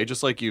anyway,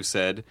 just like you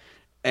said,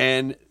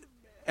 and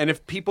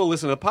if people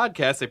listen to the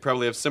podcast, they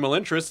probably have similar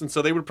interests, and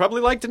so they would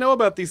probably like to know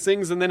about these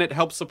things, and then it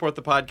helps support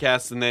the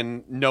podcast, and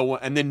then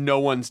no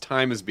one's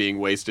time is being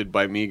wasted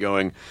by me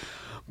going,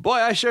 boy,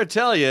 I sure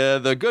tell you,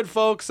 the good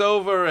folks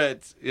over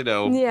at,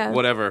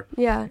 whatever.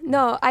 Yeah.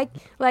 No,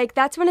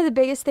 that's one of the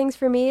biggest things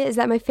for me is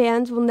that my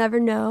fans will never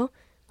know,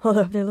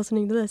 although if they're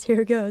listening to this,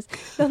 here it goes.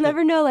 They'll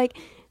never know, like,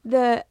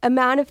 the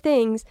amount of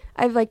things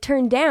I've, like,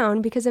 turned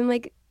down because I'm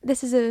like,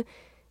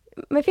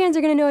 my fans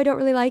are going to know I don't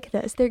really like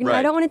this. They're gonna,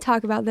 I don't want to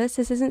talk about this.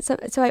 This isn't so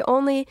I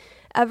only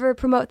ever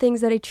promote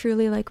things that I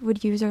truly, like,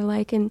 would use or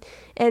like, and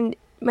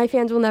my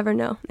fans will never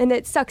know. And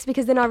it sucks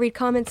because then I'll read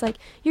comments like,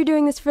 you're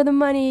doing this for the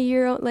money,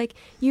 you're like,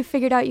 you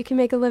figured out you can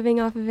make a living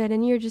off of it,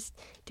 and you're just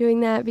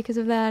doing that because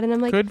of that. And I'm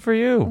like, good for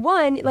you.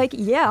 One, like,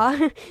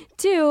 yeah.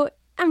 Two,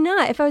 I'm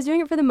not. If I was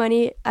doing it for the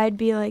money, I'd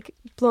be like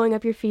blowing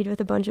up your feed with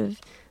a bunch of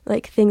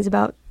like things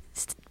about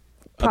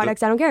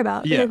products I don't care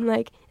about. Yeah.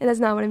 And that's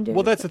not what I'm doing.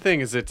 Well, that's the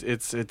thing is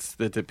it's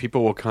that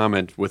people will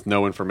comment with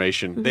no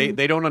information. Mm-hmm.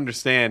 They don't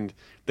understand.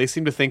 They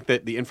seem to think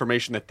that the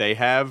information that they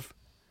have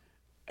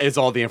is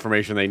all the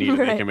information they need, and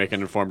they can make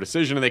an informed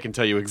decision, and they can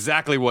tell you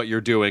exactly what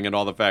you're doing and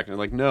all the facts. And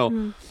like,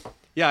 no,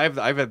 yeah,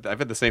 I've had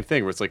the same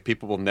thing where it's like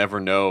people will never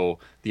know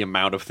the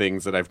amount of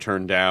things that I've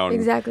turned down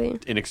exactly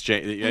in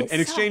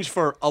exchange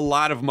for a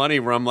lot of money.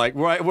 Where I'm like,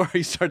 where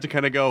you start to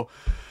kind of go,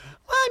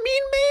 well, I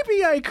mean,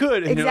 maybe I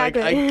could, and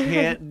exactly. You're like, I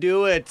can't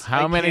do it.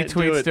 How many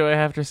tweets do I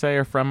have to say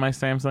are from my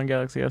Samsung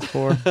Galaxy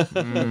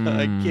S4?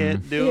 I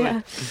can't do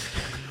it.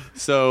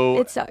 So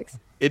it sucks.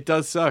 It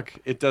does suck.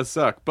 It does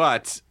suck,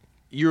 but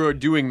you're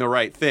doing the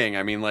right thing.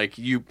 I mean, like,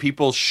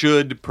 people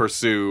should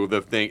pursue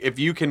the thing. If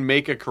you can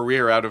make a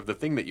career out of the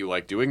thing that you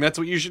like doing, that's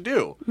what you should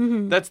do.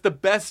 Mm-hmm. That's the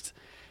best,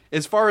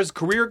 as far as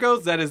career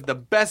goes, that is the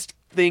best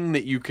thing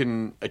that you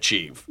can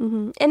achieve.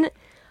 Mm-hmm. And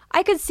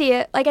I could see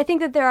it. Like, I think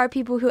that there are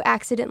people who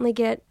accidentally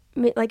get,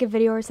 like, a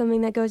video or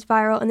something that goes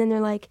viral, and then they're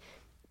like,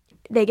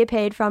 they get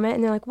paid from it,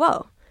 and they're like,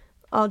 whoa,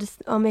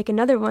 I'll make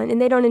another one.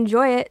 And they don't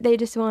enjoy it. They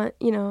just want,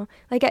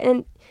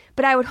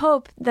 but I would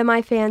hope that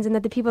my fans and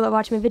that the people that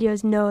watch my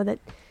videos know that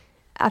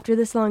after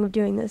this long of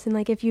doing this, and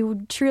like if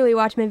you truly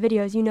watch my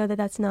videos, you know that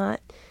that's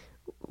not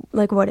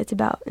like what it's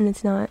about, and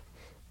it's not.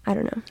 I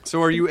don't know.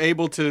 So, are you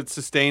able to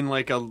sustain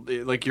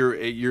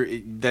your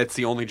that's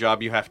the only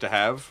job you have to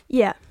have?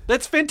 Yeah,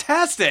 that's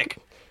fantastic.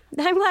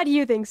 I'm glad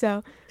you think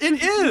so.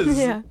 It is.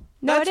 Yeah.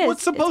 No, that's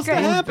what's supposed to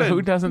happen.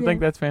 Who doesn't think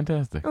that's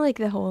fantastic? I like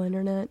the whole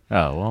internet.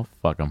 Oh well,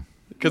 fuck them.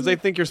 Because they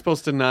think you're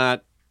supposed to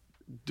not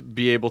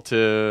be able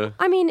to.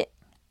 I mean,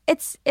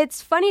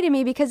 it's funny to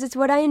me because it's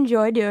what I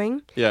enjoy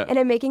doing. Yeah. And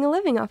I'm making a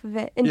living off of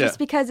it. And just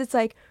because it's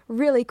like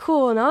really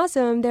cool and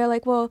awesome, they're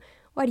like, well,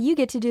 why do you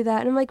get to do that?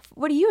 And I'm like,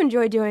 what do you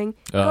enjoy doing?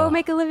 Go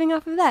make a living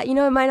off of that. You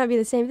know, it might not be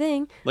the same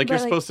thing. Like but you're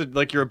supposed to,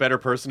 like you're a better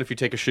person if you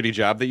take a shitty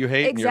job that you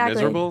hate and you're Exactly.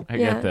 miserable. I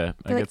Yeah. get that.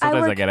 They're like,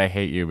 Sometimes I work- get I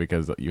hate you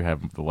because you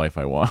have the life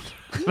I want.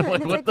 Yeah, like, and what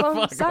it's the like, well,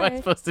 fuck am I sorry.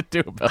 supposed to do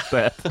about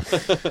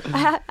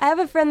that? I have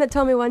a friend that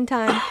told me one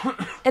time,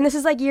 and this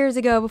is like years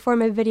ago before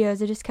my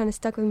videos. It just kind of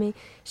stuck with me.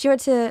 She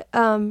went to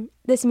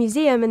this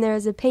museum, and there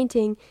was a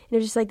painting, and it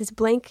was just like this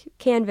blank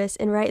canvas,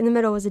 and right in the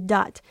middle was a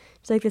dot.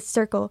 It's like this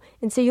circle.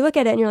 And so you look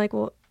at it, and you're like,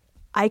 well,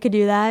 I could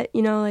do that,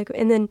 you know? Like,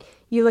 and then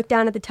you look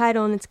down at the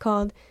title, and it's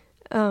called,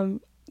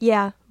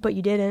 Yeah, but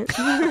you didn't.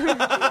 And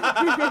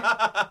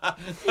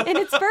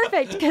it's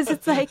perfect, because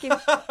it's like...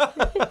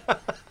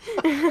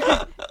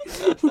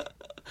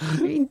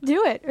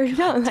 do it or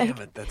don't. Like,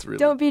 Damn it, that's really...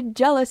 don't be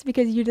jealous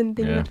because you didn't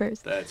think of it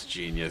first. That's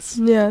genius.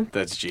 Yeah.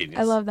 That's genius.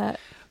 I love that.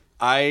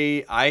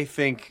 I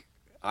think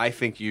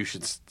you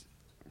should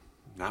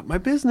not my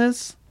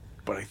business,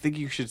 but I think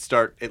you should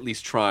start at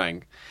least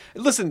trying.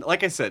 Listen,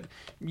 like I said,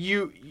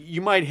 you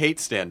might hate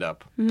stand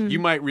up. Mm-hmm. You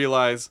might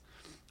realize,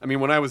 I mean,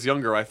 when I was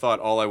younger, I thought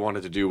all I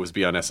wanted to do was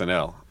be on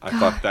SNL. I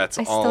thought that's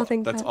I all still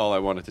think that's that. all I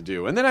wanted to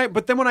do. And then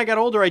but then when I got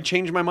older, I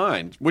changed my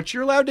mind, which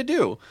you're allowed to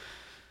do.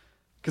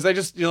 Cuz I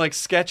just, like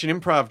sketch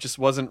and improv just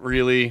wasn't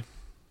really,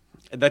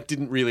 that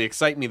didn't really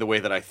excite me the way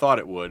that I thought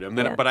it would. And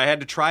then Yeah. but I had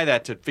to try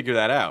that to figure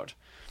that out.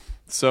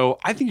 So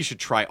I think you should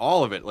try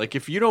all of it. Like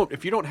if you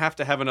don't have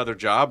to have another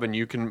job and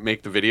you can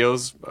make the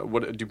videos,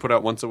 what do you put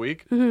out once a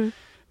week? Mm-hmm.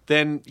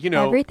 Then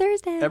Every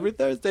Thursday. Every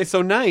Thursday.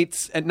 So at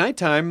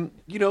nighttime,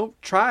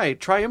 try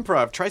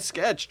improv, try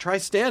sketch, try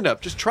stand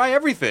up, just try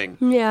everything.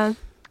 Yeah.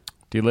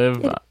 Do you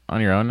live on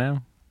your own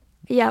now?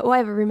 Yeah. Well, I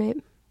have a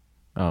roommate.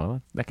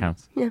 Oh, that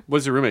counts. What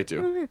does your roommate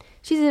do?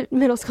 She's a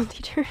middle school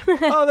teacher.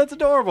 Oh, that's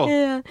adorable.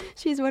 Yeah.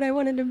 She's what I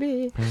wanted to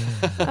be.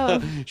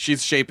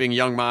 She's shaping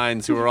young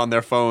minds who are on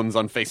their phones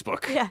on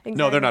Facebook. Yeah,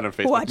 No, they're exactly. not on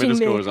Facebook. Watching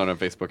Middle me. schoolers aren't on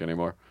Facebook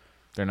anymore.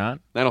 They're not?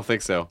 I don't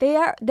think so.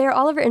 They're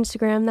all over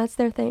Instagram. That's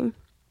their thing.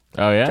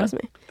 Oh, yeah? Trust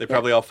me. They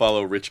probably all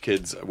follow rich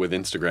kids with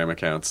Instagram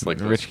accounts. Like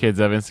Rich kids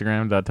have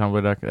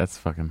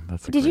Instagram.tumblr.com.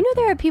 That's a Did you great know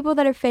there thing. are people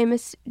that are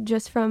famous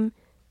just from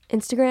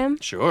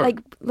Instagram? Sure. Like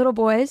little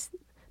boys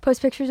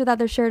post pictures without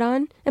their shirt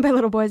on. And by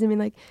little boys, I mean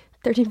like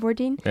 13,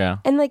 14. Yeah.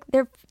 And like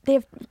they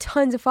have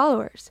tons of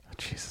followers.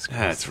 Jesus Christ.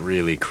 That's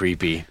really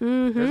creepy.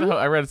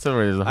 I read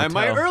somewhere there's a hotel.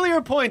 My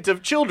earlier point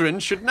of children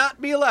should not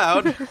be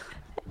allowed.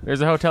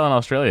 There's a hotel in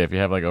Australia. If you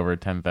have like over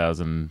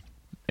 10,000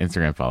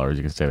 Instagram followers,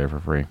 you can stay there for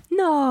free.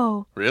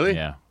 No. Really?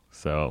 Yeah.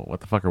 So what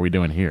the fuck are we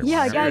doing here?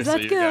 Yeah, guys,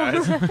 let's Seriously,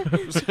 go.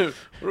 you guys.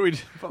 What do we do?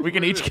 We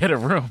can each get a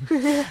room.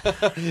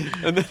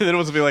 And then it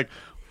will be like,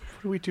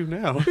 what do we do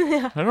now?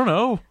 I don't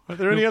know. Are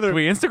there any other... Do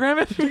we Instagram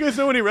it? Do you guys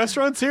know any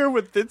restaurants here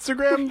with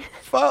Instagram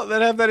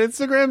that have that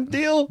Instagram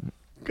deal?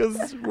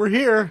 Because we're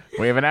here.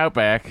 We have an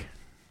Outback.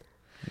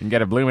 You can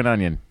get a bloomin'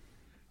 onion.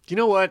 You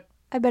know what?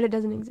 I bet it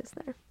doesn't exist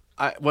there.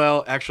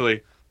 Well,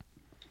 actually,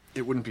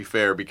 it wouldn't be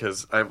fair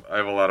because I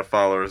have a lot of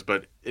followers,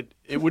 but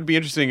it would be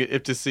interesting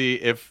to see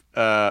if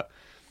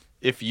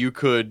you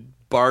could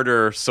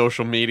barter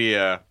social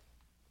media,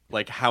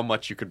 like how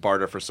much you could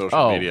barter for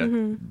social media.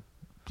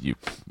 You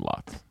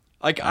lots.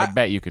 Like I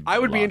bet you could. I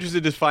would be lots.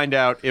 interested to find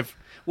out if.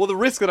 Well, the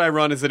risk that I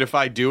run is that if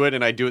I do it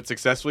and I do it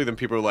successfully, then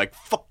people are like,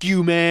 "Fuck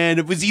you, man!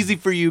 It was easy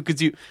for you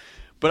because you."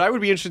 But I would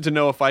be interested to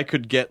know if I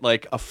could get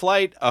like a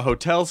flight, a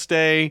hotel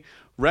stay,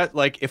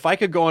 like if I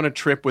could go on a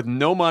trip with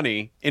no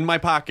money in my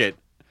pocket,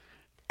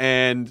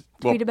 and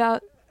Tweet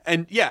about.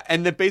 and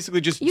that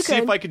basically just You see if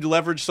could. I could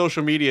leverage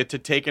social media to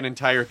take an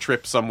entire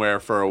trip somewhere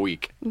for a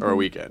week or a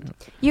weekend.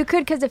 You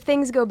could, because if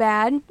things go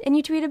bad and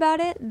you tweet about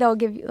it, they'll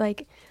give you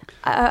like.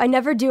 I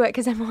never do it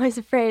because I'm always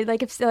afraid.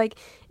 Like if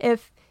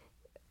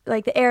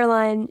the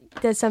airline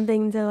does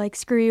something to like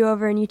screw you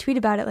over and you tweet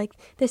about it, like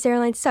this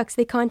airline sucks.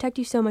 They contact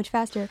you so much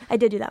faster. I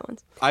did do that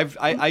once.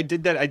 I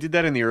did that. I did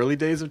that in the early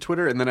days of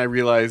Twitter, and then I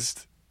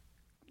realized,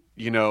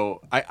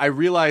 I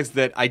realized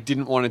that I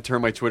didn't want to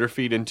turn my Twitter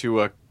feed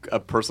into a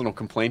personal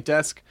complaint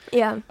desk.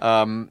 Yeah.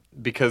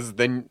 Because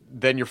then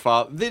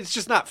it's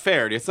just not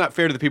fair. It's not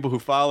fair to the people who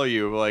follow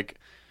you. Like,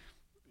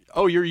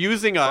 oh, you're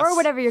using us Or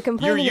whatever you're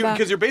complaining about.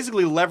 because you're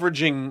basically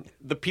leveraging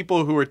the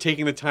people who are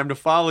taking the time to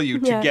follow you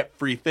to Yeah. get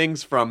free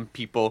things from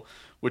people,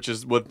 which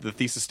is what the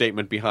thesis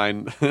statement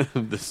behind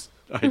this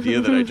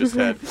idea that I just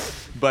had.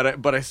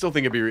 But I still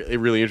think it'd be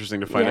really interesting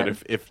to find Yeah. out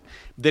if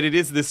that it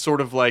is this sort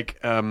of like.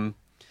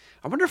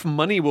 I wonder if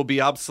money will be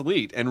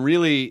obsolete, and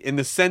really in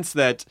the sense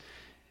that,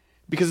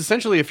 because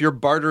essentially if you're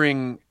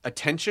bartering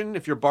attention,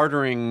 if you're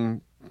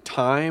bartering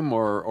time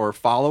or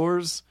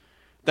followers,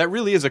 that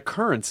really is a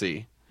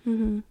currency.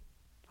 Mm-hmm.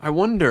 I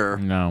wonder,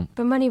 No.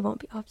 But money won't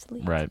be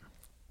obsolete. Right.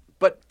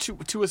 but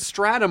to a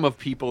stratum of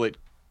people it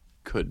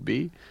could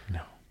be.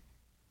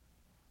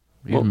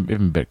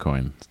 Even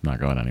Bitcoin's not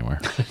going anywhere.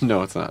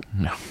 No, it's not.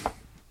 No.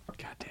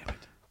 God damn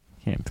it.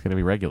 It's going to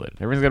be regulated.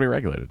 Everything's going to be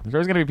regulated.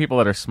 There's going to be people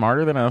that are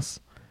smarter than us,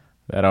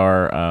 that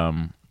are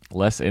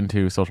less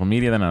into social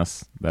media than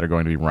us, that are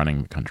going to be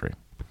running the country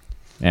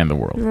and the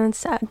world. And that's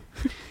sad.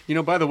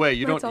 By the way,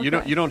 you That's don't all you don't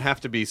correct. you don't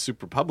have to be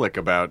super public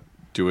about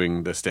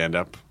doing the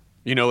stand-up?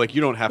 You know, like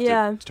you don't have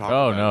to talk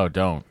about it. No,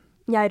 don't.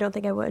 Yeah, I don't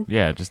think I would.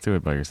 Yeah, just do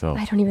it by yourself.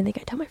 I don't even think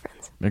I tell my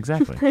friends.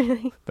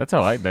 Exactly. That's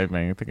how I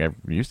think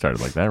you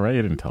started like that, right?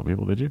 You didn't tell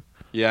people, did you?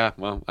 Yeah,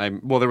 well,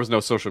 there was no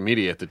social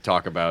media to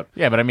talk about.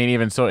 Yeah, but I mean,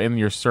 even so, in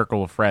your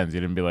circle of friends, you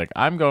didn't be like,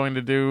 I'm going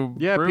to do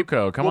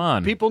Bruco. Come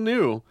on. People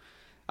knew.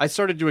 I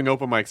started doing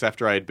open mics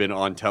after I had been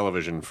on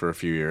television for a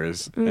few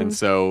years. And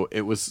so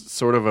it was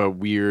sort of a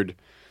weird...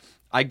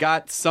 I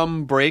got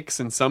some breaks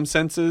in some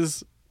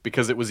senses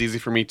because it was easy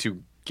for me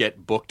to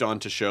get booked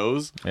onto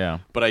shows. Yeah.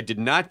 But I did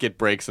not get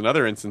breaks in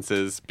other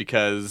instances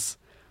because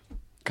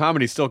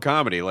comedy's still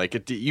comedy. Like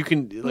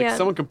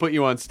someone can put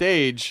you on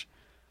stage,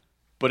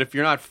 but if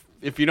you're not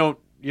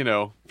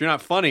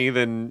funny,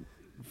 then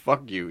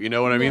fuck you. You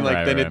know what I mean?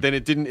 Like then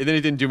it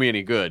didn't do me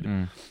any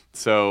good.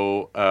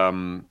 So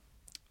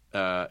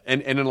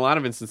and in a lot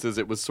of instances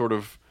it was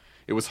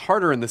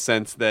harder in the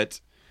sense that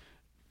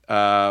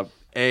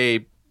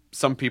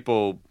some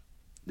people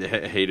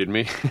hated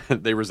me.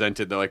 They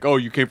resented. They're like, "Oh,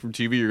 you came from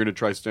TV. You're going to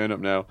try stand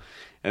up now."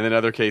 And in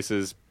other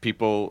cases,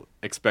 people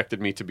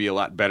expected me to be a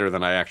lot better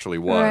than I actually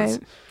was.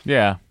 Right.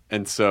 Yeah.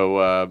 And so,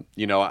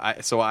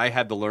 I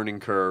had the learning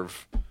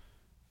curve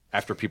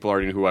after people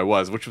already knew who I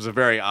was, which was a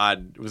very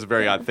odd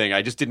thing.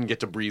 I just didn't get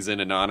to breeze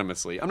in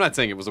anonymously. I'm not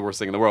saying it was the worst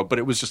thing in the world, but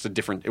it was just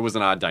it was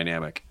an odd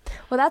dynamic.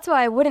 Well, that's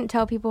why I wouldn't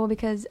tell people,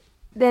 because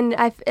then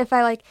if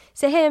I like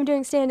say, hey, I'm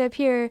doing stand up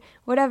here,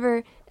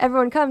 whatever,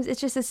 everyone comes.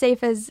 It's just as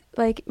safe as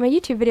like my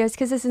YouTube videos,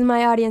 because this is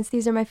my audience.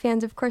 These are my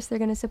fans. Of course, they're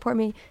going to support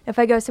me. If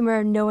I go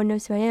somewhere no one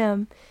knows who I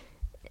am,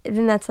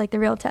 then that's like the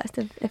real test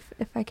of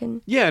if I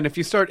can. Yeah, and if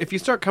you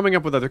start coming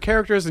up with other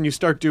characters and you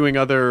start doing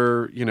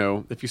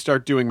if you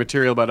start doing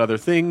material about other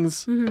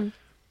things,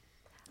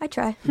 I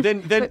try.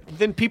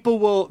 then people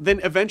will. Then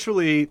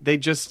eventually they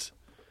just.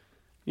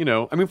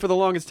 I mean, for the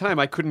longest time,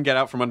 I couldn't get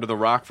out from under the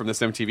rock from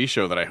this MTV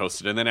show that I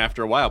hosted. And then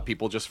after a while,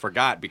 people just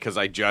forgot because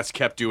I just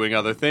kept doing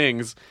other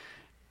things.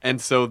 And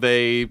so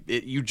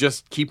you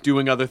just keep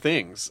doing other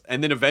things.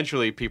 And then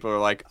eventually people are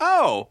like,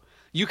 oh,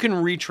 you can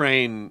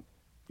retrain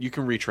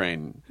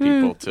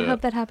people to... I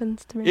hope that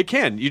happens to me. It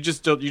can. You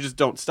just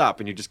don't stop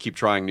and you just keep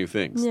trying new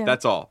things. Yeah.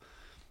 That's all.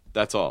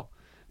 The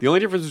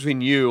only difference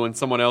between you and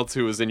someone else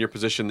who is in your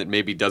position that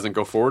maybe doesn't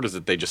go forward is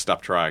that they just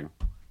stop trying.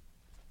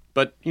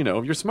 But,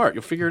 you're smart.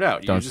 You'll figure it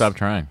out. Don't stop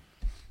trying.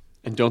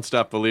 And don't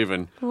stop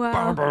believing.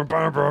 Wow. Outro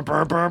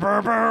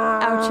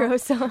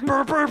song.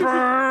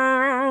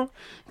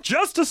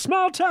 Just a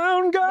small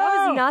town girl.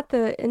 That was not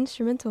the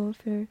instrumental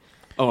for...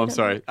 Oh, I'm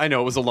sorry. I know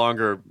it was a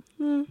longer...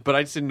 But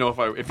I just didn't know if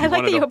you I like wanted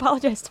that you to...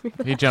 apologized to me for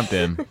that. He jumped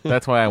in.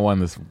 That's why I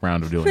won this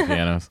round of dueling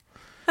pianos.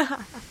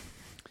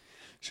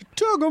 She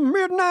took a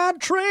midnight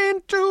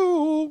train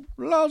to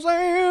Los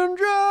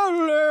Angeles.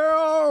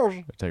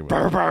 It'll take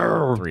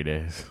about 3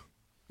 days.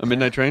 A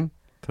midnight train?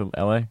 To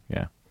LA?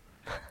 Yeah.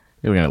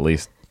 You're looking at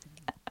least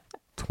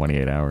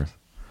 28 hours.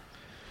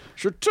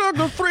 She took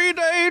a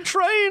 3-day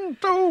train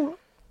to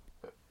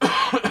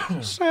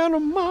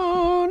Santa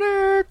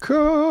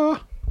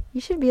Monica.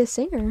 You should be a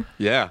singer.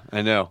 Yeah,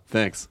 I know.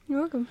 Thanks. You're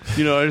welcome. I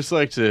just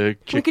like to We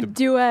kick could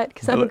duet,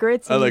 because I'm a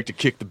great singer. I like to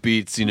kick the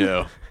beats, You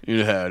know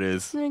how it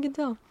is. I can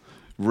tell.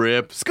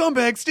 Rip.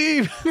 Scumbag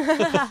Steve.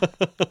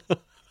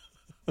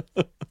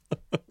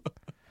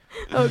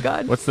 Oh,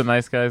 God. What's the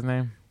nice guy's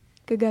name?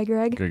 Good guy,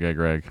 Greg. Good guy,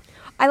 Greg.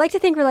 I like to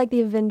think we're like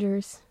the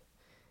Avengers.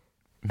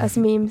 Us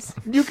memes.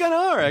 You kind of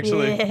are,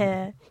 actually.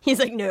 Yeah. He's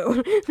like,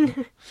 no.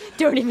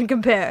 Don't even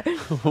compare.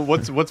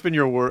 What's been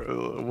your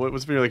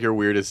your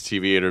weirdest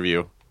TV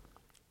interview?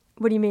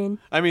 What do you mean?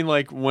 I mean,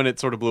 like when it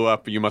sort of blew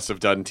up, you must have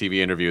done TV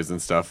interviews and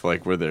stuff.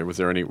 Like, were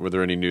there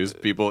any news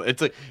people?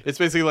 It's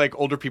basically like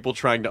older people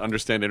trying to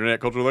understand internet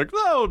culture. Like,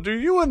 oh, do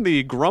you and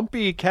the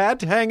grumpy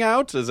cat hang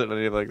out? Is it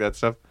any like that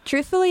stuff?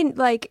 Truthfully,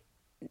 like,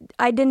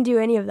 I didn't do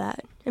any of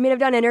that. I mean, I've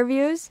done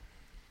interviews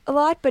a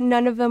lot, but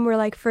none of them were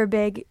like for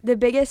big. The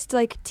biggest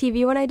like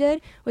TV one I did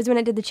was when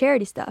I did the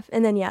charity stuff,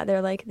 and then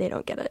they're like they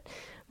don't get it,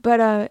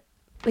 but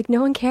like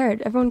no one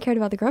cared. Everyone cared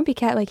about the grumpy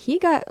cat. Like he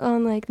got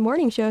on like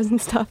morning shows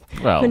and stuff.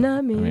 Well, but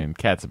not me. I mean,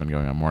 cats have been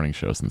going on morning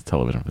shows since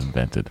television was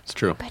invented. It's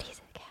true. But he's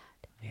a cat.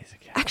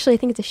 Actually, I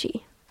think it's a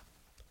she.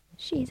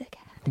 She's a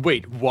cat.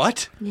 Wait,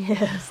 what?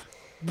 Yes.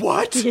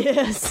 What?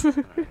 Yes.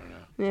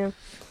 Yeah.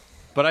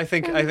 But I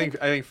think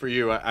for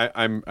you,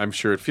 I'm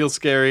sure it feels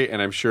scary, and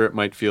I'm sure it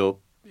might feel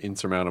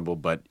insurmountable.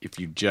 But if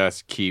you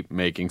just keep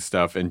making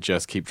stuff and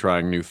just keep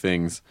trying new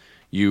things,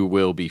 you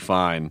will be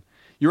fine.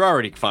 You're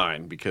already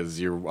fine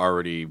because you're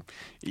not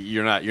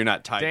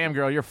tied. Damn,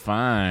 girl, you're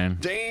fine.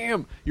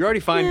 Damn, you're already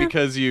fine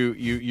because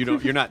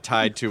you're not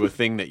tied to a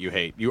thing that you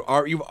hate. You've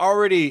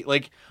already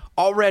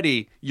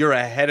you're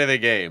ahead of the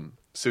game.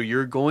 So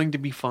you're going to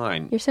be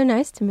fine. You're so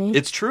nice to me.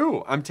 It's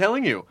true. I'm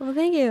telling you. Well,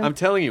 thank you. I'm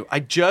telling you. I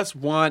just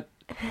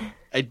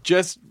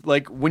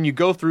like when you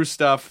go through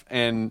stuff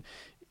and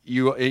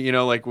you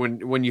know like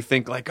when you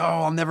think like, oh,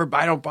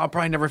 I'll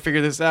probably never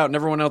figure this out and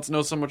everyone else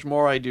knows so much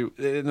more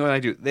than I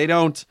do. They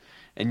don't,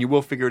 and you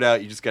will figure it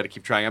out. You just got to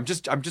keep trying. I'm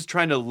just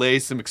trying to lay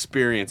some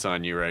experience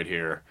on you right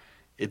here.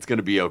 It's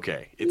gonna be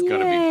okay. It's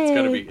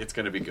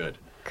gonna be good.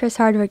 Chris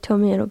Hardwick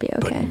told me it'll be okay.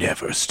 But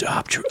never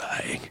stop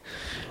trying.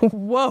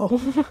 Whoa.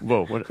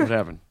 Whoa, what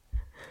happened?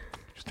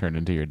 Just turned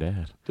into your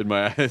dad. Did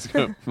my eyes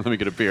go? Let me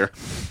get a beer.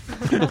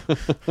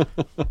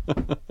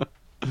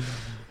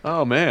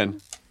 Oh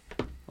man.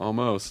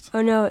 Almost.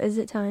 Oh no, is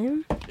it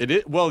time? It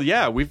is. Well,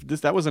 yeah,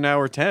 that was an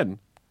hour 10.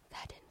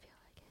 That didn't feel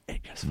like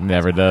It just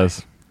Never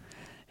does.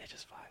 It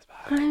just flies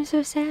by. it. I'm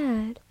so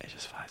sad. It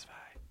just flies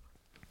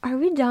by. Are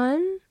we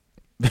done?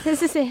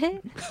 This is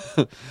it?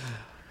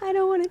 I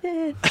don't want it to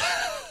end.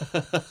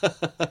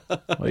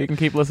 Well, you can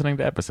keep listening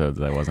to episodes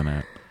that I wasn't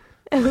at.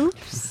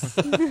 Oops.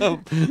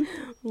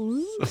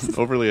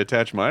 Overly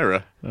attached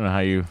Myra. I don't know how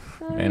you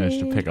managed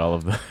to pick all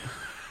of the...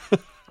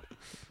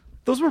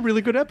 Those were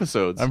really good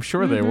episodes. I'm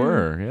sure they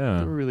were, yeah.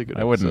 They were really good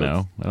I wouldn't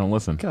episodes. know. I don't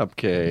listen.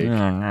 Cupcake.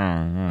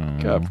 Yeah.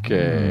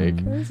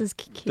 Cupcake. This is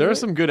cute. There are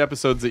some good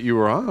episodes that you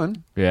were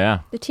on. Yeah.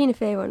 The Tina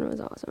Fey one was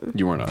awesome.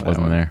 You weren't on I that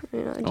wasn't one. there. You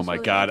know, I Oh just my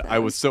really God, liked that I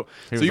one. was so.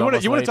 He So was you want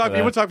almost to late talk? for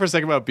You want that. to talk for a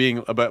second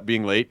about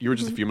being late? You were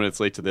just a few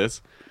minutes late to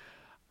this.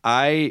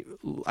 I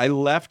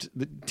left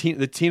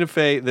the Tina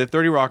Fey. The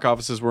 30 Rock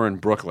offices were in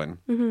Brooklyn,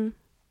 and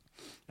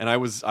I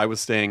was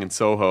staying in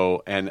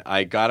Soho, and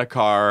I got a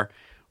car,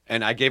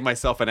 and I gave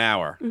myself an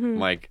hour. I'm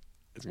like,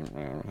 it's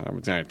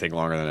gonna take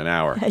longer than an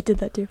hour. I did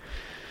that too.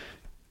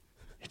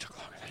 It took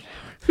longer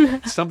than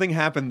an hour. Something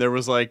happened. There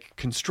was like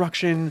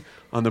construction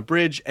on the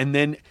bridge, and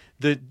then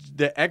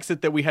the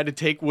exit that we had to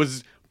take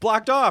was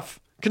blocked off.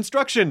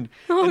 Construction.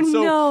 Oh,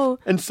 no.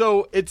 And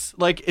so it's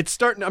like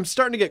I'm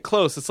starting to get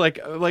close. It's like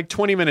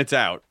 20 minutes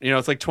out. You know,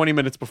 it's like 20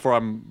 minutes before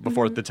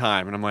the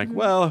time, and I'm like,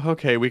 well,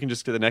 okay, we can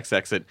just do the next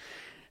exit.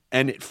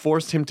 And it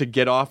forced him to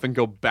get off and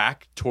go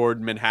back toward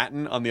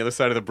Manhattan on the other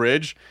side of the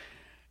bridge.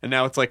 And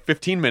now it's like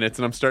 15 minutes,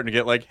 and I'm starting to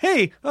get like,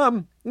 hey,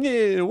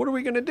 yeah, what are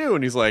we going to do?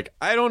 And he's like,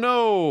 I don't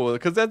know,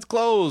 because that's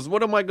closed.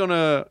 What am I going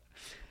to...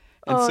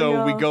 And Oh, so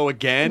no. we go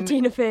again, And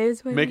Tina Fey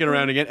is waiting make it for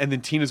around again, and then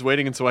Tina's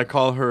waiting, and so I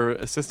call her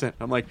assistant.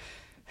 I'm like,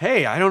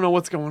 hey, I don't know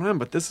what's going on,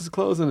 but this is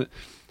closed.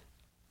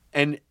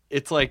 And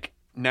it's like,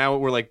 now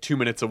we're like 2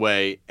 minutes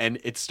away, and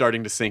it's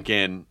starting to sink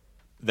in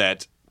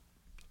that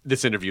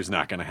this interview's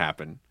not going to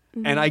happen.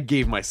 And I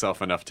gave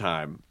myself enough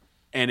time,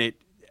 and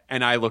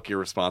I look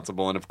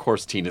irresponsible, and of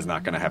course Tina's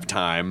not going to have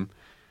time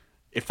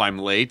if I'm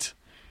late.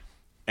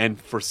 And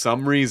for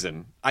some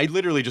reason, I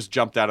literally just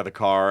jumped out of the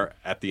car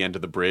at the end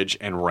of the bridge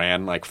and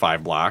ran like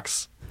 5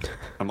 blocks.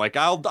 I'm like,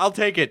 I'll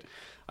take it.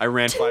 I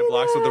ran 5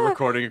 blocks with the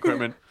recording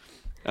equipment,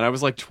 and I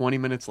was like 20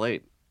 minutes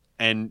late.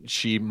 And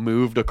she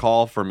moved a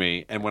call for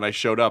me, and when I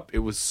showed up, it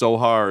was so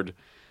hard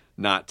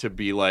not to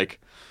be like,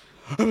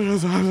 I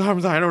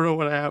don't know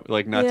what happened.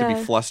 Like, not to be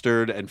Yeah.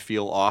 flustered and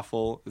feel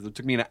awful. It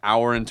took me an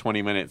hour and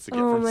 20 minutes to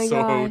get Oh from my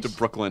Soho gosh. to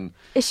Brooklyn.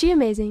 Is she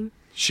amazing?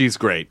 She's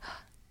great.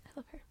 I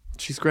love her.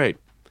 She's great.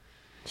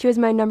 She was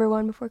my number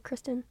one before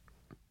Kristen.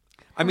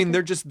 I mean,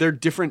 they're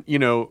different. You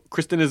know,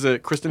 Kristen is They're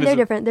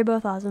different. They're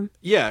both awesome.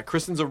 Yeah,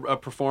 Kristen's a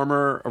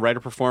performer, a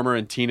writer-performer,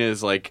 and Tina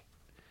is like,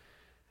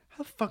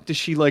 how the fuck does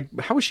she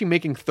how is she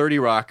making 30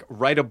 Rock,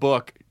 write a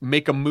book,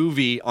 make a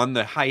movie on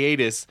the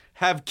hiatus,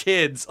 have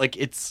kids? Like,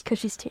 Because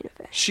she's Tina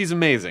Fey. she's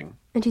amazing.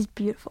 And she's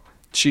beautiful.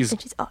 She's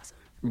And she's awesome.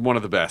 one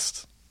of the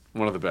best,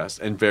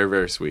 and very,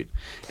 very sweet.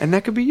 And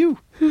that could be you.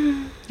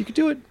 You could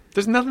do it.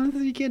 There's nothing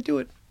that you can't do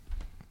it.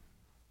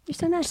 You're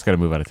so nice. Just got to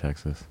move out of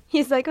Texas.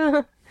 He's like,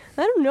 I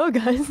don't know,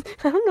 guys.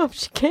 I don't know if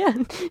she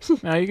can.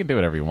 No, you can do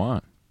whatever you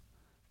want.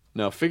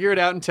 No, figure it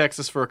out in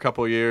Texas for a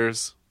couple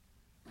years,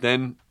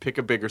 then pick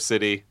a bigger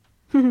city,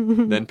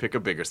 then pick a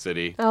bigger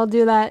city. I'll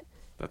do that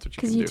That's what you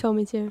because can you do. told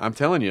me to. I'm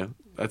telling you,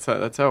 that's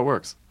how it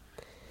works.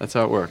 That's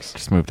how it works.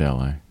 Just move to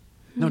LA.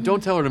 No,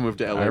 don't tell her to move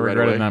to LA I right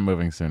regretted away. not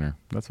moving sooner.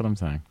 That's what I'm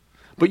saying.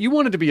 But you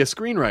wanted to be a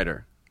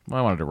screenwriter. Well,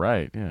 I wanted to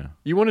write, yeah.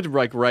 You wanted to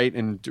write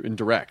and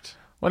direct.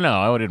 Well, no,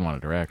 I didn't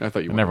want to direct. I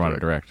thought you never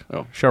wanted wanted to to direct.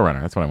 Oh.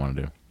 Showrunner, that's what I want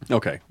to do.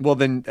 Okay. Well,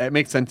 then it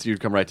makes sense you'd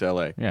come right to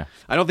LA. Yeah.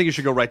 I don't think you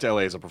should go right to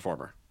LA as a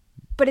performer.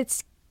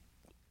 But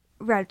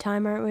we're out of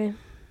time, aren't we?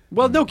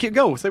 Well, no,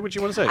 go. Say what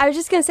you want to say. I was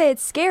just going to say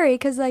it's scary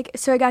because,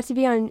 so I got to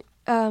be on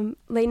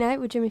Late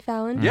Night with Jimmy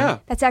Fallon. Yeah.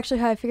 That's actually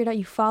how I figured out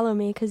you follow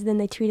me because then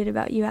they tweeted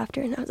about you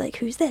after. And I was like,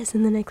 who's this?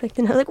 And then I clicked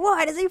and I was like,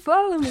 why does he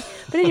follow me?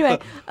 But anyway,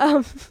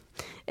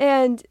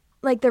 and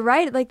like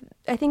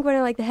I think one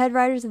of the head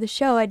writers of the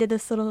show I did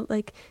this little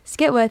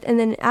skit with, and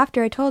then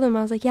after I told him,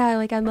 I was like, yeah,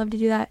 I'd love to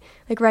do that,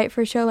 write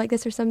for a show like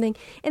this or something.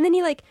 And then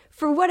he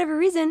for whatever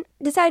reason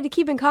decided to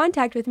keep in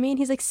contact with me, and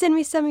he's like, send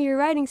me some of your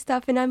writing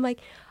stuff, and I'm like,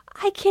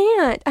 I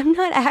can't, I'm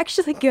not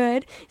actually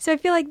good. So I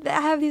feel like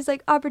I have these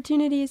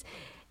opportunities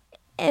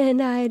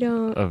and I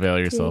don't Avail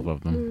yourself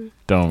of them.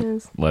 Don't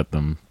Yes. let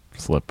them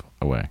slip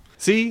away.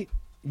 See,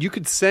 you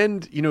could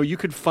you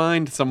could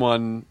find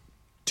someone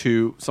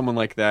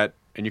like that,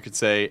 and you could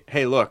say,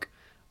 hey, look,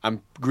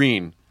 I'm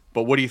green,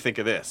 but what do you think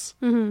of this?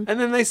 Mm-hmm. And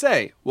then they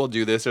say, well,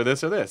 do this or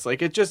this or this.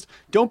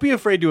 Don't be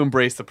afraid to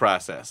embrace the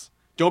process.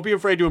 Don't be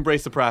afraid to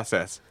embrace the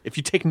process. If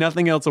you take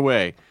nothing else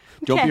away,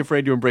 don't be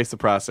afraid to embrace the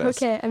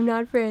process. Okay, I'm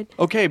not afraid.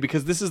 Okay,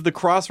 because this is the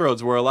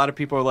crossroads where a lot of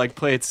people are like,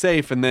 play it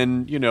safe, and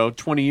then,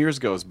 20 years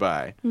goes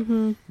by.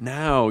 Mm-hmm.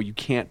 Now you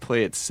can't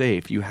play it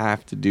safe. You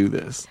have to do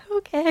this.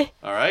 Okay.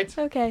 All right?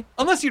 Okay.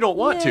 Unless you don't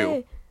want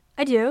to.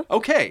 I do.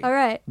 Okay. All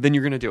right. Then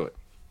you're going to do it.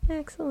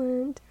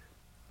 Excellent.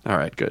 All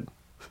right, good.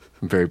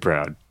 I'm very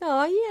proud.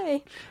 Oh,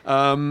 yay.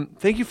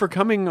 Thank you for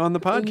coming on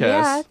the podcast.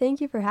 Yeah, thank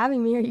you for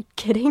having me. Are you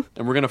kidding?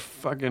 And we're going to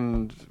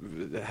fucking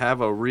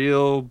have a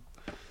real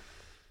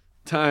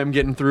time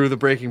getting through the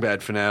Breaking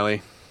Bad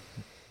finale.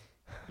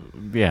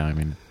 Yeah, I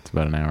mean, it's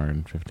about an hour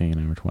and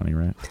 15, hour 20,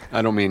 right?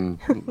 I don't mean...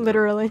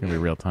 Literally. It's going to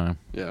be real time.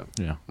 Yeah.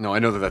 Yeah. No, I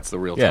know that that's the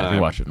real time. Yeah, if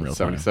you watch it in real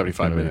time.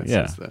 75 minutes.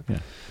 Yeah. Is the Yeah.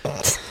 real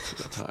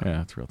time.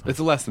 Yeah, it's real time. It's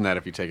less than that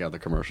if you take out the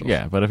commercials.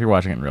 Yeah, but if you're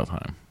watching it in real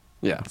time,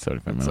 Yeah. it's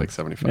 75 It's minutes. like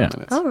 75 Yeah.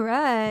 minutes. All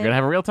right. We're going to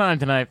have a real time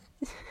tonight.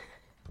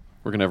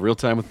 We're going to have real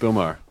time with Bill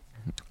Maher.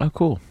 Oh,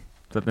 cool.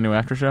 Is that the new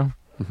after show?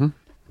 Mm-hmm.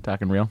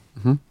 Talking real?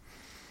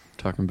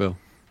 Talking Bill.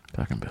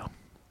 Talking Bill.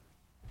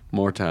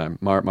 More time.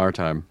 Mar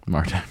time.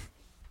 Mar time.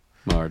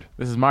 Mard.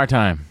 This is Mar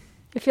time.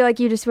 I feel like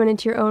you just went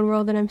into your own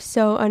world and I'm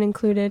so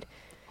unincluded.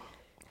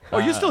 Oh,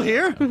 you're still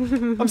here?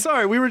 I'm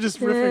sorry. We were just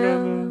riffing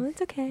on... No,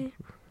 it's okay.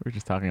 We're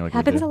just talking like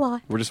Happens we a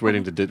lot. We're just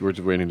waiting to we're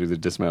just waiting to do the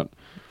dismount.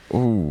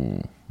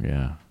 Ooh,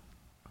 yeah.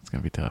 It's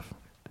going to be tough.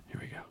 Here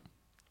we go.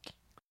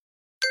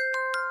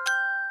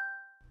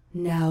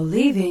 Now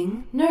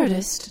leaving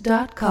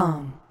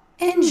Nerdist.com.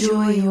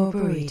 Enjoy your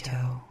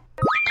burrito.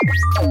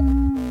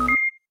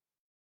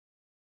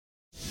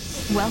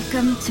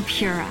 Welcome to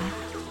Pura,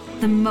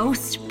 the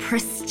most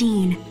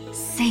pristine,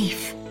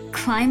 safe,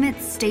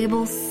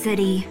 climate-stable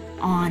city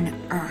on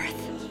Earth.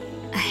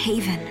 A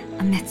haven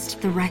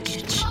amidst the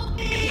wreckage.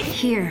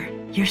 Here,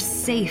 you're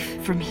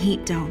safe from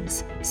heat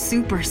domes,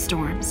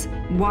 superstorms,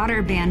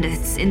 water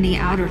bandits in the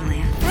outer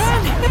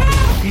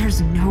lands. There's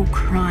no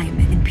crime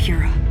in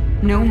Pura,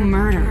 no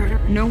murder,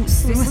 no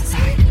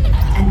suicide,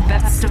 and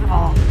best of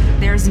all,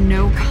 there's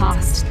no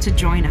cost to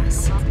join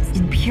us.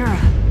 In Pura,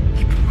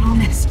 we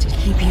promise to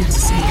keep you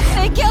safe.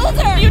 They killed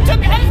her! You took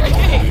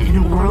everything! In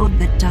a world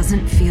that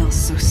doesn't feel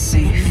so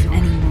safe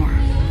anymore,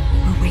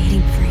 we're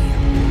waiting for you,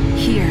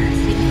 here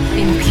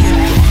in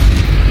Pura.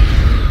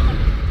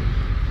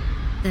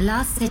 The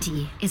Last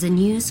City is a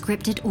new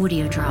scripted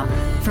audio drama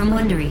from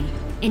Wondery.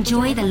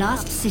 Enjoy The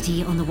Last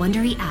City on the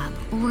Wondery app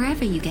or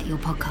wherever you get your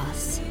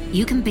podcasts.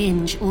 You can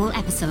binge all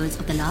episodes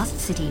of The Last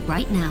City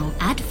right now,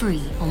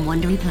 ad-free on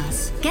Wondery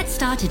Plus. Get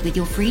started with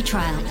your free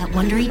trial at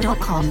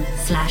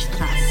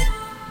Wondery.com/plus.